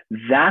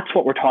 That's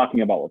what we're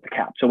talking about with the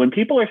cap. So when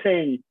people are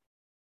saying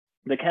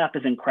the cap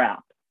isn't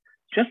crap,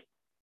 just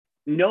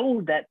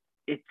know that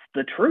it's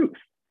the truth.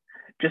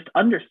 Just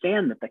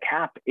understand that the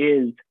cap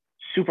is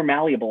super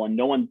malleable and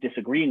no one's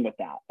disagreeing with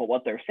that. But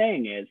what they're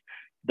saying is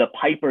the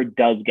piper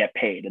does get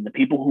paid, and the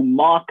people who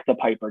mock the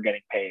piper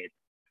getting paid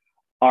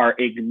are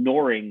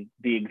ignoring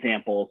the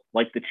examples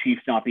like the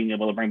Chiefs not being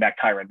able to bring back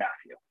Tyrann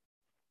Mathieu.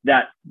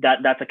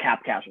 That's a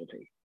cap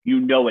casualty.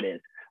 It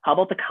is. How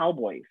about the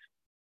Cowboys?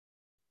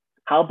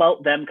 How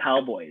about them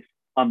Cowboys?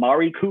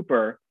 Amari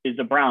Cooper is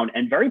a Brown,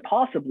 and very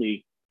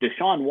possibly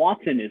Deshaun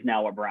Watson is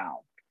now a Brown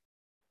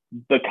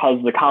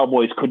because the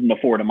Cowboys couldn't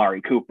afford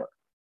Amari Cooper.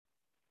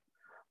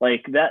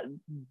 Like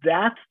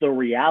that's the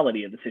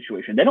reality of the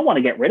situation. They don't want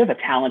to get rid of a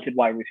talented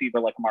wide receiver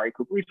like Amari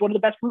Cooper. He's one of the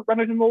best route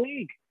runners in the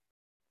league.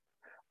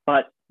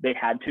 But they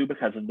had to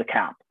because of the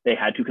cap. They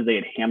had to because they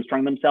had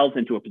hamstrung themselves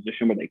into a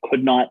position where they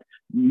could not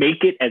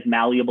make it as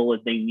malleable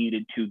as they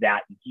needed to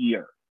that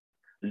year.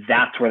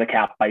 That's where the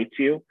cap bites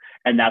you.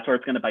 And that's where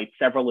it's going to bite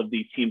several of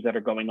these teams that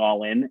are going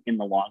all in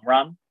the long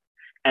run.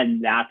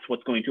 And that's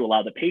what's going to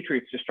allow the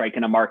Patriots to strike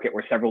in a market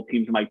where several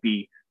teams might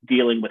be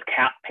dealing with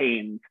cap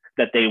pains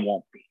that they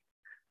won't be.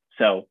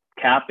 So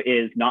cap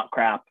is not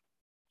crap.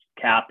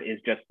 Cap is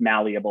just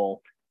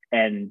malleable.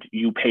 And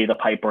you pay the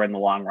piper in the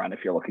long run if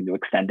you're looking to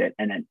extend it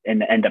and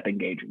end up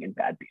engaging in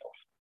bad deals.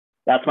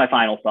 That's my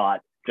final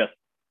thought. Just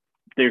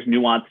there's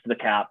nuance to the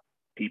cap.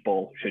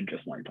 People should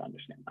just learn to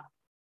understand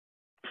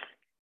that.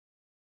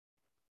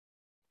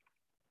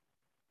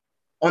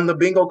 On the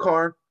bingo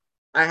card,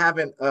 I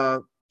haven't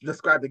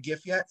described the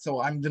gift yet,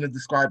 so I'm going to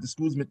describe the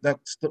Scrooge McDuck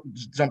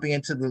jumping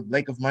into the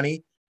lake of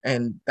money,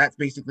 and that's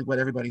basically what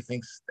everybody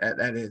thinks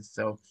that is.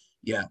 So,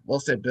 yeah, well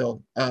said,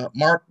 Bill.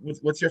 Mark,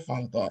 what's your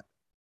final thought?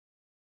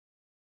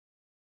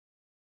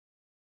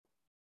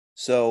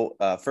 So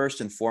first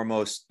and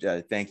foremost,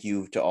 thank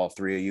you to all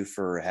three of you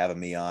for having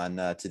me on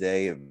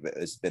today.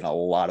 It's been a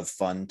lot of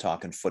fun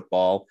talking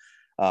football.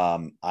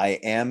 I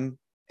am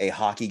a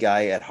hockey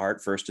guy at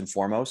heart, first and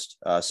foremost.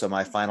 So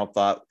my final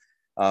thought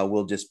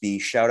will just be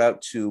shout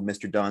out to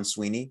Mr. Don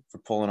Sweeney for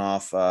pulling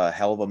off a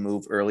hell of a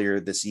move earlier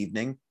this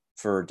evening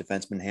for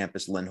defenseman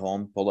Hampus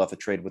Lindholm, pulled off a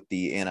trade with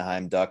the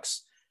Anaheim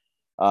Ducks.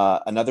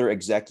 Another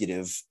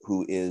executive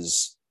who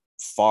is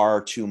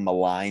far too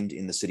maligned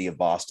in the city of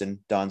Boston,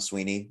 Don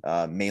Sweeney,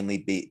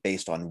 mainly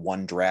based on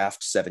one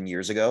draft 7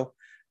 years ago.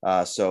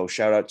 So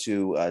shout out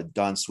to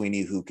Don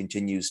Sweeney, who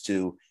continues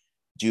to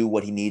do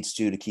what he needs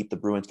to keep the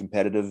Bruins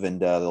competitive,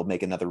 and they'll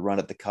make another run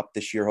at the Cup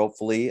this year,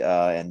 hopefully.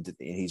 And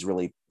he's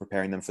really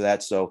preparing them for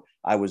that. So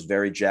I was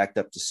very jacked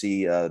up to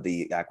see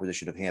the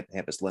acquisition of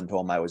Hampus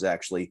Lindholm. I was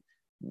actually,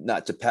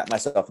 not to pat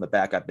myself on the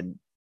back, I've been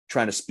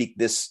trying to speak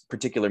this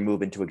particular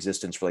move into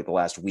existence for like the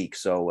last week.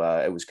 So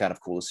it was kind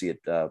of cool to see it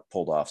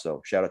pulled off.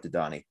 So shout out to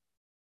Donnie.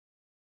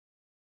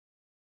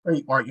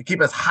 Or you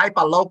keep us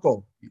hyper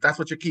local. That's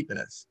what you're keeping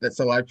us.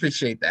 So I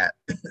appreciate that.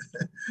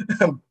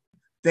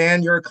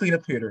 Dan, you're a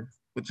cleanup hitter.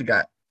 What you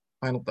got?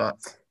 Final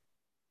thoughts?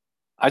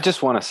 I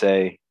just want to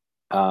say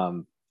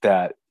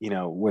that,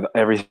 with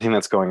everything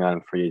that's going on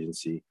in free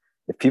agency,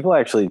 if people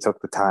actually took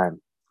the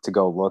time to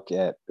go look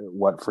at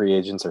what free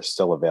agents are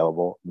still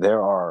available,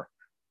 there are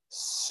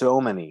so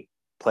many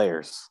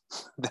players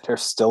that are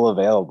still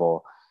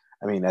available.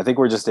 I mean, I think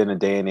we're just in a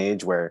day and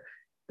age where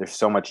there's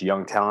so much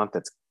young talent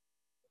that's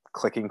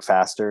clicking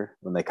faster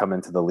when they come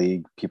into the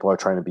league. People are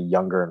trying to be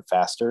younger and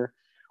faster,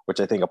 which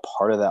I think a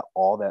part of that,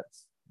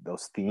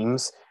 those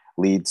themes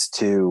leads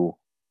to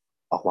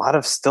a lot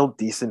of still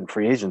decent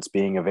free agents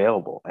being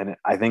available. And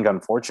I think,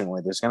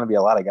 unfortunately, there's going to be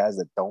a lot of guys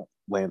that don't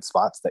land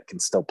spots that can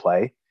still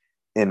play,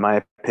 in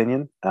my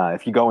opinion.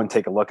 If you go and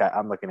take a look,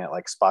 I'm looking at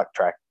like Spot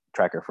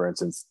Tracker, for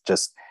instance,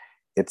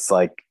 it's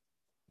like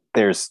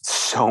there's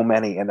so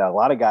many, and a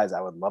lot of guys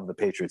I would love the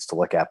Patriots to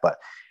look at, but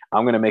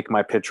I'm going to make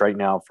my pitch right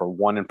now for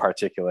one in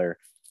particular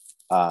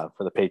for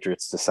the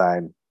Patriots to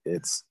sign.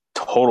 It's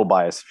total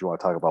bias if you want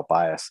to talk about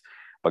bias,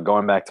 but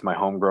going back to my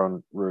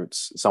homegrown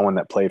roots, someone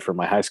that played for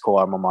my high school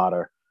alma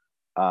mater,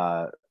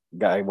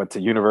 guy went to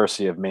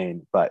University of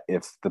Maine. But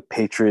if the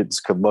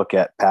Patriots could look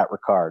at Pat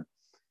Ricard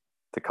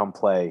to come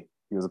play,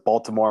 he was a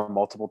Baltimore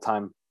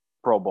multiple-time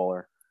Pro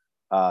Bowler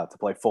to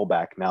play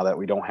fullback. Now that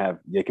we don't have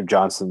Jacob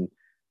Johnson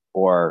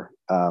or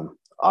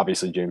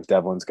obviously James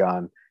Devlin's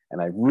gone.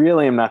 And I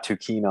really am not too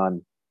keen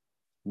on,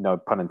 no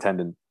pun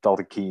intended,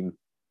 Dalton Keene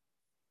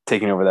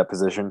taking over that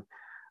position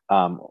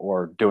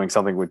or doing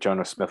something with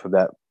Jonas Smith with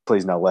that.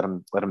 Please no, let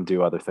him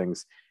do other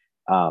things.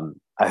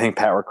 I think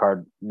Pat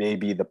Ricard may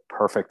be the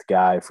perfect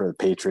guy for the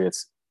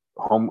Patriots.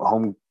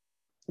 Hometown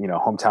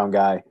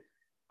guy.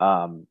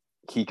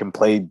 He can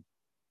play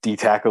D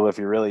tackle if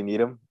you really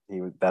need him.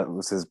 That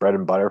was his bread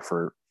and butter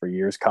for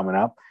years coming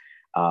up.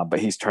 But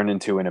he's turned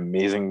into an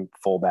amazing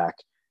fullback,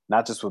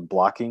 not just with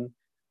blocking,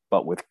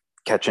 but with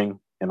catching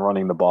and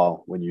running the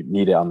ball when you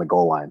need it on the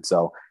goal line.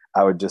 So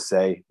I would just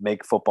say,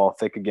 make football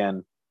thick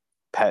again.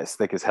 Pat is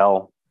thick as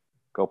hell.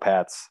 Go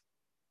Pats.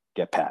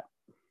 Get Pat.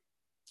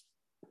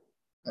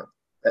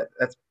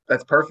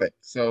 That's perfect.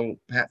 So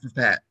Pat for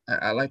Pat.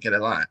 I like it a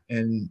lot.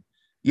 And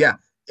yeah,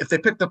 if they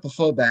picked up a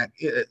fullback,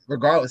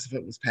 regardless if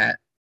it was Pat,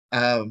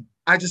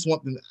 I just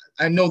want them.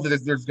 I know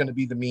that there's going to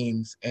be the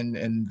memes and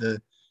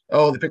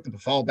they picked up a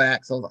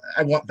fallback. So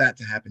I want that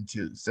to happen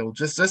too. So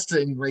just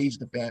to enrage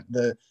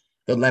the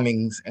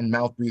lemmings and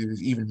mouth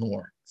breathers even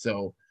more.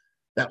 So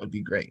that would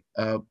be great.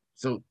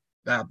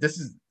 This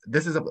is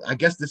I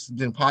guess this has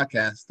been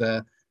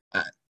podcast.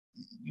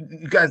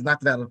 You guys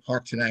knocked it out of the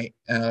park tonight.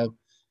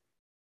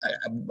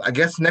 I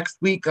guess next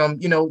week, there's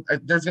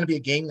going to be a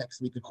game next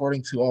week,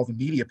 according to all the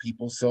media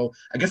people. So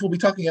I guess we'll be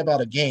talking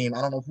about a game.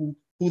 I don't know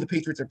who the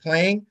Patriots are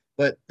playing,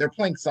 but they're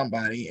playing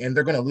somebody, and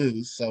they're going to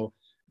lose. So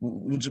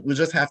we'll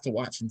just have to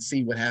watch and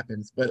see what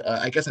happens. But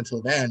I guess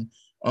until then,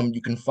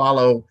 you can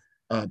follow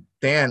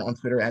Dan on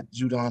Twitter at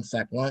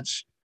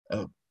JudonSackLunch.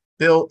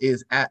 Bill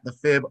is at the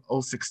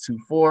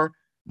Fib0624.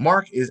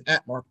 Mark is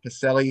at Mark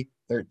Piselli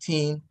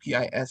 13,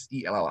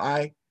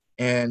 Piselli,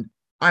 and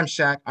I'm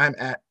Shaq. I'm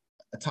at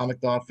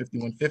Atomic Dog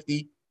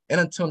 5150.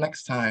 And until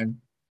next time,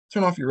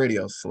 turn off your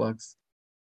radios, slugs.